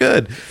games are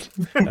good.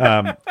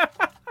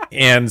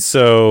 And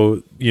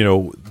so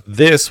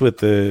this with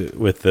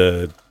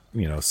the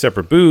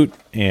separate boot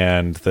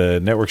and the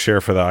network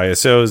share for the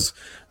ISOs,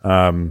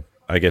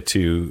 I get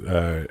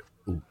to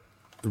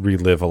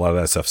relive a lot of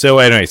that stuff. So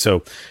anyway,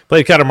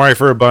 played Katamari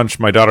for a bunch.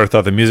 My daughter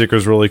thought the music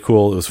was really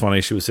cool. It was funny.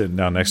 She was sitting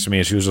down next to me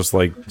and she was just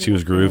like, she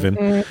was grooving.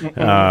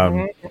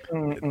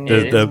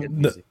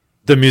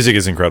 The music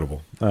is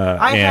incredible.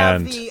 I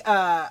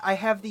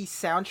have the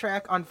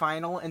soundtrack on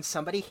vinyl, and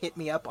somebody hit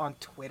me up on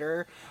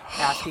Twitter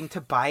asking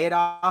to buy it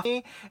off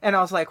me, and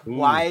I was like,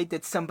 why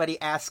did somebody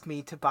ask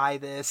me to buy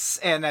this?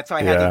 And that's why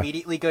I had to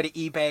immediately go to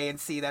eBay and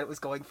see that it was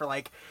going for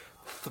like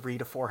 $300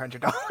 to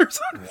 $400.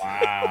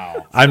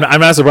 Wow. I'm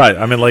not surprised.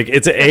 I mean, like,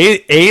 it's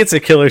it's a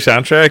killer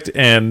soundtrack,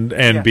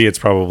 and B, it's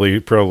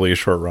probably a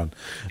short run.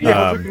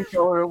 Yeah, would you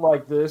controller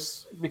like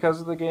this because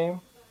of the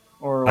game,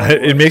 or like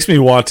it makes me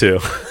want to.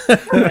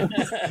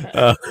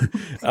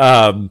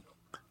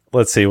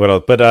 Let's see what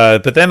else.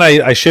 But then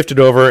I shifted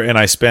over and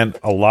I spent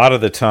a lot of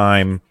the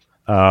time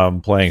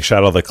playing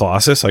Shadow of the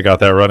Colossus. I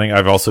got that running.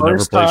 I've also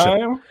never played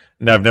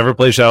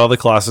Shadow of the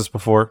Colossus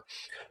before.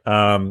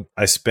 I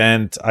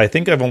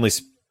think I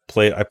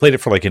played it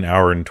for like an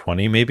hour and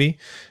 20 maybe.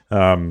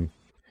 And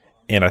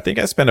I think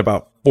I spent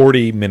about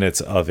 40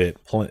 minutes of it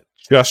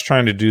just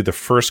trying to do the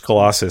first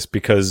Colossus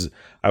because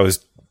I was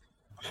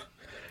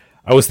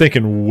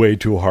thinking way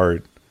too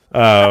hard.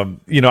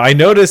 I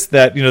noticed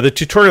that, the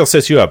tutorial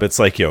sets you up. It's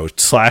like,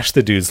 slash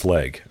the dude's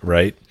leg,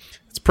 right?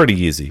 It's pretty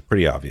easy,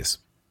 pretty obvious.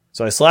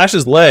 So I slash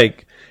his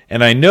leg,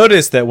 and I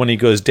noticed that when he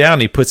goes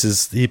down, he puts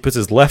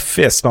his left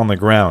fist on the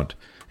ground.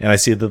 And I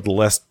see that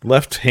the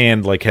left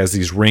hand like has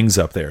these rings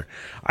up there.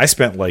 I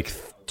spent like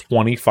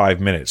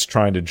 25 minutes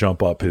trying to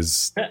jump up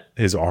his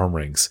arm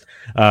rings.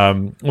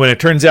 When it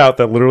turns out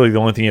that literally the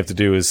only thing you have to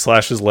do is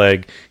slash his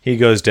leg, he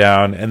goes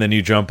down, and then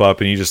you jump up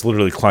and you just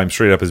literally climb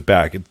straight up his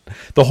back.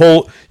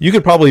 You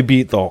could probably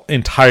beat the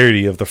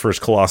entirety of the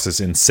first Colossus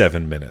in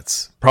 7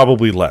 minutes.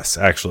 Probably less,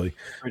 actually.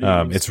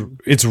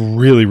 It's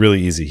really,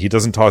 really easy. He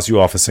doesn't toss you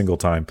off a single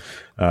time.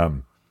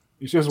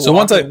 He's just so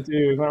once exactly.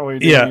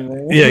 He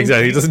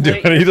doesn't do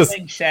it. He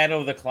just Shadow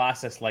of the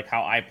Colossus like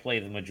how I play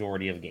the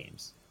majority of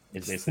games.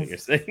 Is basically what you're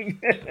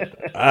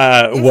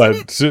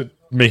saying.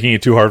 Making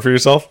it too hard for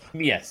yourself?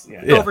 Yes.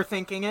 Yeah.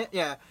 Overthinking it.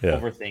 Yeah.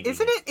 Overthinking.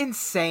 Isn't it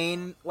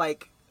insane?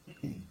 Like,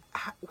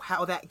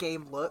 how that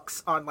game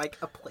looks on like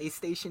a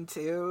PlayStation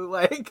 2.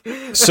 Like,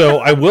 so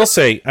I will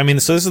say, I mean,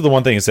 so this is the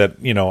one thing is that,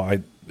 you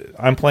know,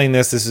 I'm playing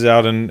this. This is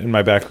out in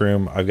my back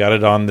room. I've got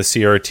it on the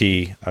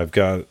CRT.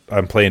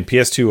 I'm playing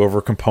PS2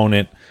 over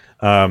component.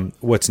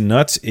 What's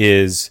nuts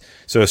is,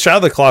 so Shadow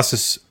of the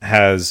Colossus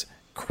has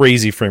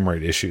crazy frame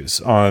rate issues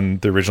on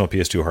the original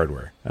PS2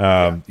 hardware.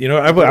 You know,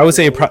 I would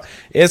say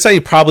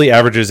it probably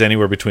averages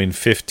anywhere between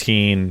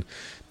 15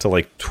 to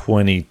like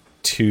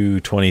 22,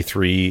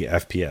 23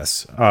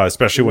 FPS,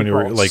 especially when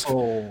you're like,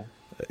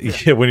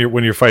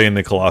 when you're fighting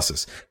the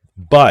Colossus.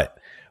 But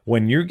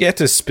when you get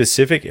to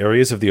specific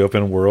areas of the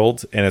open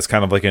world and it's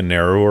kind of like a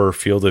narrower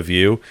field of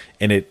view,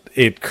 and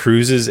it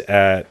cruises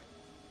at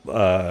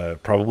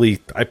probably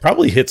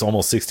hits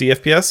almost 60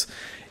 FPS,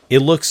 it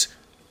looks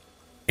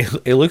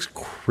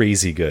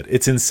crazy good.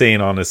 It's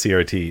insane on a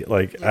CRT,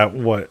 like at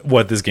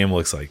what this game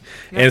looks like.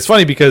 And it's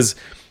funny because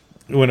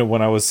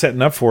when I was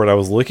setting up for it, I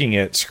was looking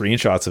at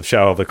screenshots of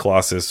Shadow of the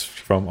Colossus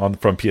from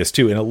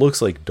PS2, and it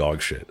looks like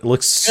dog shit. It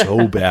looks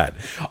so bad.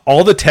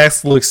 All the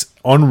text looks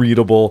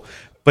unreadable,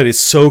 but it's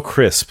so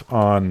crisp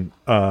on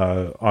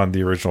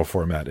the original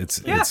format.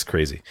 It's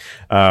crazy.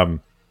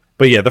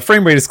 But yeah, the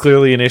frame rate is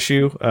clearly an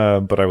issue.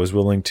 But I was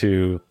willing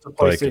to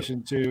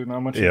PlayStation 2, not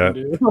much you can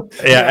do.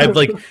 Yeah,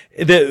 like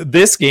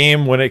this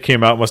game when it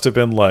came out must have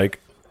been like,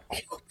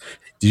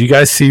 did you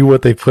guys see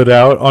what they put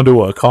out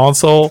onto a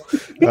console?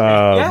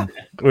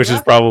 Which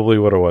is probably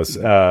what it was.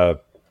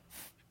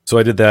 So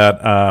I did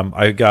that.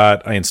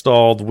 I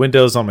installed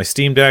Windows on my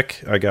Steam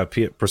Deck. I got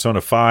Persona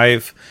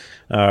 5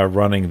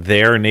 running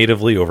there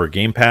natively over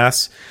Game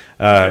Pass.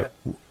 I'm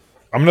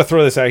going to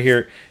throw this out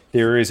here.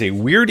 There is a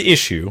weird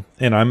issue,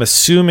 and I'm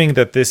assuming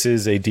that this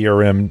is a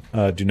DRM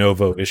de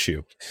novo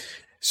issue.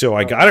 So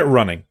I got it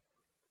running,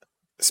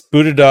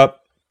 booted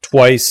up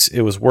twice.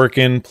 It was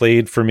working,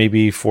 played for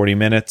maybe 40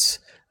 minutes.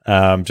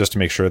 Just to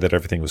make sure that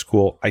everything was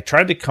cool. I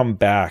tried to come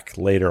back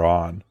later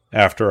on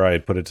after I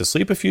had put it to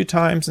sleep a few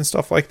times and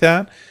stuff like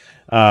that.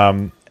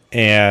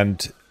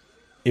 And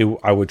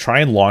I would try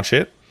and launch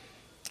it,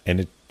 and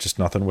it just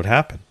nothing would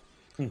happen.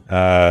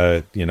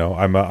 You know,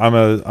 I'm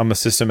a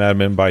system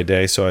admin by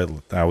day,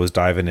 so I was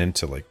diving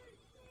into like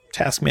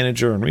Task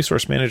Manager and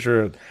Resource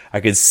Manager. I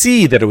could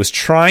see that it was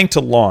trying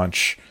to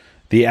launch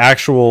the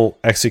actual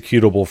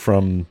executable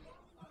from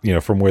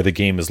where the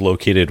game is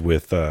located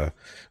with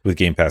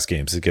Game Pass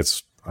games.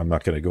 I'm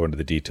not going to go into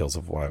the details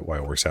of why it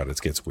works out. It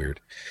gets weird,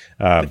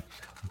 but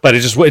it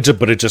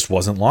just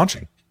wasn't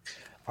launching.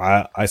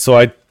 So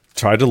I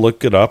tried to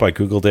look it up. I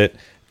Googled it.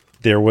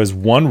 There was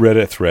one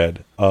Reddit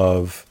thread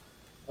of.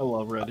 I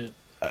love Reddit.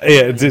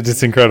 Yeah,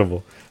 it's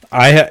incredible.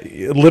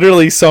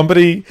 Literally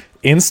somebody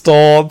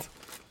installed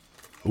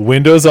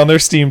Windows on their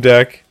Steam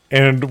Deck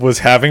and was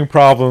having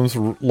problems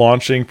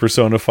launching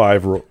Persona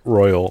 5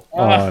 Royal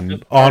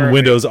on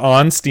Windows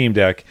on Steam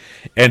Deck,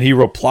 and he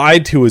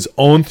replied to his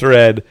own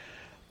thread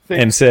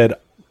and said,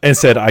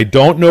 I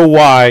don't know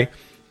why,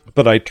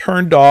 but I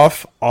turned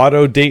off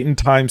auto date and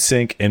time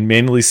sync and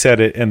manually set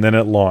it, and then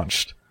it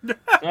launched.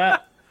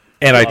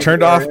 And I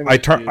turned off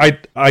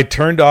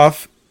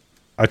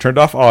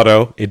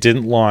auto. It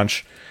didn't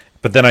launch,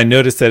 but then I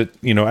noticed that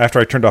after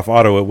I turned off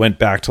auto, it went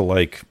back to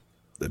like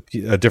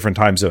a different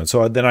time zone.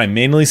 So then I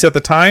manually set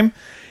the time.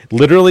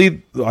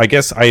 Literally, I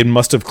guess I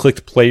must have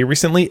clicked play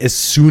recently. As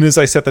soon as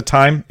I set the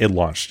time, it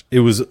launched.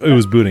 It was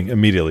booting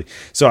immediately.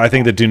 So I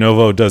think that de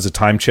novo does a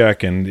time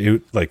check,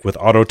 and like with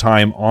auto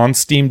time on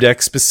Steam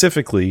Deck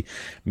specifically,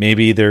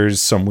 maybe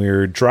there's some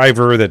weird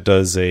driver that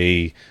does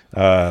a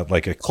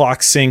like a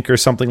clock sync or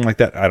something like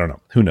that. I don't know.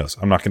 Who knows?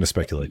 I'm not going to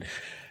speculate.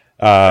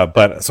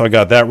 But so I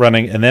got that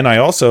running, and then I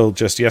also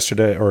just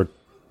yesterday or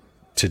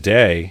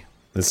today.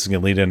 This is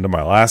going to lead into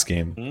my last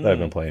game that I've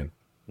been playing.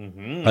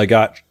 Mm-hmm. I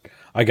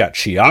got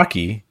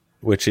Chiaki,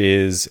 which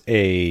is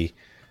a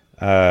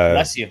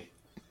bless you.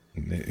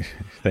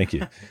 Thank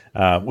you.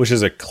 Which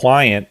is a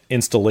client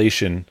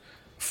installation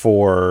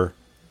for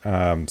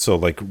so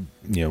like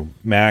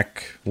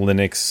Mac,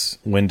 Linux,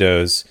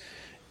 Windows.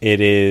 It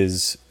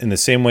is in the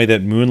same way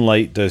that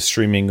Moonlight does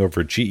streaming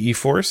over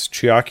GeForce.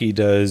 Chiaki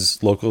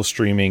does local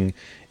streaming.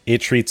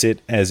 It treats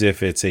it as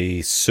if it's a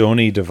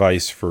Sony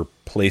device for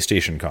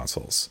PlayStation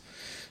consoles.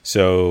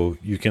 So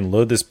you can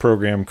load this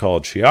program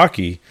called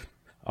Chiaki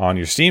on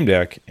your Steam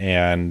Deck,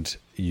 and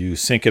you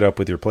sync it up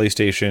with your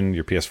PlayStation,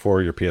 your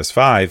PS4, your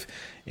PS5,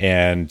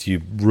 and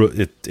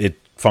it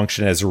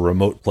functions as a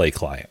remote play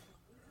client.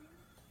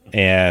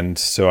 And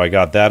so I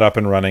got that up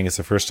and running. It's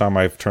the first time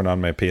I've turned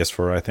on my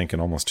PS4, I think, in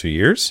almost 2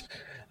 years.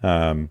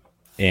 And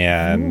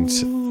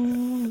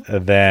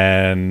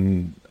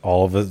then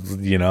all of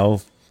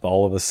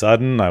a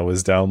sudden, I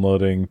was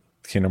downloading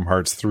Kingdom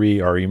Hearts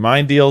 3 RE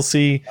Mine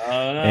DLC,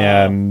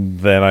 and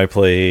then I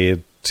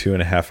played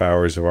 2.5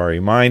 hours of RE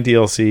Mine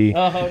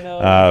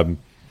DLC.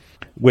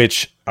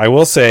 Which I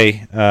will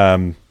say,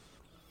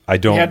 I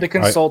don't. You had to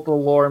consult the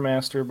lore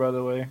master, by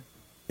the way.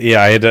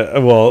 Yeah, I had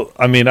to. Well,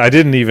 I mean, I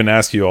didn't even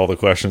ask you all the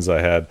questions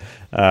I had,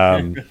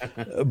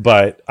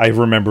 but I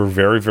remember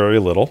very, very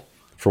little,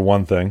 for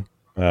one thing,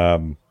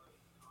 and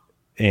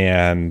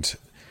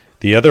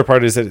The other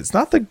part is that it's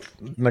not the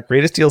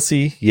greatest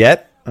DLC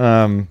yet.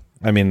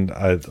 I mean,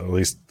 at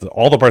least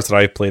all the parts that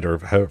I've played are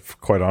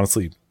quite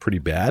honestly pretty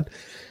bad.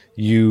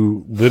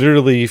 You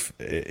literally,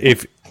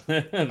 if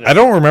I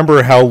don't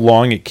remember how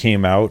long it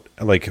came out,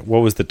 like what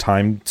was the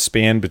time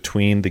span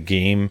between the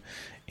game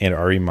and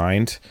RE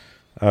Mind,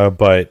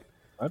 but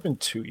I've been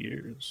 2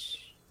 years.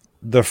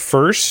 The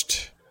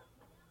first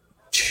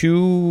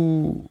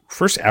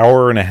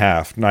hour and a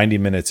half, 90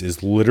 minutes,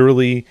 is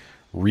literally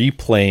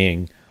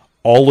replaying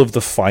all of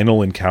the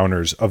final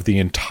encounters of the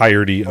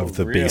entirety of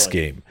the base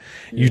game.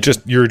 Yeah.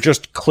 You're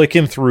just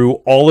clicking through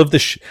all of the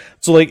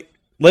so like,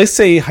 let's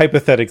say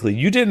hypothetically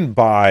you didn't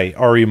buy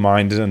RE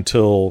Mind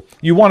until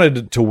you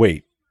wanted to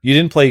wait. You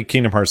didn't play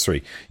Kingdom Hearts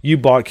 3. You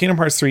bought Kingdom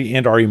Hearts 3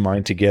 and RE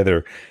Mind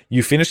together.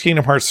 You finished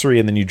Kingdom Hearts 3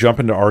 and then you jump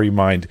into RE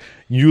Mind.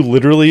 You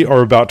literally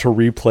are about to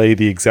replay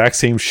the exact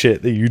same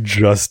shit that you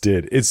just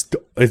did. It's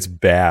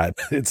bad.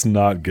 It's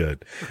not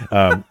good.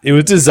 It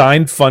was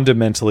designed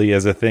fundamentally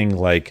as a thing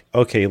like,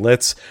 okay,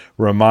 let's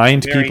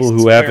remind people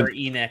who haven't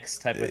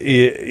Enix type of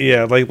thing.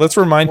 Yeah, like let's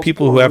remind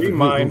people who haven't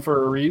Mind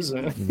for a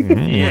reason. Mm-hmm.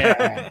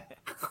 Yeah.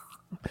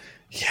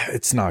 Yeah,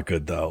 it's not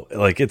good though.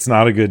 Like it's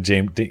not a good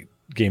game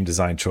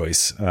design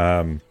choice.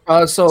 So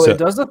it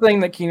does the thing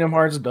that Kingdom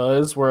Hearts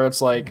does where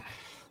it's like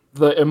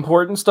the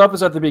important stuff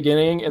is at the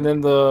beginning and then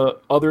the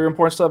other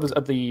important stuff is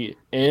at the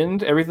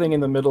end. Everything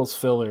in the middle is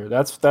filler.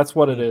 That's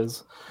what it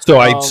is. So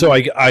I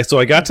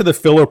got to the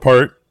filler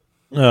part.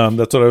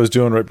 That's what I was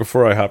doing right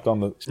before I hopped on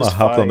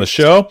the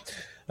show.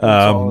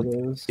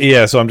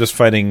 Yeah, so I'm just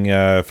fighting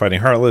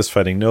Heartless,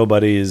 fighting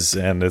nobodies,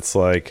 and it's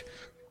like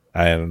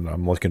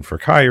I'm looking for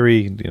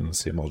Kairi,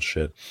 same old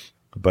shit.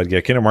 But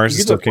yeah, Kingdom Hearts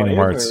is still Kingdom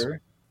Hearts.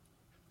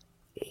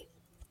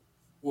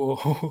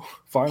 Whoa!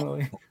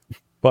 Finally.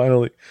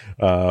 But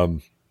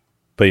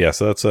yeah,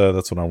 so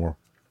that's what I'm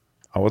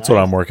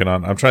working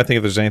on. I'm trying to think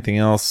if there's anything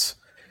else.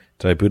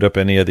 Did I boot up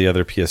any of the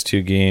other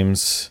PS2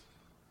 games?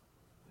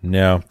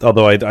 No.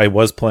 Although I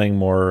was playing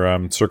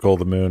more Circle of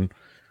the Moon.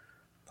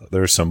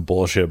 There's some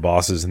bullshit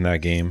bosses in that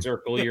game.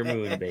 Circle your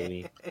moon,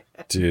 baby.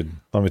 Dude,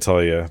 let me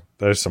tell you,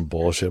 there's some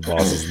bullshit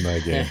bosses in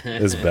that game.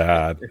 It's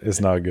bad. It's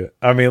not good.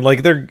 I mean,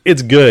 like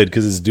it's good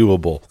because it's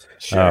doable.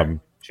 Sure.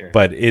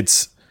 But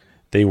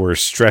they were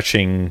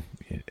stretching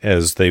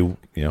as they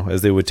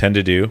would tend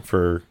to do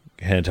for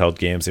handheld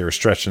games. They were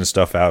stretching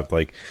stuff out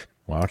like,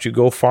 why don't you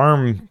go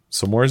farm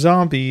some more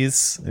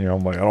zombies? I'm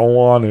like, I don't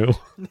want to.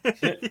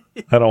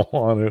 I don't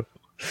want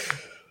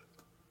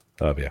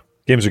to. Yeah,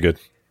 games are good.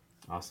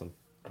 Awesome.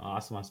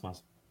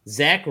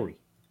 Zachary.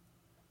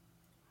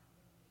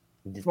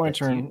 It's my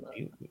turn.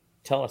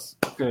 Tell us.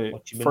 Okay.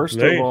 What you've been First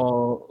playing. Of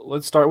all,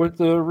 let's start with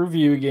the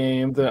review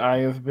game that I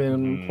have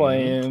been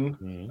playing.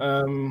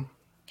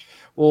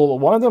 Well,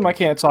 one of them I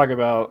can't talk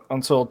about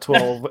until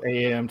 12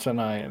 a.m.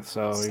 tonight,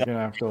 so you're gonna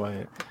have to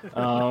wait.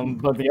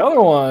 But the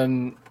other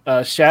one,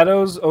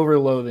 Shadows over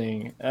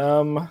Loathing.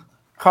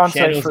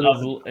 Context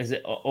is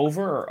it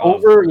over or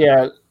over?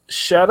 Yeah,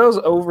 Shadows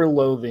over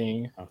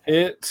Loathing.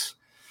 Okay.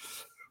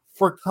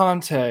 For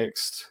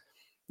context,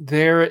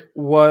 there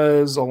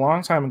was a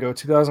long time ago,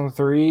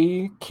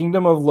 2003,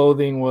 Kingdom of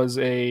Loathing was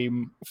a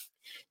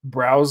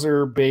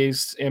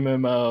browser-based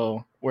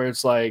MMO where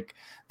it's like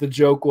the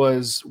joke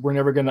was we're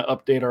never going to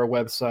update our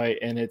website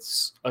and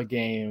it's a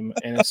game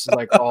and it's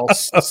like all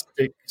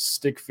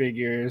stick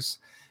figures.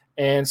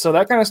 And so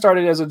that kind of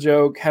started as a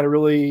joke, had a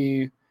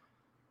really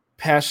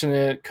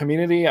passionate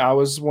community. I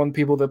was one of the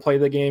people that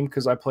played the game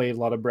because I played a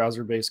lot of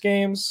browser-based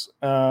games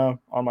on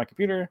my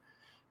computer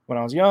when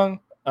I was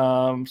young.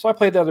 So I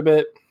played that a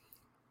bit.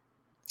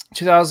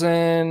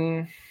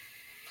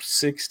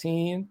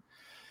 2016,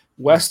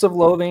 West of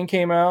Loathing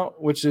came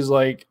out, which is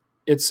like,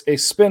 it's a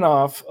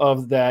spin-off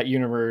of that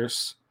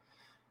universe.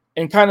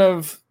 And kind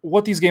of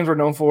what these games are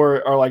known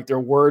for are like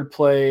their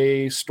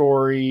wordplay,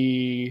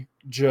 story,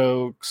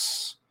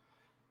 jokes.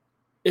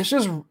 It's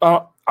just,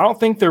 I don't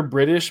think they're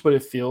British, but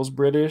it feels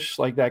British,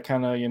 like that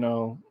kind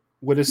of,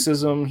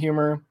 witticism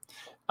humor.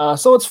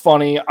 So it's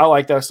funny. I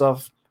like that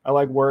stuff. I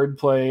like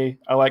wordplay.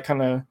 I like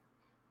kind of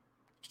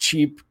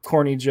cheap,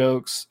 corny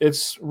jokes.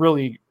 It's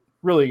really,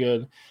 really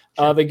good.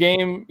 Sure. The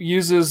game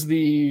uses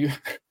the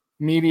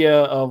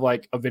media of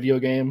like a video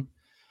game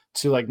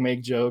to like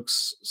make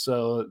jokes.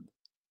 So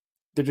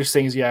they're just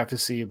things you have to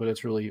see, but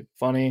it's really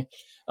funny.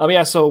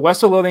 So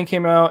West of Loathing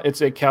came out.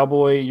 It's a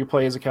cowboy. You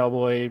play as a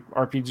cowboy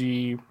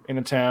RPG in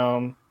a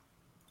town.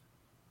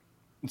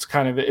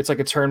 It's like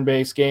a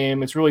turn-based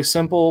game. It's really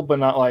simple, but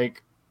not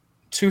like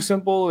too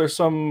simple. There's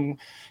some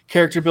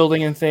character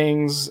building and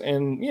things,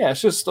 and yeah,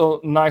 it's just a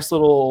nice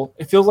little.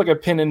 It feels like a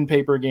pen and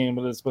paper game,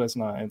 but it's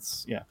not.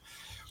 It's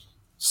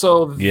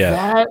So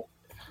yeah.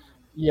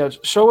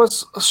 Show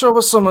us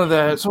some of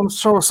that.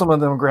 Show us some of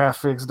them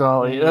graphics,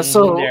 Dolly.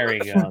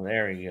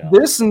 There you go.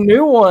 This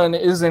new one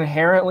is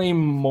inherently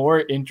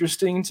more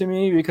interesting to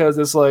me because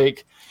it's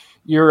like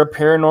you're a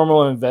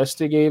paranormal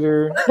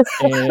investigator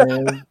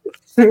and.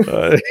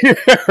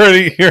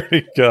 Here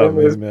he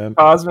comes, man.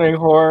 Cosmic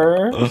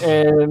horror,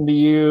 and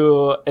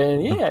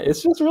yeah,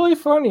 it's just really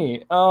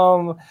funny.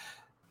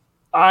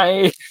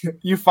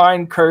 You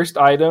find cursed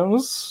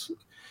items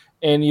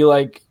and you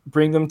like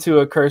bring them to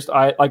a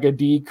like a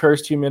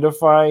decursed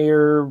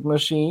humidifier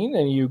machine,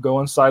 and you go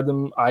inside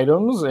them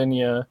items and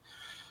you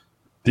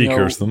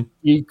Decurse them.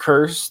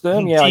 Decurse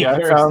them. Yeah, like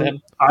Decurse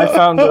I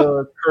found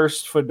a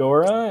cursed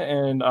fedora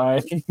and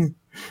I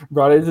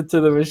brought it to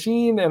the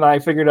machine and I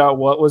figured out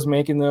what was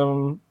making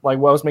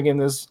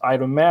this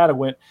item mad. I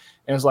went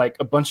and it's like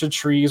a bunch of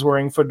trees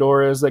wearing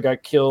fedoras that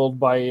got killed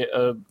by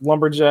a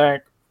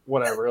lumberjack,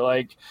 whatever.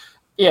 Like,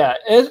 yeah,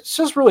 it's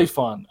just really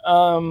fun.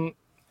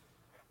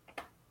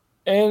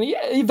 And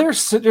yeah,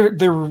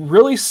 they're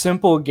really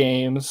simple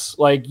games.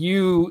 Like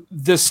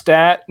the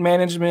stat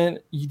management,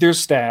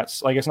 there's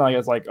stats. Like it's not like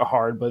it's like a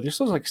hard, but there's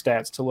still like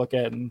stats to look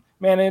at and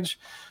manage.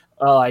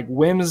 Like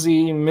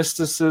whimsy,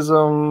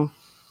 mysticism,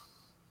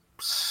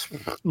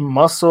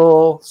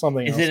 muscle,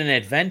 something. Is else. it an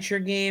adventure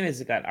game?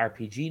 Has it got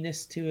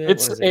RPG-ness to it?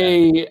 It's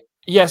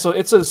so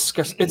it's a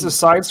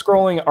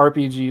side-scrolling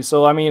RPG.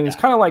 So I mean, it's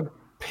kind of like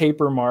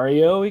Paper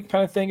Mario. You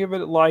kind of think of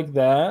it like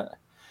that.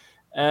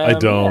 I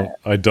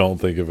don't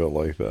think of it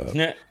like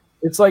that.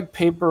 It's like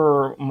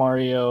Paper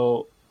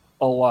Mario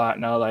a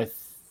lot now that I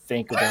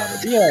think about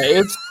it. Yeah,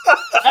 it's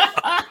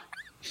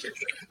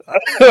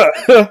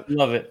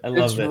love it. I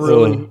love it.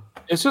 Really,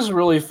 it's just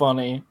really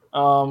funny.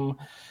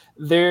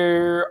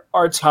 There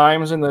are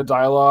times in the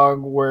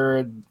dialogue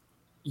where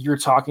you're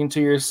talking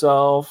to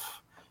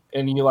yourself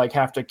and you like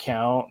have to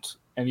count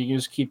and you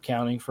just keep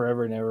counting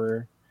forever and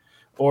ever.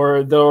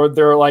 Or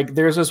they're like,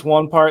 there's this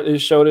one part that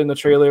is showed in the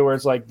trailer where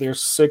it's like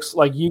there's 6,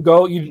 like you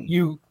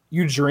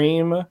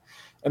dream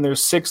and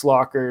there's 6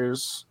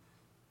 lockers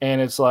and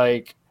it's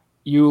like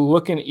you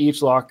look in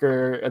each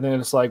locker and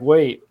then it's like,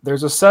 wait,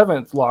 there's a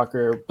 7th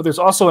locker, but there's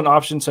also an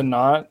option to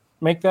not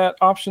make that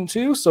option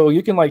too. So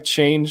you can like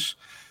change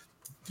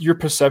your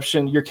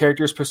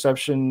character's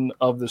perception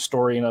of the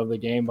story and of the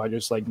game by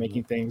just like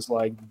making things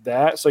like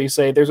that. So you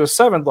say there's a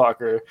 7th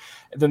locker,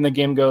 and then the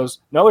game goes,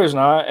 no, there's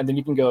not, and then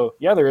you can go,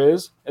 yeah, there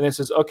is, and it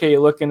says, okay,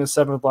 look in the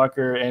 7th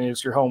locker, and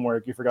it's your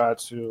homework. You forgot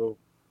to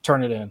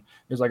turn it in.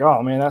 It's like,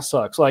 oh man, that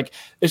sucks. Like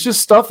it's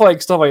just stuff like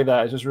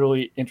that. It's just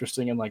really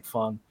interesting and like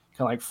fun,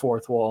 kind of like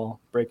fourth wall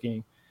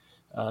breaking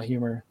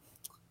humor.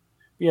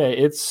 Yeah,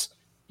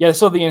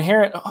 so the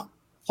inherent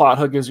plot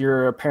hook is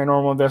you're a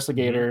paranormal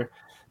investigator. Mm-hmm.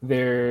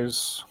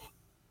 There's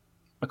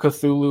a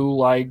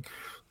Cthulhu-like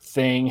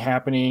thing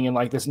happening in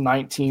like this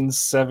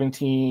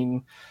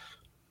 1917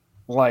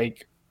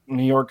 like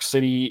New York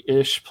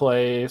City-ish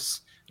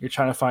place. You're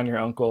trying to find your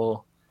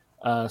uncle.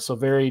 So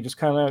very just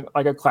kind of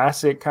like a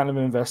classic kind of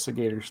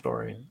investigator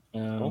story.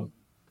 Cool.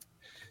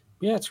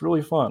 Yeah, it's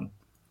really fun.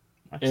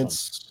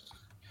 Excellent.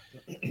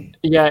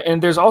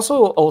 And there's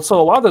also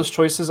a lot of those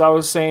choices I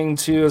was saying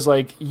too is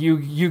like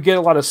you get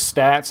a lot of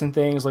stats and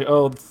things like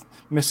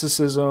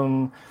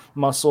mysticism,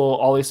 muscle,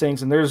 all these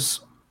things, and there's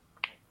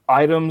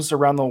items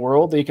around the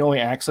world that you can only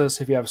access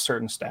if you have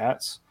certain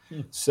stats.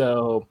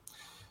 So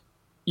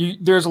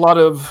there's a lot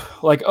of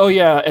like, oh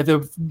yeah, at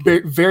the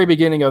very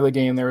beginning of the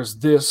game there's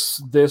this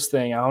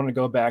thing, I want to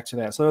go back to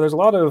that. So there's a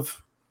lot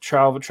of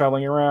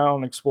traveling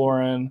around,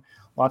 exploring,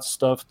 lots of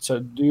stuff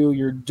to do.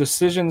 Your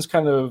decisions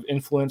kind of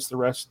influence the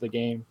rest of the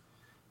game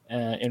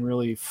in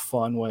really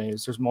fun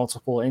ways. There's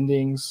multiple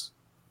endings.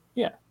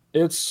 Yeah,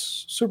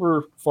 it's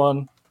super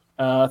fun.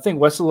 I think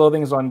West of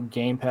Loathing is on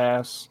Game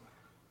Pass,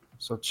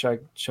 so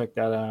check that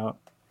out.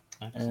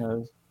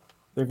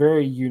 They're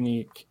very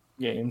unique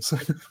games.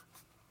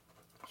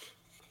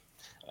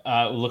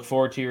 Look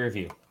forward to your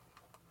review.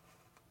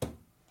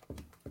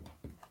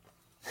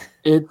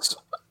 It's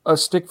a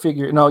stick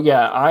figure. No,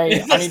 yeah, I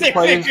need to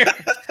play.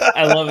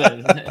 I love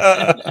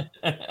it.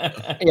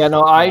 Yeah,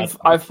 no, I've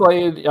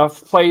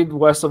played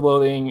West of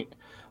Loathing.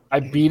 I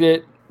beat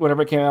it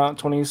whenever it came out in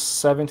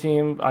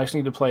 2017. I just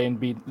need to play and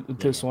beat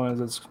this one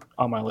as it's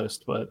on my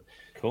list. But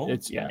cool.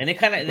 It's and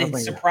they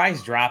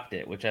surprise dropped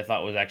it, which I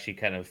thought was actually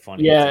kind of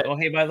funny. Yeah. Like, oh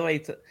hey, by the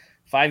way,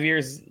 5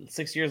 years,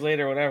 6 years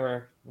later,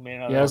 whatever.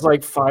 It's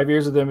like 5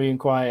 years of them being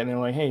quiet, and they're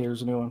like, hey,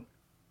 here's a new one.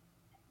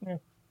 Yeah.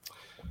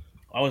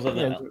 I always love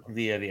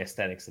the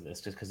aesthetics of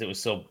this, just because it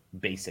was so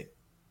basic.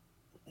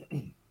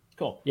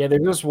 Cool. Yeah,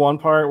 there's just one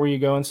part where you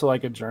go into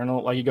like a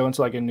journal, like you go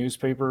into like a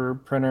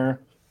newspaper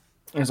printer,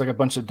 and there's like a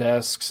bunch of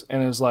desks,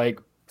 and it's like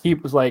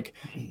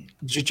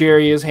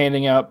Jerry is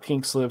handing out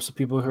pink slips to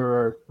people who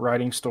are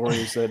writing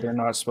stories that they're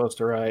not supposed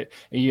to write,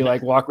 and you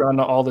like walk around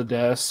to all the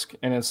desks,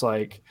 and it's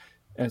like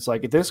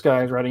this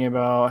guy is writing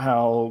about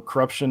how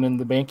corruption in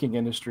the banking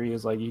industry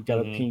is like, you got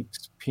a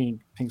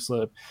pink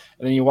slip,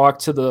 and then you walk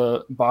to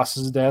the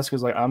boss's desk,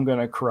 is like, I'm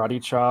gonna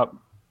karate chop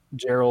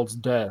Gerald's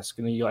desk,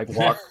 and then you like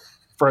walk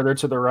further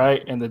to the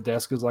right, and the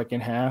desk is like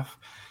in half,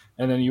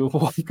 and then you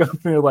walk up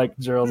and like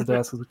Gerald's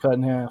desk is cut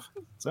in half.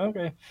 So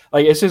okay,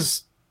 like it's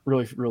just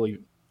really really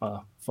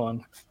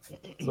fun.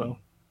 So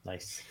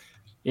nice.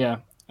 Yeah,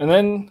 and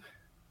then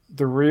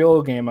the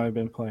real game I've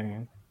been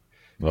playing.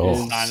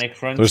 Oh, Sonic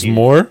Frontier. There's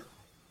more.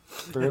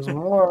 There's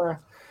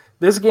more.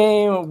 This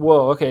game,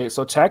 whoa, okay,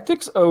 so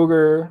Tactics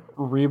Ogre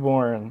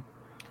Reborn.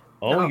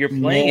 Oh, you're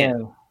playing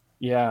it.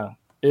 Yeah.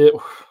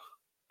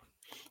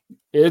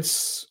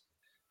 it's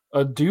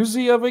a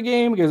doozy of a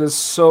game because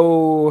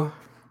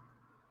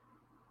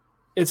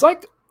it's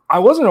like I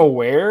wasn't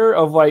aware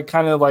of like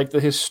kind of like the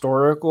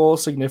historical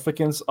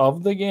significance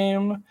of the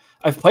game.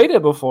 I've played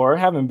it before,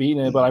 haven't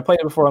beaten it, but I played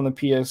it before on the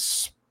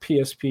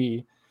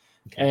PSP.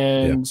 Okay.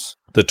 And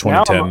the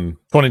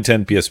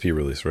 2010 PSP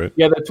release, right?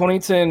 Yeah, the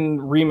 2010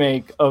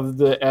 remake of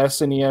the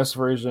SNES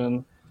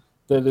version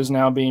that is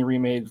now being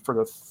remade for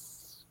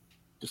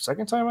the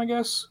second time, I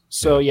guess.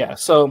 So yeah,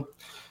 so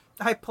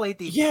I played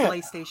the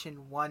PlayStation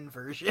 1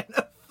 version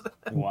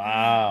of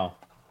Wow.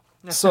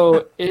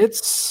 So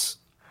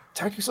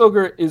Tactics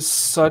Ogre is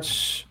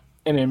such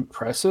an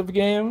impressive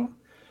game.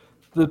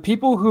 The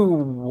people who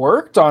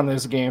worked on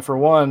this game, for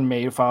one,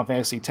 made Final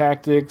Fantasy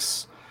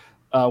Tactics,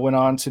 went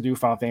on to do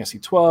Final Fantasy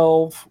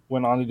 12,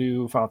 went on to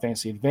do Final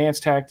Fantasy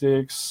Advanced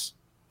Tactics,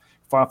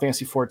 Final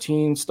Fantasy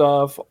 14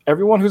 stuff.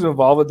 Everyone who's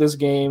involved with this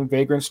game,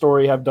 Vagrant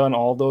Story, have done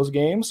all those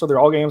games. So they're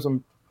all games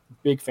I'm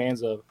big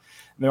fans of.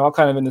 And they're all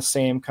kind of in the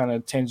same kind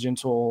of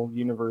tangential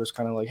universe,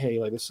 kind of like, hey,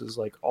 like this is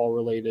like all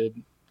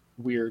related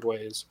weird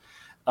ways.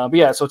 But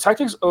yeah, so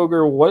Tactics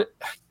Ogre, what's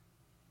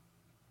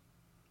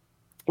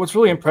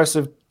really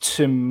impressive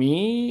to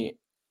me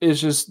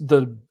is just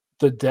the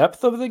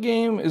depth of the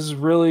game is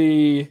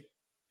really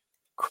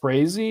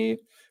crazy.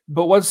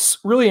 But what's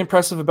really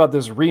impressive about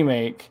this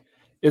remake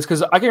is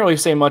because I can't really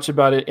say much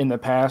about it in the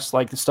past,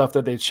 like the stuff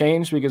that they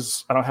changed,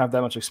 because I don't have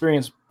that much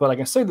experience. But I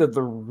can say that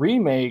the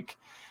remake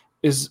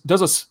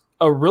does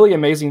a really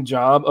amazing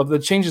job of the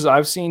changes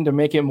I've seen to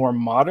make it more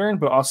modern,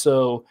 but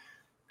also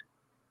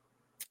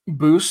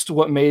boost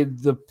what made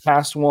the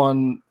past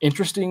one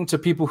interesting to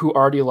people who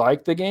already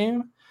like the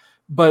game.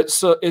 But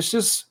so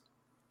it's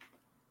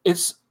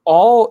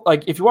all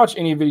like, if you watch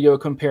any video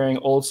comparing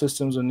old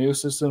systems and new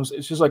systems,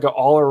 it's just like an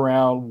all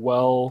around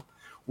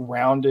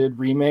well-rounded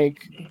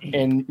remake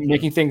and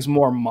making things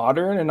more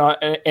modern,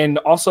 and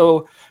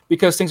also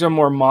because things are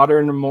more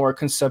modern and more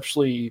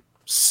conceptually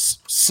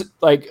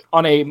like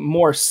on a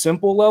more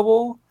simple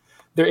level,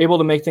 they're able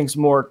to make things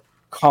more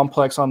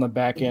complex on the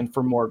back end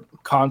for more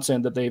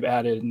content that they've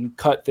added and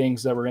cut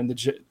things that were in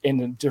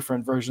the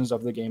different versions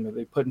of the game that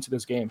they put into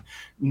this game.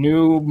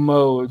 New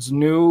modes,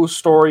 new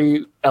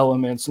story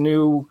elements,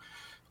 new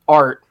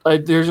art.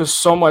 Like there's just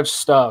so much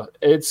stuff.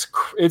 It's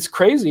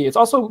crazy. It's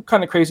also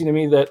kind of crazy to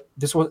me that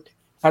this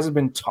hasn't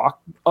been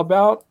talked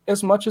about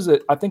as much as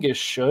I think it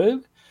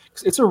should.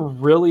 It's a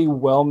really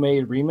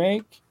well-made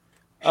remake.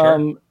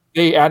 Sure.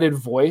 They added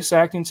voice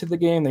acting to the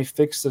game. They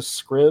fixed the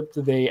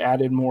script. They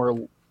added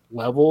more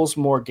levels,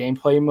 more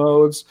gameplay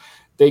modes.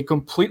 They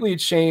completely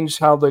changed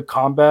how the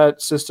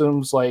combat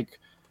systems like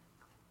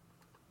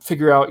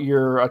figure out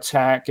your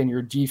attack and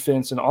your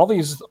defense and all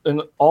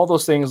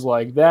those things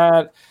like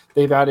that.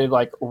 They've added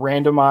like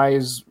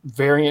randomized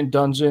variant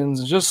dungeons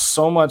and just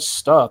so much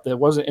stuff that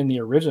wasn't in the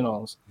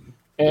originals.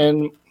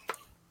 And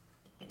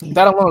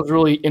that alone is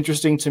really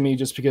interesting to me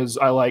just because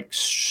I like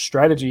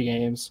strategy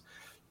games.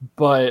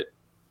 But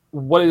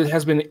what it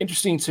has been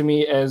interesting to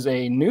me as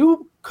a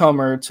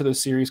newcomer to the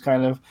series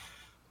kind of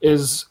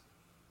is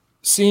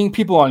seeing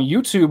people on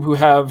YouTube who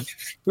have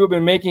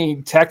been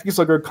making Tactics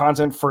Ogre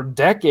content for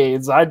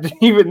decades. I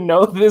didn't even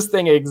know this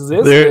thing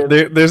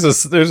existed. There's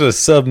a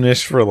sub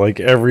niche for like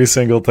every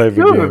single type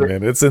of game,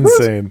 man. It's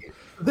insane.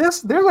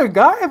 There's a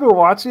guy I've been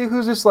watching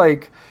who's just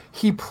like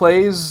he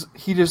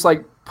just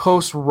like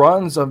post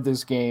runs of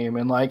this game,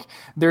 and like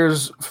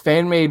there's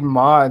fan made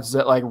mods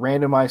that like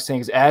randomize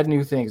things, add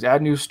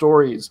new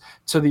stories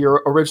to the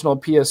original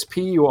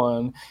PSP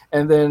one,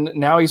 and then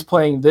now he's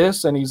playing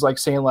this and he's like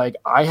saying like,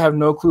 I have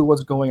no clue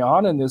what's going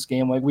on in this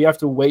game, like we have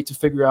to wait to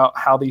figure out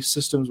how these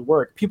systems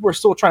work. People are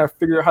still trying to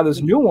figure out how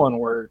this new one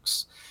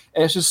works,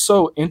 and it's just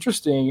so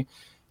interesting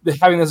that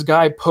having this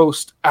guy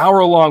post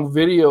hour-long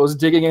videos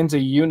digging into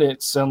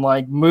units and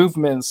like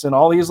movements and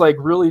all these like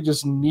really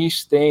just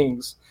niche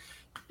things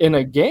in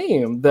a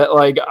game that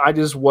like I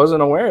just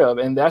wasn't aware of.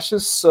 And that's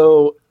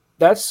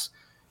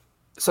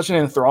such an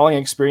enthralling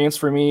experience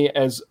for me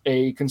as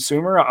a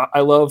consumer.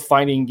 I love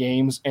finding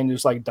games and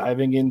just like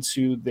diving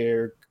into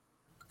their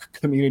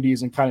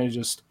communities and kind of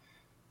just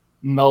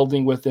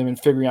melding with them and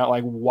figuring out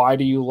like, why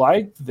do you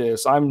like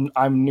this? I'm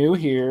new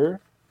here.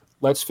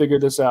 Let's figure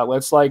this out.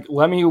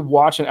 Let me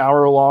watch an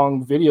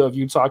hour-long video of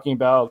you talking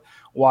about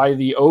why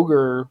the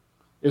ogre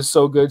is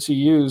so good to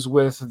use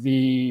with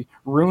the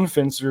rune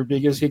fencer,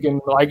 because he can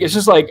like, it's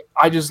just like,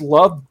 I just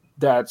love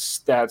that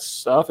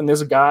stuff. And there's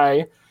a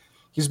guy,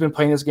 he's been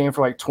playing this game for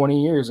like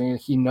 20 years and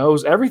he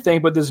knows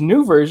everything, but this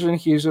new version,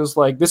 he's just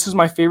like, this is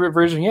my favorite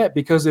version yet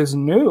because it's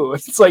new.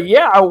 It's like,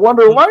 yeah, I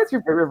wonder why it's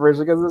your favorite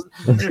version,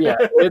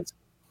 because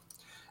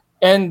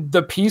and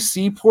the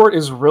PC port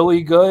is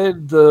really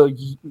good.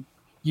 The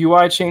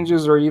UI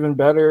changes are even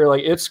better.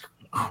 Like it's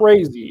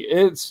crazy.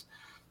 It's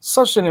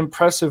such an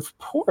impressive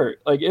port.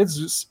 Like it's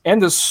just,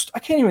 and this, I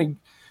can't even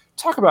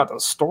talk about the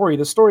story.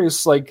 The story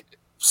is like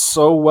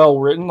so well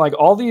written. Like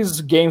all these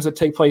games that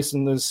take place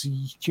in this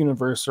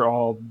universe are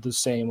all the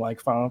same. Like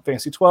Final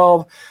Fantasy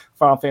 12,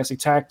 Final Fantasy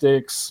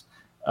Tactics,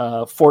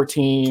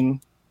 14,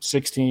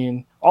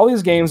 16. All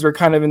these games are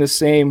kind of in the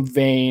same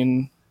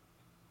vein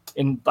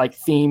in like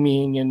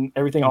theming and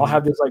everything. All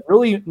have this like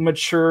really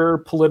mature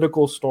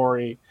political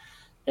story,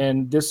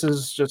 and this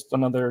is just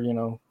another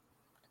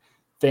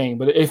thing.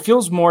 But it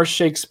feels more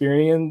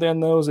Shakespearean than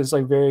those. It's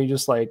like very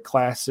just like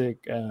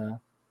classic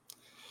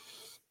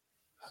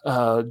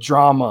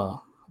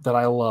drama that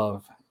I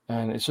love,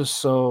 and it's just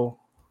so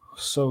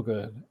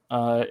good.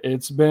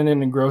 It's been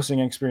an engrossing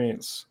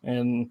experience,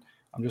 and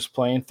I'm just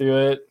playing through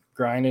it,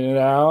 grinding it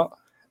out,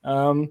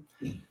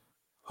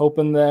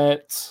 hoping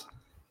that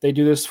they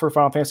do this for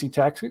Final Fantasy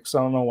Tactics. I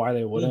don't know why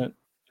they wouldn't.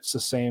 It's the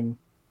same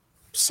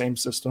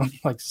system,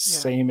 like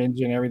same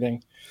engine,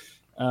 everything.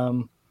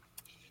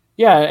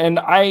 Yeah, and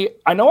I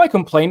know I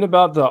complained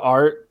about the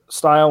art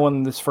style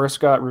when this first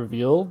got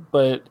revealed,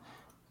 but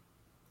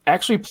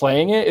actually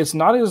playing it, it's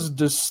not as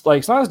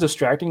it's not as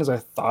distracting as I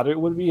thought it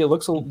would be. It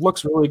looks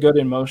really good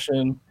in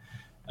motion.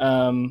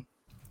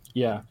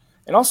 Yeah.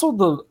 And also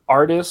the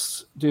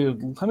artist,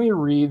 dude, let me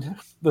read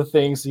the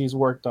things he's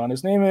worked on.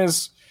 His name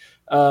is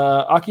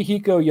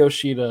Akihiko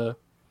Yoshida.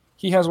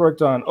 He has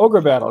worked on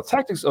Ogre Battle,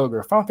 Tactics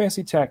Ogre, Final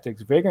Fantasy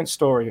Tactics, Vagrant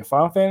Story,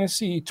 Final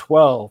Fantasy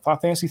 12, Final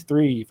Fantasy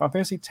 3, Final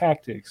Fantasy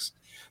Tactics,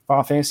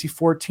 Final Fantasy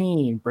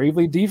 14,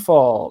 Bravely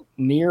Default,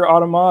 Nier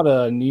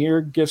Automata,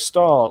 Nier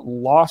Gestalt,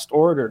 Lost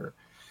Order,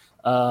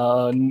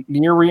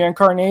 Nier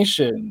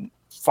Reincarnation,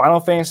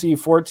 Final Fantasy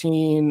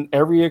 14,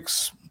 every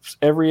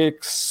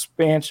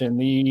expansion.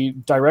 The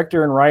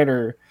director and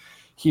writer,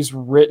 he's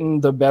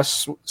written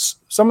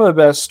some of the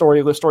best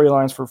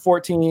storylines for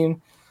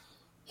 14.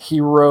 He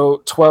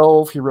wrote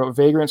 12. He wrote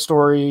Vagrant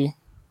Story.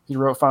 He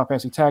wrote Final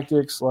Fantasy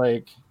Tactics.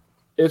 Like,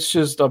 it's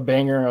just a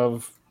banger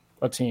of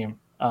a team.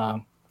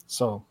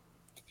 So,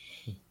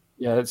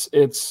 yeah,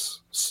 it's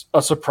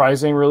a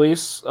surprising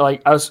release,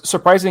 like a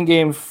surprising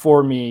game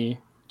for me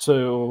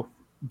to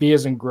be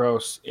as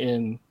engrossed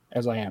in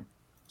as I am.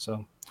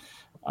 So,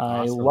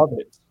 I love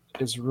it.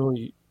 It's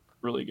really,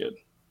 really good.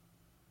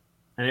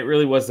 And it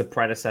really was the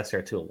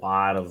predecessor to a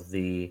lot of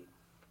the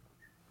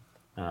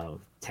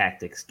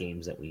tactics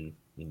games that we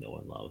know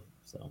and love.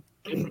 So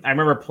I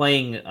remember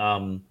playing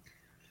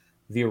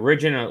the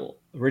original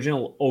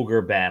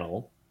Ogre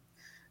Battle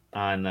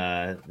on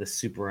the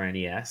Super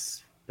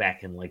NES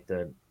back in like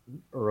the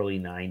early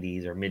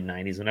 90s or mid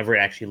 90s, whenever it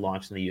actually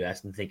launched in the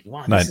US, and thinking,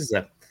 wow, this is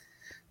a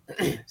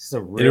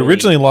really... It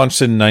originally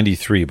launched in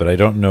 93, but I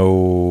don't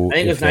know. I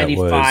think it was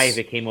 95.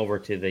 It came over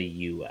to the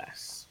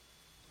US.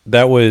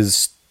 That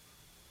was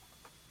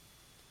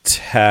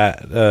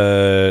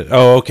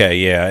okay,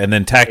 yeah. And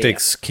then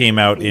Tactics came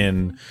out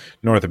in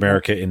North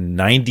America in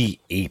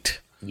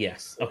 98.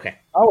 Yes. Okay.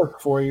 I was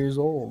 4 years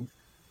old.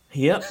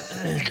 Yep.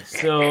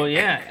 So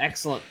yeah,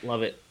 excellent.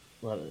 Love it.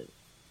 When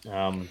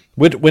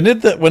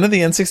did the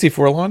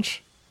N64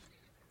 launch?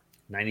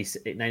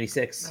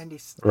 96.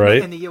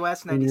 Right. In the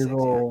US, 96.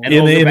 And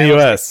in the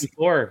US.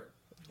 64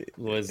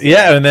 was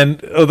and then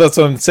that's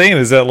what I'm saying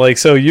is that like,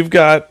 so you've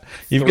got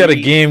a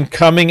game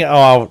coming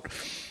out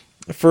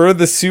for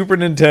the Super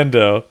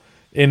Nintendo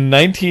in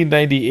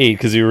 1998,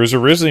 because it was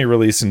originally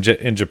released in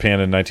Japan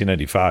in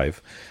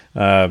 1995,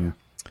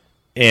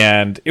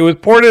 and it was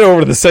ported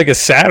over to the Sega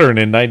Saturn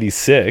in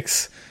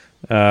 96.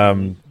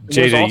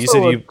 JJ, you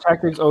said you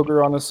Tactics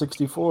Ogre on the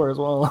 64 as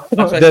well.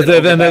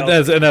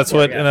 That's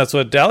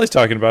what Dally's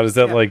talking about, is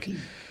that like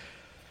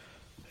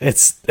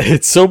it's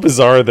so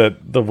bizarre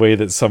that the way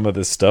that some of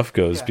this stuff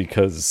goes,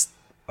 because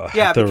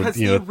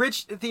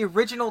the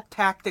original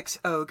Tactics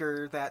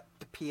Ogre, that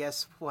the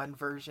PS1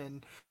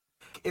 version,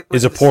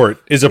 is a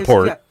port.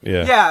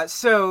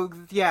 Because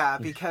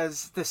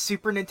the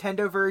Super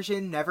Nintendo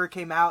version never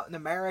came out in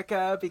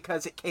America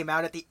because it came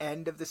out at the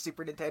end of the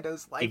Super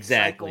Nintendo's life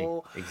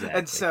cycle. Exactly.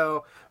 And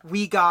so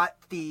we got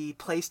the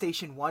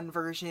PlayStation 1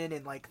 version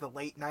in like the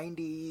late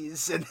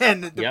 90s, and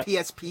then the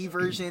PSP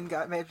version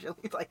got made.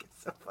 Like,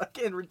 it's so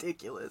fucking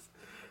ridiculous.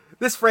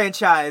 This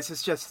franchise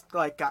has just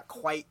like got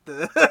quite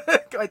the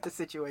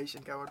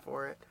situation going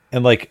for it.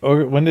 And like,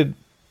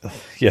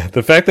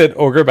 the fact that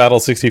Ogre Battle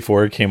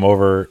 64 came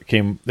to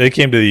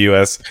the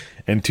US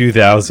in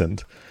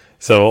 2000,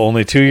 so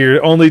only 2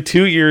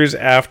 years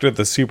after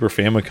the Super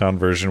Famicom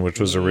version, which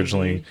was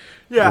originally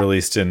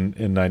released in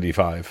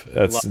 95.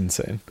 That's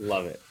insane.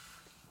 Love it.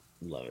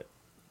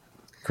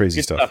 Crazy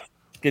Good stuff.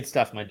 Good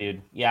stuff, my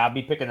dude. Yeah, I'll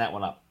be picking that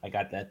one up. I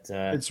got that.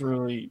 It's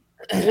really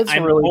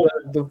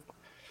good.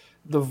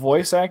 The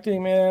voice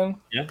acting, man.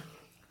 Yeah.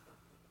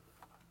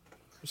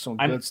 Some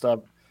good stuff.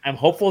 I'm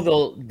hopeful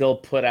they'll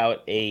put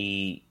out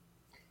a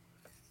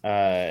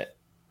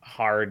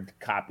hard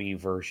copy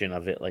version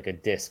of it, like a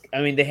disc.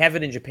 I mean, they have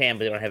it in Japan,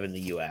 but they don't have it in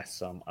the US.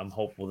 So I'm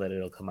hopeful that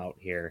it'll come out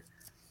here.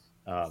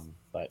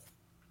 But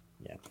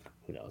yeah,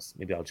 who knows?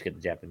 Maybe I'll just get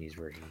the Japanese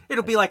version.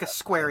 It'll be like a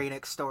Square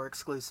Enix store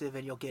exclusive,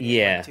 and you'll get it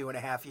in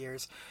 2.5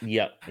 years.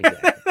 Yep,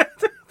 exactly.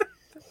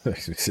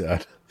 Makes me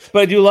sad.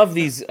 But I do love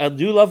these.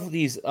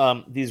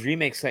 These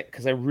remakes,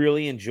 because I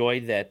really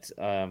enjoyed that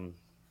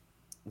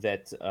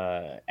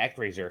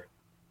ActRaiser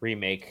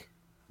remake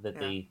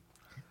they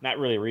not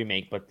really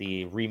remake, but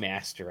the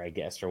remaster, I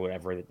guess, or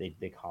whatever that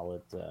they call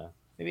it.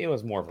 Maybe it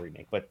was more of a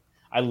remake, but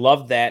I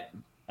love that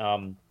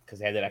because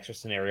they had that extra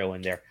scenario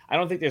in there. I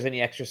don't think there's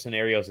any extra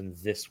scenarios in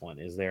this one,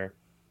 is there?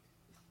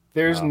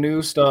 There's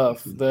new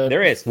stuff that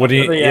there is. What do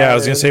you? Yeah, I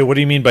was gonna say, what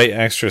do you mean by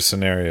extra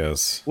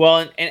scenarios? Well,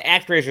 in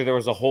ActRaiser, there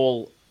was a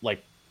whole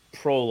like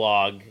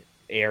prologue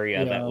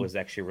area that was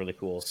actually really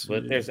cool.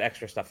 But there's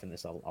extra stuff in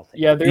this. I'll take.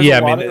 Yeah, there's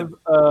a lot of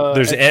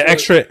there's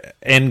extra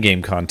end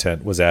game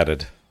content was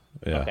added.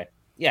 Yeah. Okay.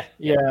 Yeah.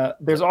 Yeah.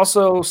 There's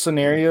also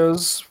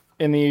scenarios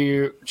in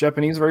the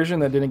Japanese version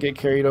that didn't get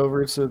carried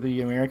over to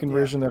the American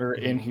version that are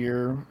in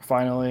here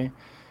finally.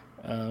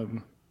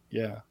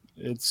 Yeah,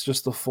 it's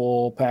just the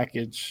full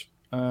package.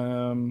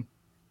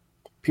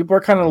 People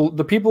are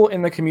the people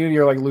in the community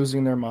are like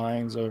losing their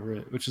minds over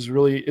it, which is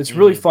really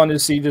really fun to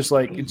see, just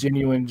like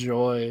genuine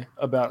joy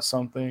about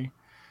something.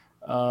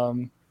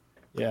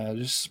 Yeah,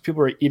 just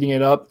people are eating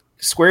it up.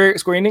 Square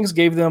Enix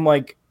gave them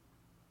like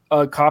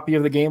a copy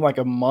of the game like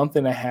a month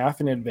and a half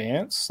in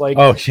advance. Like,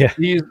 oh yeah,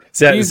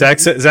 Zach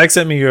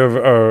sent me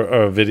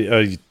a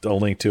video, a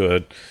link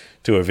to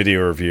a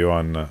video review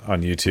on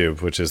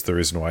YouTube, which is the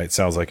reason why it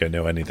sounds like I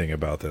know anything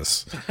about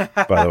this,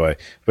 by the way.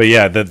 But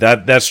yeah,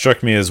 that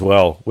struck me as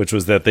well, which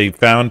was that they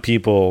found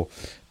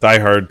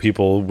diehard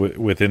people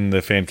within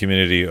the fan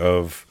community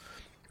of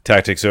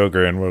Tactics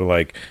Ogre, and were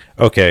like,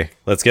 okay,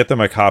 let's get them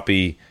a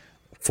copy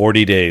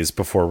 40 days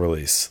before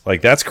release.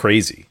 Like, that's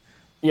crazy.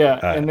 Yeah,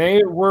 and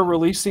they were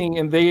releasing,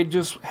 and they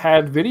just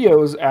had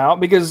videos out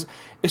because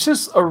it's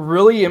just a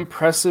really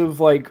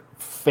impressive like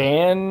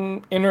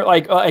fan whoever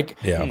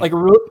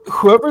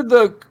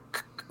the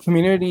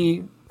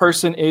community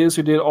person is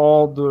who did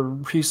all the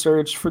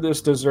research for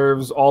this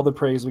deserves all the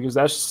praise, because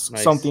that's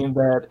something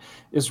that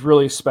is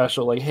really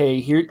special. Like, hey,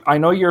 here, I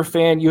know you're a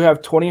fan, you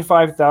have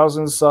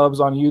 25,000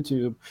 subs on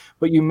YouTube,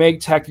 but you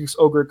make Tactics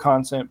Ogre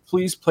content.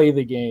 Please play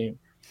the game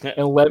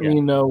and let me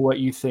know what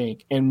you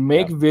think, and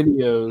make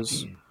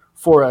videos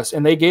for us.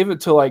 And they gave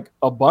it to like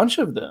a bunch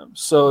of them.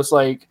 So it's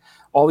like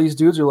all these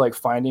dudes are like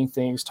finding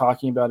things,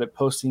 talking about it,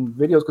 posting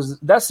videos, because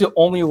that's the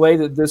only way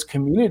that this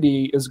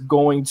community is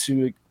going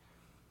to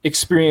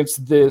experience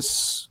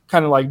this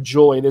kind of like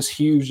joy, this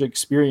huge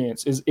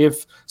experience, is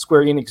if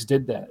Square Enix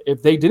did that.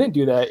 If they didn't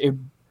do that,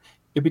 it'd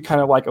be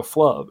kind of like a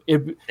flub.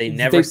 They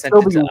never sent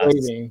it to us.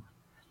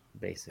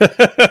 Basically.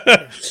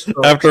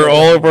 after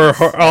all of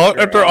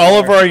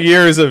our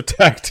years of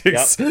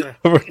Tactics,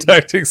 of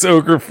Tactics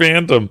Ogre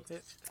fandom.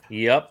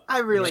 Yep. I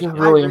really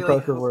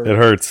impressive work. It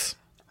hurts.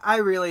 I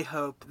really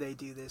hope they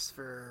do this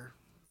for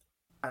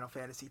Final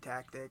Fantasy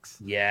Tactics.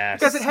 Yeah,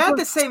 because it had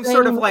the same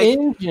sort of like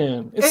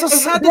engine. It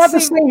had the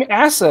same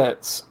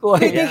assets.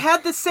 Like, they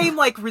had the same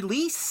like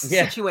release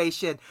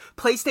situation.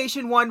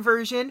 PlayStation 1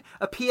 version,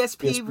 a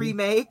PSP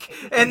remake,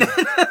 and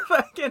then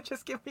fucking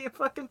just give me a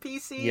fucking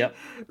PC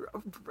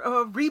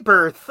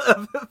rebirth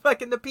of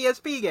fucking the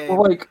PSP game.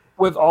 Well, like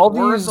with all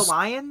War these of the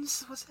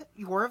Lions, was it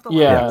War of the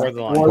Lions?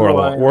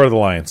 War of the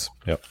Lions.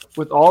 Yep.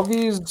 With all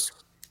these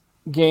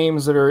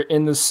games that are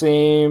in the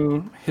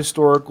same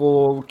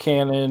historical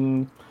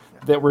canon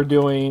that we're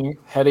doing,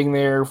 heading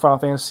there, Final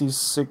Fantasy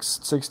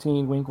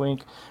 16, wink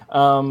wink.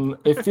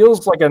 It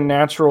feels like a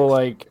natural,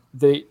 like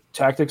the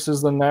Tactics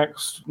is the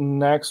next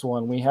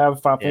one. We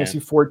have Final Fantasy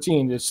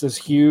 14. It's this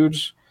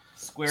huge.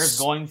 Square's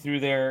going through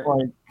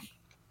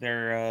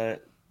their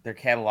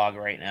catalog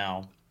right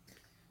now.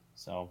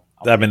 So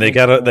I mean, they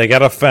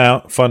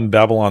gotta fund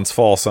Babylon's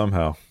Fall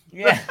somehow.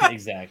 Yeah,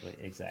 exactly.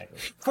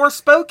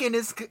 Forspoken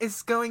is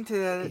going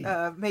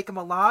to make them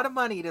a lot of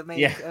money to make.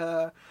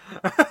 Yeah.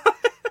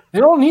 They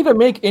don't need to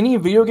make any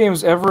video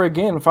games ever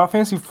again. Final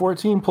Fantasy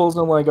 14 pulls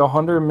in like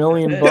 $100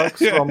 million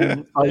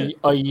from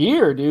a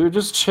year, dude.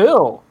 Just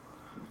chill.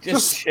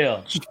 Just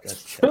chill.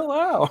 Chill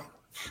out.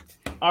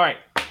 All right,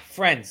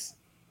 friends.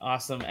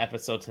 Awesome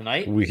episode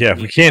tonight. We can't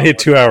hit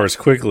 2 hours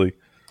quickly.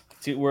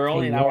 We're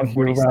only an hour and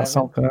 47.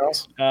 Something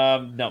else?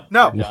 No.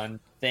 We're done.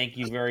 Thank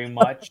you very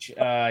much. You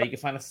can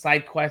find us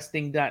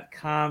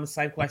sidequesting.com,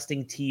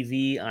 SideQuesting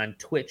TV on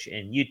Twitch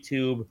and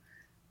YouTube.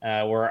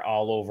 We're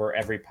all over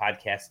every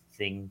podcast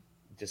thing.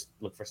 Just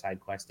look for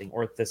SideQuesting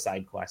or the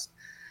SideQuest.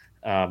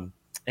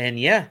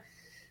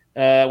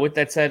 With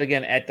that said,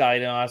 again, at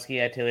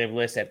Dinoski, at Taylor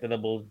Bliss, at the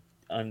 _,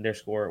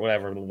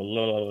 whatever.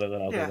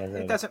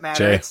 It doesn't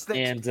matter.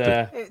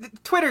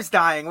 Twitter's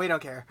dying. We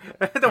don't care.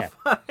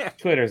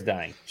 Twitter's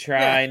dying.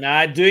 Try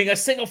not doing a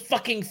single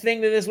fucking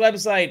thing to this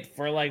website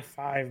for like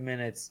 5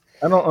 minutes.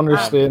 I don't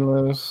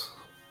understand this.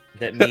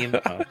 That meme,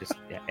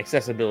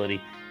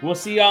 accessibility. We'll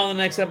see y'all in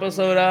the next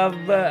episode of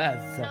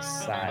The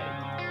Side.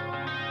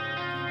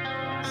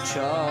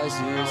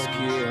 Choices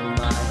kill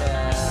my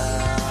head.